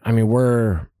 I mean,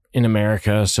 we're in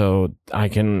America, so I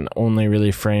can only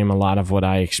really frame a lot of what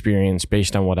I experience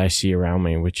based on what I see around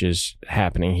me, which is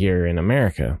happening here in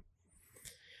America.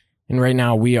 And right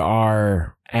now we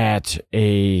are at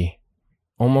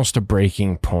almost a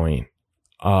breaking point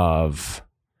of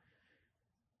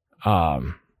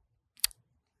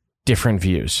different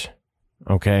views,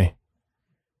 okay?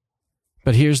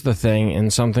 But here's the thing,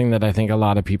 and something that I think a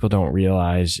lot of people don't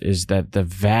realize is that the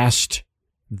vast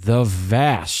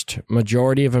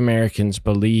majority of Americans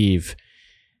believe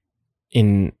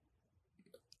in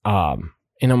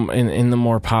the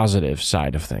more positive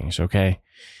side of things, okay?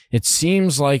 It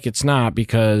seems like it's not,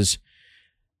 because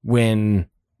when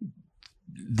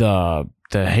the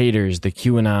haters, the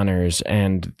QAnoners,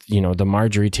 and the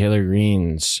Marjorie Taylor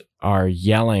Greens are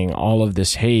yelling all of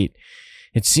this hate,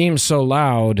 it seems so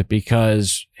loud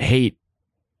because hate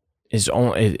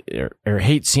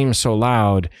seems so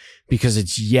loud because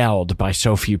it's yelled by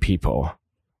so few people,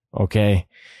 okay?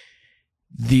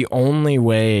 The only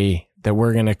way that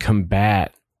we're going to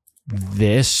combat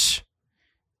this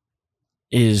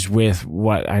is with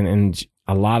and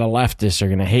a lot of leftists are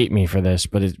going to hate me for this,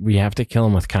 but we have to kill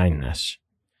them with kindness.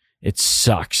 It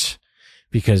sucks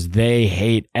because they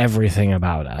hate everything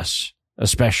about us,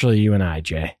 especially you and I,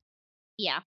 Jay.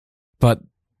 Yeah. But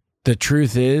the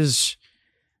truth is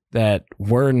that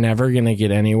we're never going to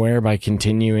get anywhere by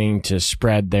continuing to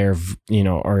spread their,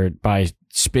 or by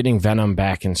spitting venom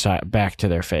back to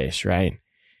their face, right?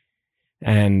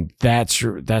 And that's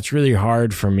really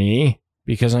hard for me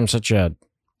because I'm such a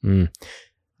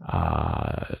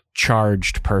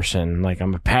charged person. Like,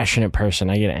 I'm a passionate person.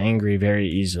 I get angry very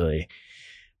easily.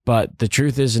 But the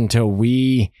truth is, until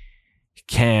we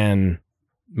can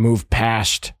move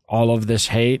past all of this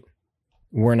hate,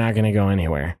 we're not going to go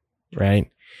anywhere,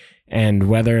 right? And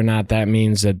whether or not that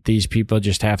means that these people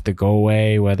just have to go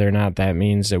away, whether or not that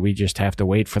means that we just have to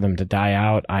wait for them to die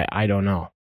out, I don't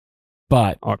know.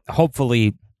 But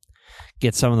hopefully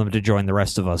get some of them to join the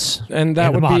rest of us and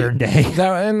that would modern day.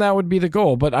 That would be the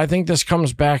goal. But I think this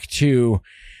comes back to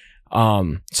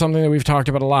something that we've talked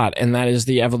about a lot, and that is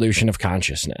the evolution of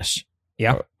consciousness.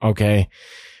 Yeah. Okay.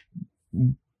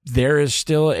 There is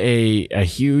still a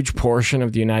huge portion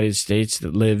of the United States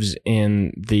that lives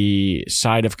in the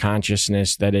side of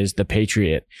consciousness that is the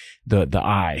patriot, the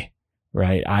I,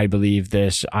 right? I believe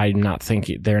this. They're not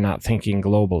thinking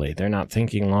globally. They're not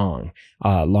thinking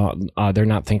they're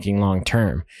not thinking long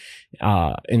term,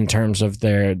 in terms of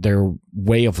their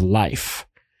way of life.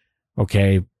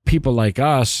 Okay. People like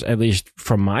us, at least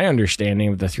from my understanding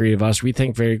of the three of us, we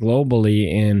think very globally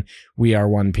in we are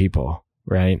one people,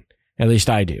 right? At least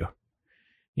I do.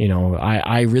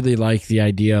 I really like the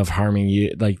idea of harming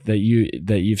you, like that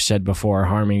you've said before,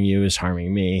 harming you is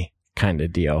harming me kind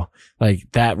of deal. Like,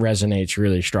 that resonates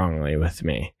really strongly with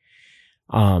me.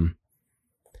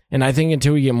 And I think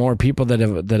until we get more people that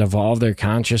evolve their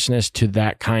consciousness to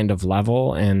that kind of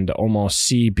level and almost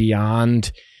see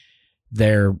beyond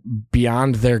their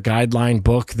guideline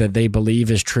book that they believe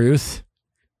is truth.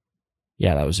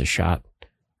 Yeah, that was a shot.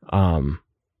 We're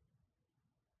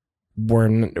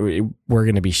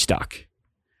going to be stuck.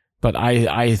 But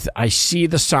I see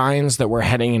the signs that we're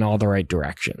heading in all the right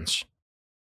directions.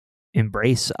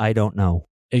 Embrace, I don't know.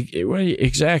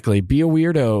 Exactly. Be a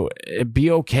weirdo.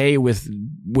 Be okay with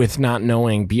not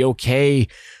knowing. Be okay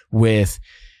with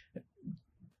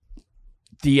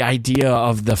the idea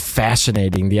of the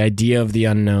fascinating, the idea of the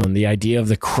unknown, the idea of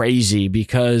the crazy,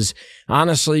 because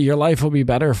honestly, your life will be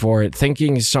better for it.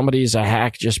 Thinking somebody's a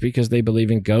hack just because they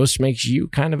believe in ghosts makes you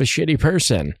kind of a shitty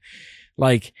person.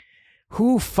 Like,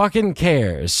 who fucking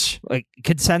cares? Like,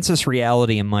 consensus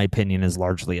reality, in my opinion, is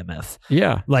largely a myth.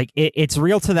 Yeah. Like, it's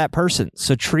real to that person.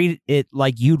 So treat it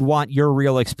like you'd want your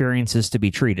real experiences to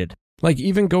be treated. Like,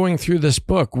 even going through this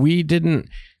book, we didn't,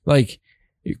 like,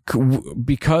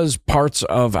 because parts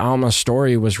of Alma's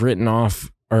story was written off,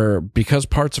 or because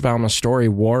parts of Alma's story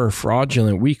were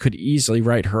fraudulent, we could easily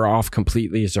write her off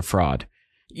completely as a fraud.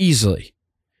 Easily.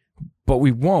 But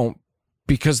we won't,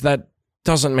 because that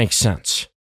doesn't make sense.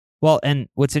 Well, and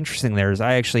what's interesting there is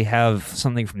I actually have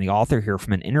something from the author here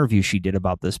from an interview she did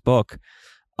about this book,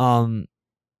 where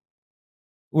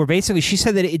basically she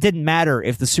said that it didn't matter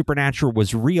if the supernatural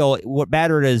was real. What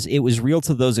mattered is it was real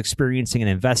to those experiencing and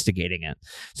investigating it.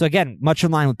 So again, much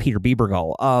in line with Peter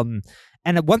Biebergall.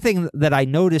 And one thing that I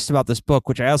noticed about this book,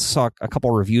 which I also saw a couple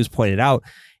of reviews pointed out,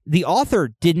 the author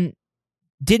didn't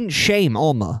shame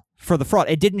Alma for the fraud.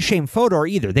 It didn't shame Fodor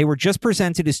either. They were just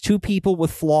presented as two people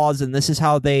with flaws, and this is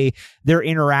how their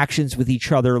interactions with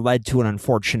each other led to an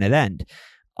unfortunate end.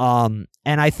 And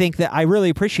I think that I really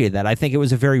appreciate that. I think it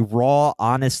was a very raw,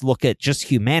 honest look at just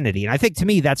humanity. And I think to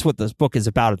me, that's what this book is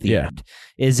about at the end,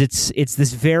 is it's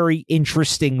this very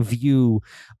interesting view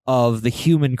of the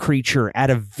human creature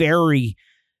at a very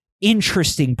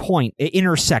interesting point,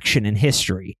 intersection in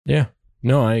history. Yeah,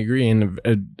 no, I agree.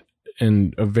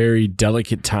 And a very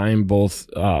delicate time, both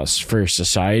for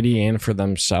society and for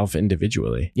themselves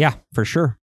individually. Yeah, for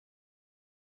sure.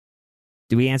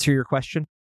 Did we answer your question?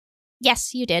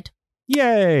 Yes, you did.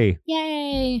 Yay!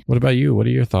 Yay! What about you? What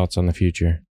are your thoughts on the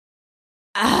future?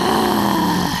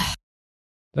 That's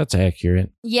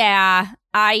accurate. Yeah,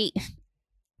 I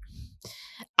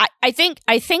think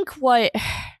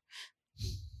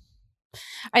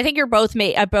you're both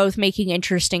making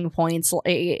interesting points.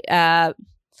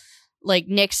 Like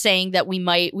Nick saying that we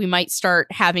might start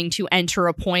having to enter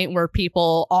a point where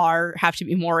people have to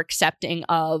be more accepting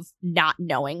of not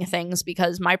knowing things,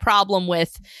 because my problem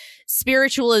with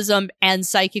spiritualism and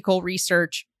psychical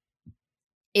research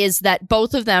is that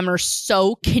both of them are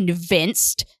so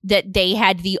convinced that they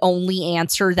had the only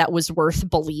answer that was worth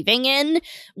believing in,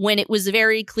 when it was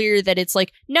very clear that it's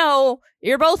like, no,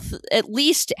 you're both at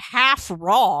least half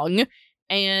wrong.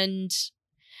 And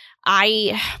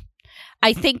I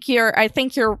think you're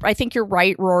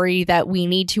right, Rory, that we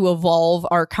need to evolve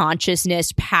our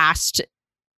consciousness past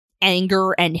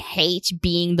anger and hate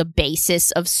being the basis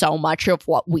of so much of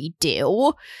what we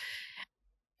do.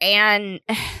 And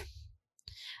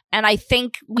I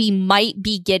think we might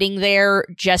be getting there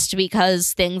just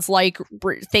because things like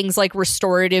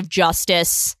restorative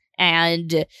justice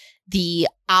and the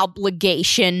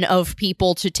obligation of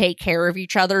people to take care of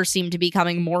each other seem to be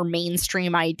becoming more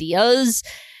mainstream ideas.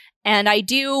 And I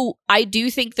do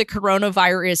think the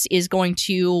coronavirus is going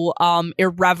to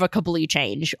irrevocably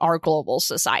change our global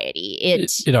society.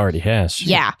 It already has.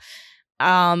 Yeah.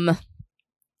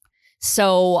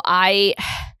 So I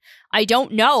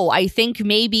don't know. I think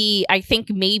maybe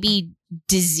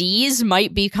disease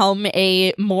might become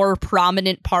a more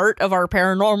prominent part of our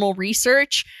paranormal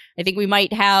research. I think we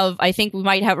might have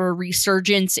a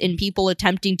resurgence in people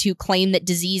attempting to claim that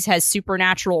disease has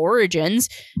supernatural origins,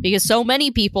 because so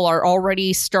many people are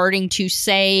already starting to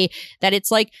say that it's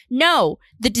like, no,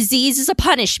 the disease is a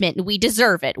punishment and we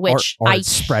deserve it, which or it's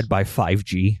spread by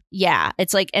 5G. Yeah,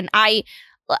 it's like, and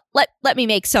let me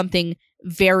make something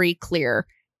very clear.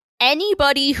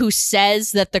 Anybody who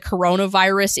says that the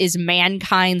coronavirus is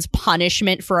mankind's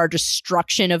punishment for our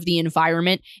destruction of the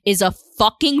environment is a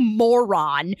fucking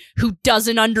moron who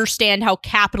doesn't understand how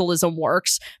capitalism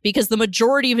works, because the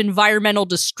majority of environmental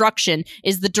destruction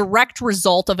is the direct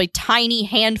result of a tiny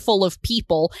handful of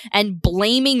people, and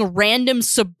blaming random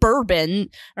suburbanites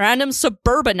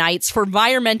for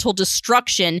environmental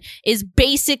destruction is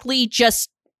basically just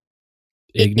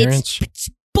ignorance.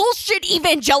 It's bullshit,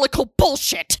 evangelical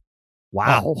bullshit.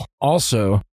 Wow.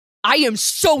 Also, I am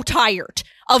so tired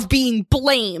of being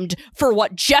blamed for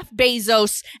what Jeff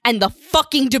Bezos and the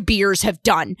fucking De Beers have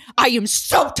done. I am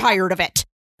so tired of it.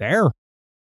 Fair.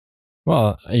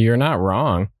 Well, you're not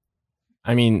wrong.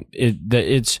 I mean,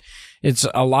 it's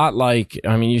a lot like,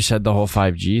 I mean, you said the whole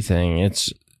 5G thing.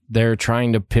 They're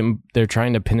trying to pin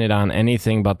it on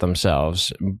anything but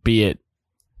themselves, be it,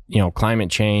 climate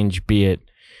change, be it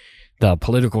the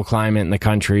political climate in the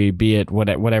country, be it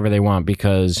whatever they want.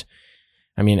 Because,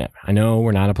 I mean, I know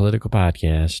we're not a political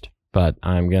podcast, but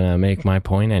I'm gonna make my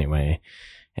point anyway,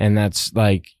 and that's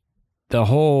like the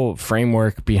whole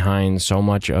framework behind so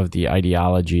much of the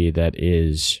ideology that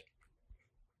is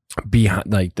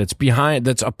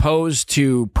that's opposed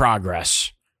to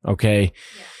progress, okay,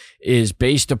 is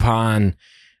based upon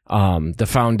the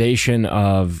foundation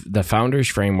of the founders'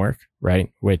 framework,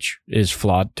 right, which is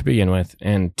flawed to begin with,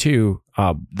 and two,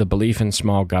 the belief in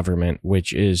small government,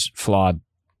 which is flawed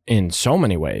in so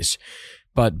many ways.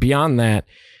 But beyond that,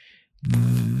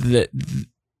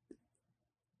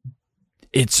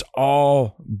 it's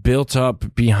all built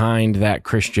up behind that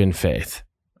Christian faith,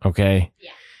 okay?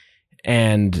 Yeah.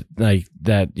 And like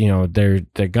that,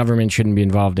 the government shouldn't be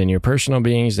involved in your personal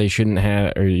beings. They shouldn't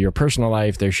have, or your personal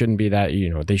life. There shouldn't be that,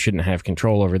 they shouldn't have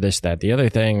control over this, that, the other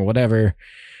thing, whatever.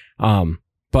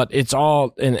 But it's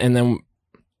all, and then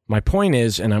my point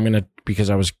is, and because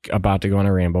I was about to go on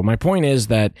a ramble, my point is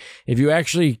that if you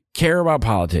actually care about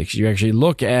politics, you actually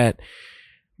look at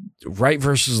right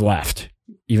versus left,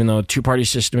 even though a two-party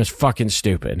system is fucking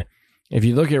stupid. If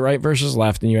you look at right versus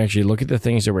left and you actually look at the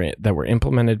things that were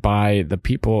implemented by the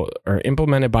people, or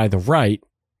implemented by the right,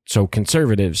 so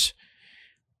conservatives,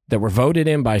 that were voted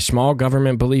in by small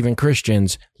government believing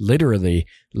Christians, literally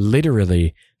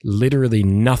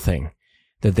nothing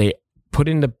that they put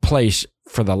into place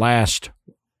for the last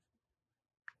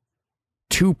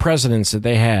two presidents that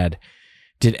they had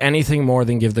did anything more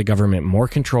than give the government more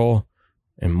control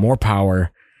and more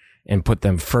power, and put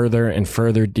them further and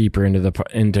further deeper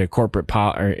into corporate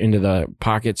or into the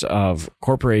pockets of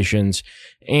corporations,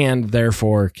 and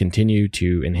therefore continue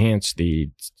to enhance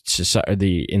the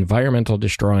environmental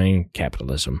destroying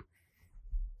capitalism.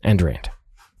 End rant.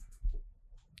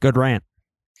 Good rant.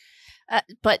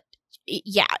 But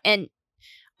yeah, and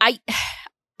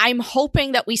I'm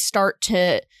hoping that we start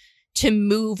to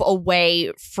move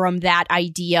away from that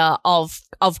idea of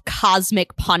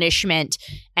cosmic punishment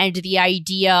and the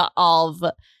idea of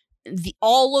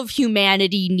all of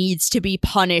humanity needs to be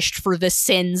punished for the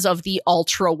sins of the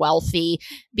ultra wealthy,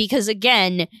 because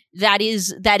again, that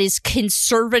is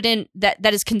conservative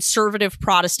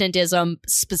Protestantism,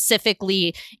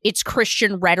 specifically its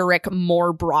Christian rhetoric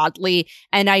more broadly,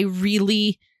 and I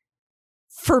really,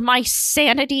 for my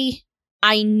sanity,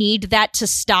 I need that to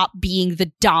stop being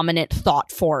the dominant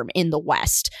thought form in the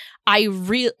West.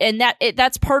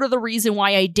 That's part of the reason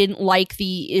why I didn't like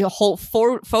the whole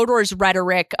Fodor's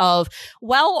rhetoric of,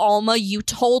 well, Alma, you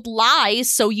told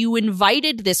lies, so you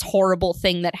invited this horrible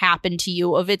thing that happened to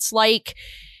you. Of it's like,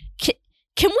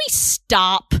 can we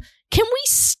stop? Can we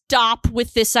stop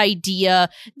with this idea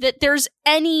that there's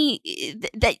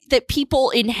that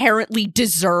people inherently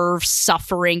deserve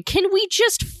suffering? Can we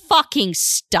just fucking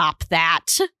stop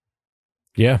that?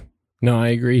 Yeah, no, I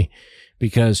agree.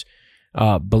 Because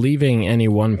believing any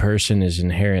one person is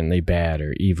inherently bad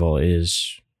or evil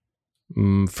is,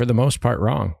 for the most part,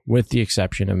 wrong, with the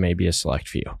exception of maybe a select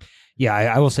few. Yeah,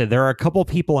 I will say there are a couple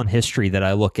people in history that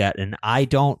I look at, and I'm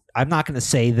not going to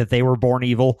say that they were born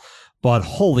evil, but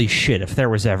holy shit, if there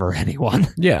was ever anyone.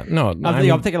 Yeah, no.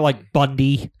 I'm thinking like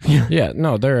Bundy. Yeah,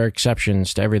 no, there are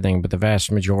exceptions to everything, but the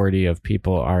vast majority of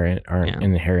people aren't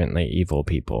inherently evil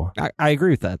people. I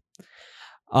agree with that.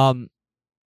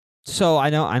 So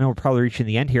I know we're probably reaching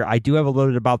the end here. I do have a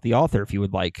little bit about the author if you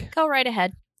would like. Go right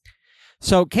ahead.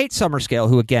 So Kate Summerscale,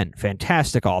 who again,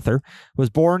 fantastic author,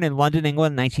 was born in London,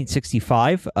 England in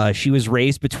 1965. She was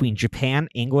raised between Japan,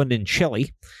 England, and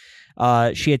Chile.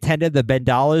 She attended the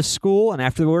Bendalas School, and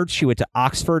afterwards she went to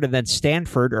Oxford and then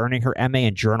Stanford, earning her MA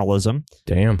in journalism.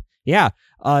 Damn. Yeah.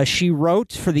 She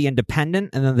wrote for The Independent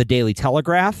and then The Daily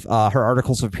Telegraph. Her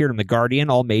articles have appeared in The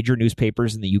Guardian, all major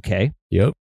newspapers in the UK.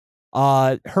 Yep.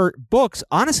 Her books,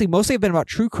 honestly, mostly have been about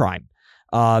true crime.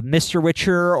 Mr.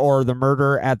 Witcher, or The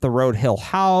Murder at the Road Hill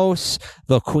House,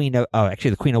 The Queen of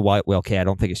White Whale Cay. I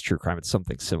don't think it's true crime. It's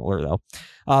something similar, though.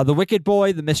 The Wicked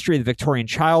Boy, The Mystery of the Victorian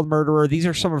Child Murderer. These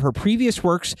are some of her previous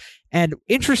works. And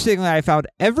interestingly, I found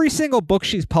every single book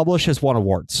she's published has won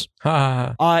awards,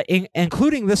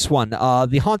 including this one.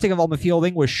 The Haunting of Alma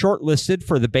Fielding was shortlisted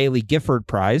for the Baillie Gifford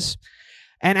Prize.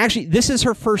 And actually, this is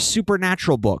her first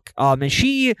supernatural book. And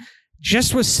she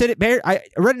just was sitting. I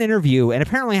read an interview, and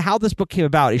apparently how this book came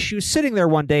about is she was sitting there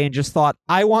one day and just thought,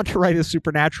 I want to write a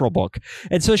supernatural book.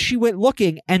 And so she went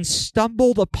looking and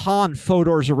stumbled upon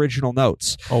Fodor's original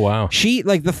notes. Oh, wow. She,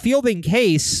 like, the Fielding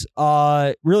case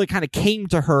really kind of came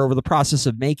to her over the process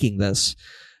of making this.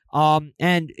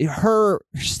 And her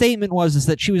statement is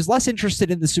that she was less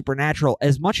interested in the supernatural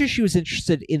as much as she was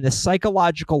interested in the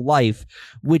psychological life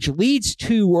which leads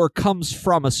to or comes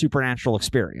from a supernatural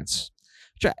experience,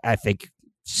 which I think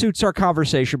suits our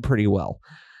conversation pretty well.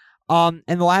 And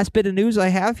the last bit of news I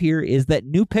have here is that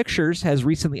New Pictures has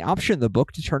recently optioned the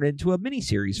book to turn it into a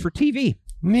miniseries for TV.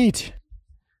 Neat.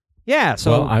 Yeah,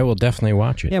 so well, I will definitely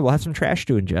watch it. Yeah, we'll have some trash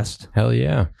to ingest. Hell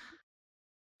yeah.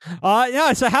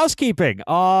 Yeah, it's a housekeeping.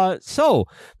 So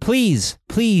please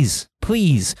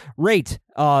rate,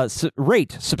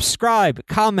 subscribe,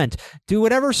 comment, do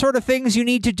whatever sort of things you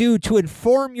need to do to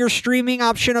inform your streaming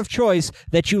option of choice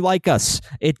that you like us.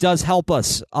 It does help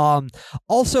us.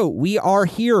 Also, we are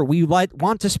here. We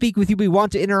want to speak with you. We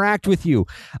want to interact with you.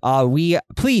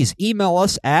 Please email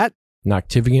us at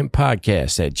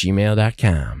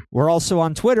noctivagantpodcast@gmail.com. We're also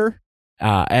on Twitter.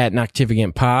 At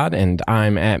NoctivagantPod, and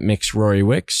I'm at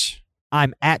MixRoryWicks.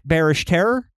 I'm at Bearish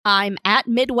Terror. I'm at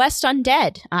Midwest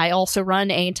Undead. I also run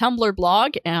a Tumblr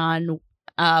blog on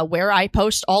where I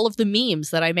post all of the memes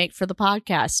that I make for the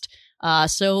podcast.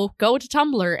 So go to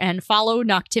Tumblr and follow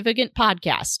Noctivagant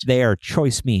Podcast. They are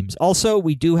choice memes. Also,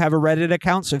 we do have a Reddit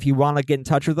account, so if you want to get in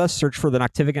touch with us, search for the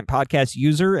Noctivagant Podcast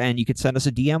user, and you can send us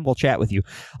a DM. We'll chat with you.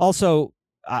 Also,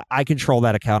 I control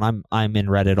that account. I'm in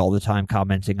Reddit all the time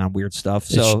commenting on weird stuff.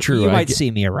 So it's true. You might see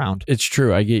me around. It's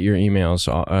true. I get your emails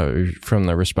from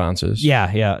the responses.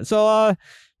 Yeah. So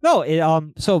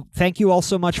so thank you all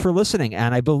so much for listening.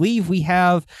 And I believe we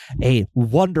have a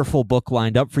wonderful book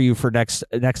lined up for you for next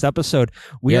episode.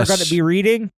 We are going to be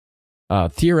reading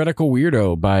Theoretical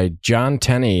Weirdo by John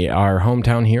Tenney, our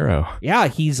hometown hero. Yeah,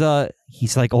 he's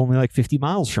like only like 50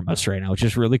 miles from us right now, which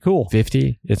is really cool.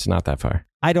 50? It's not that far.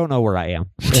 I don't know where I am.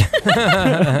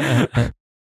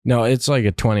 No, it's like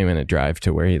a 20-minute drive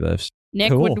to where he lives.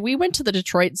 Nick, Cool. when we went to the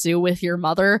Detroit Zoo with your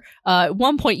mother, at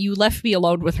one point you left me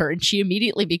alone with her, and she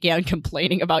immediately began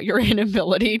complaining about your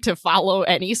inability to follow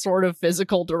any sort of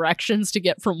physical directions to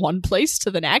get from one place to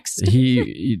the next.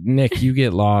 Nick, you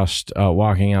get lost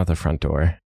walking out the front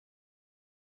door.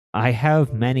 I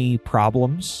have many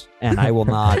problems, and I will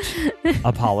not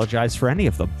apologize for any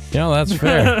of them. Yeah, that's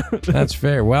fair. That's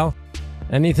fair. Well,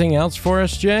 anything else for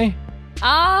us, Jay?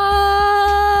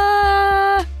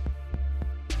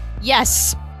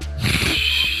 Yes.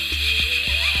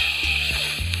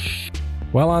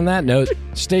 Well, on that note,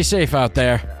 stay safe out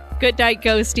there. Good night,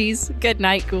 ghosties. Good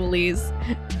night, ghoulies.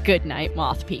 Good night,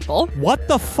 moth people. What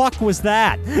the fuck was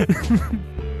that?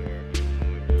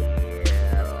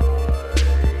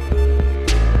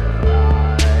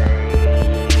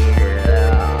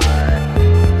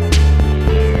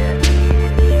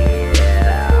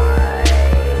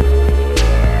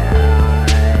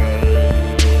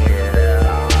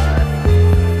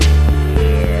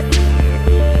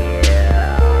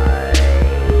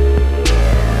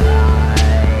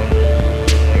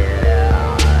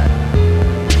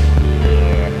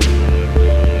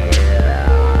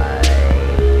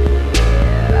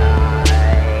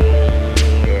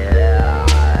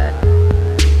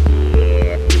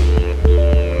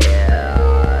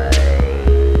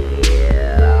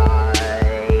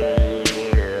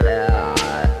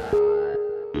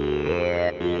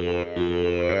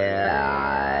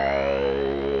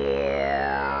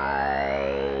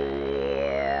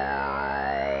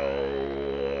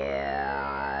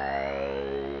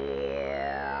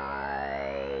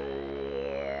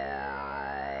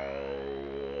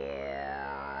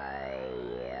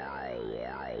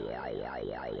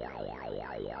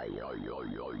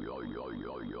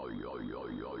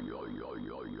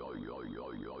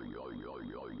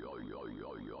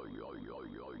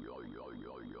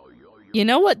 You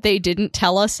know what they didn't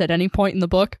tell us at any point in the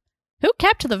book? Who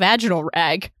kept the vaginal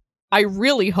rag? I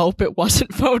really hope it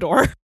wasn't Fodor.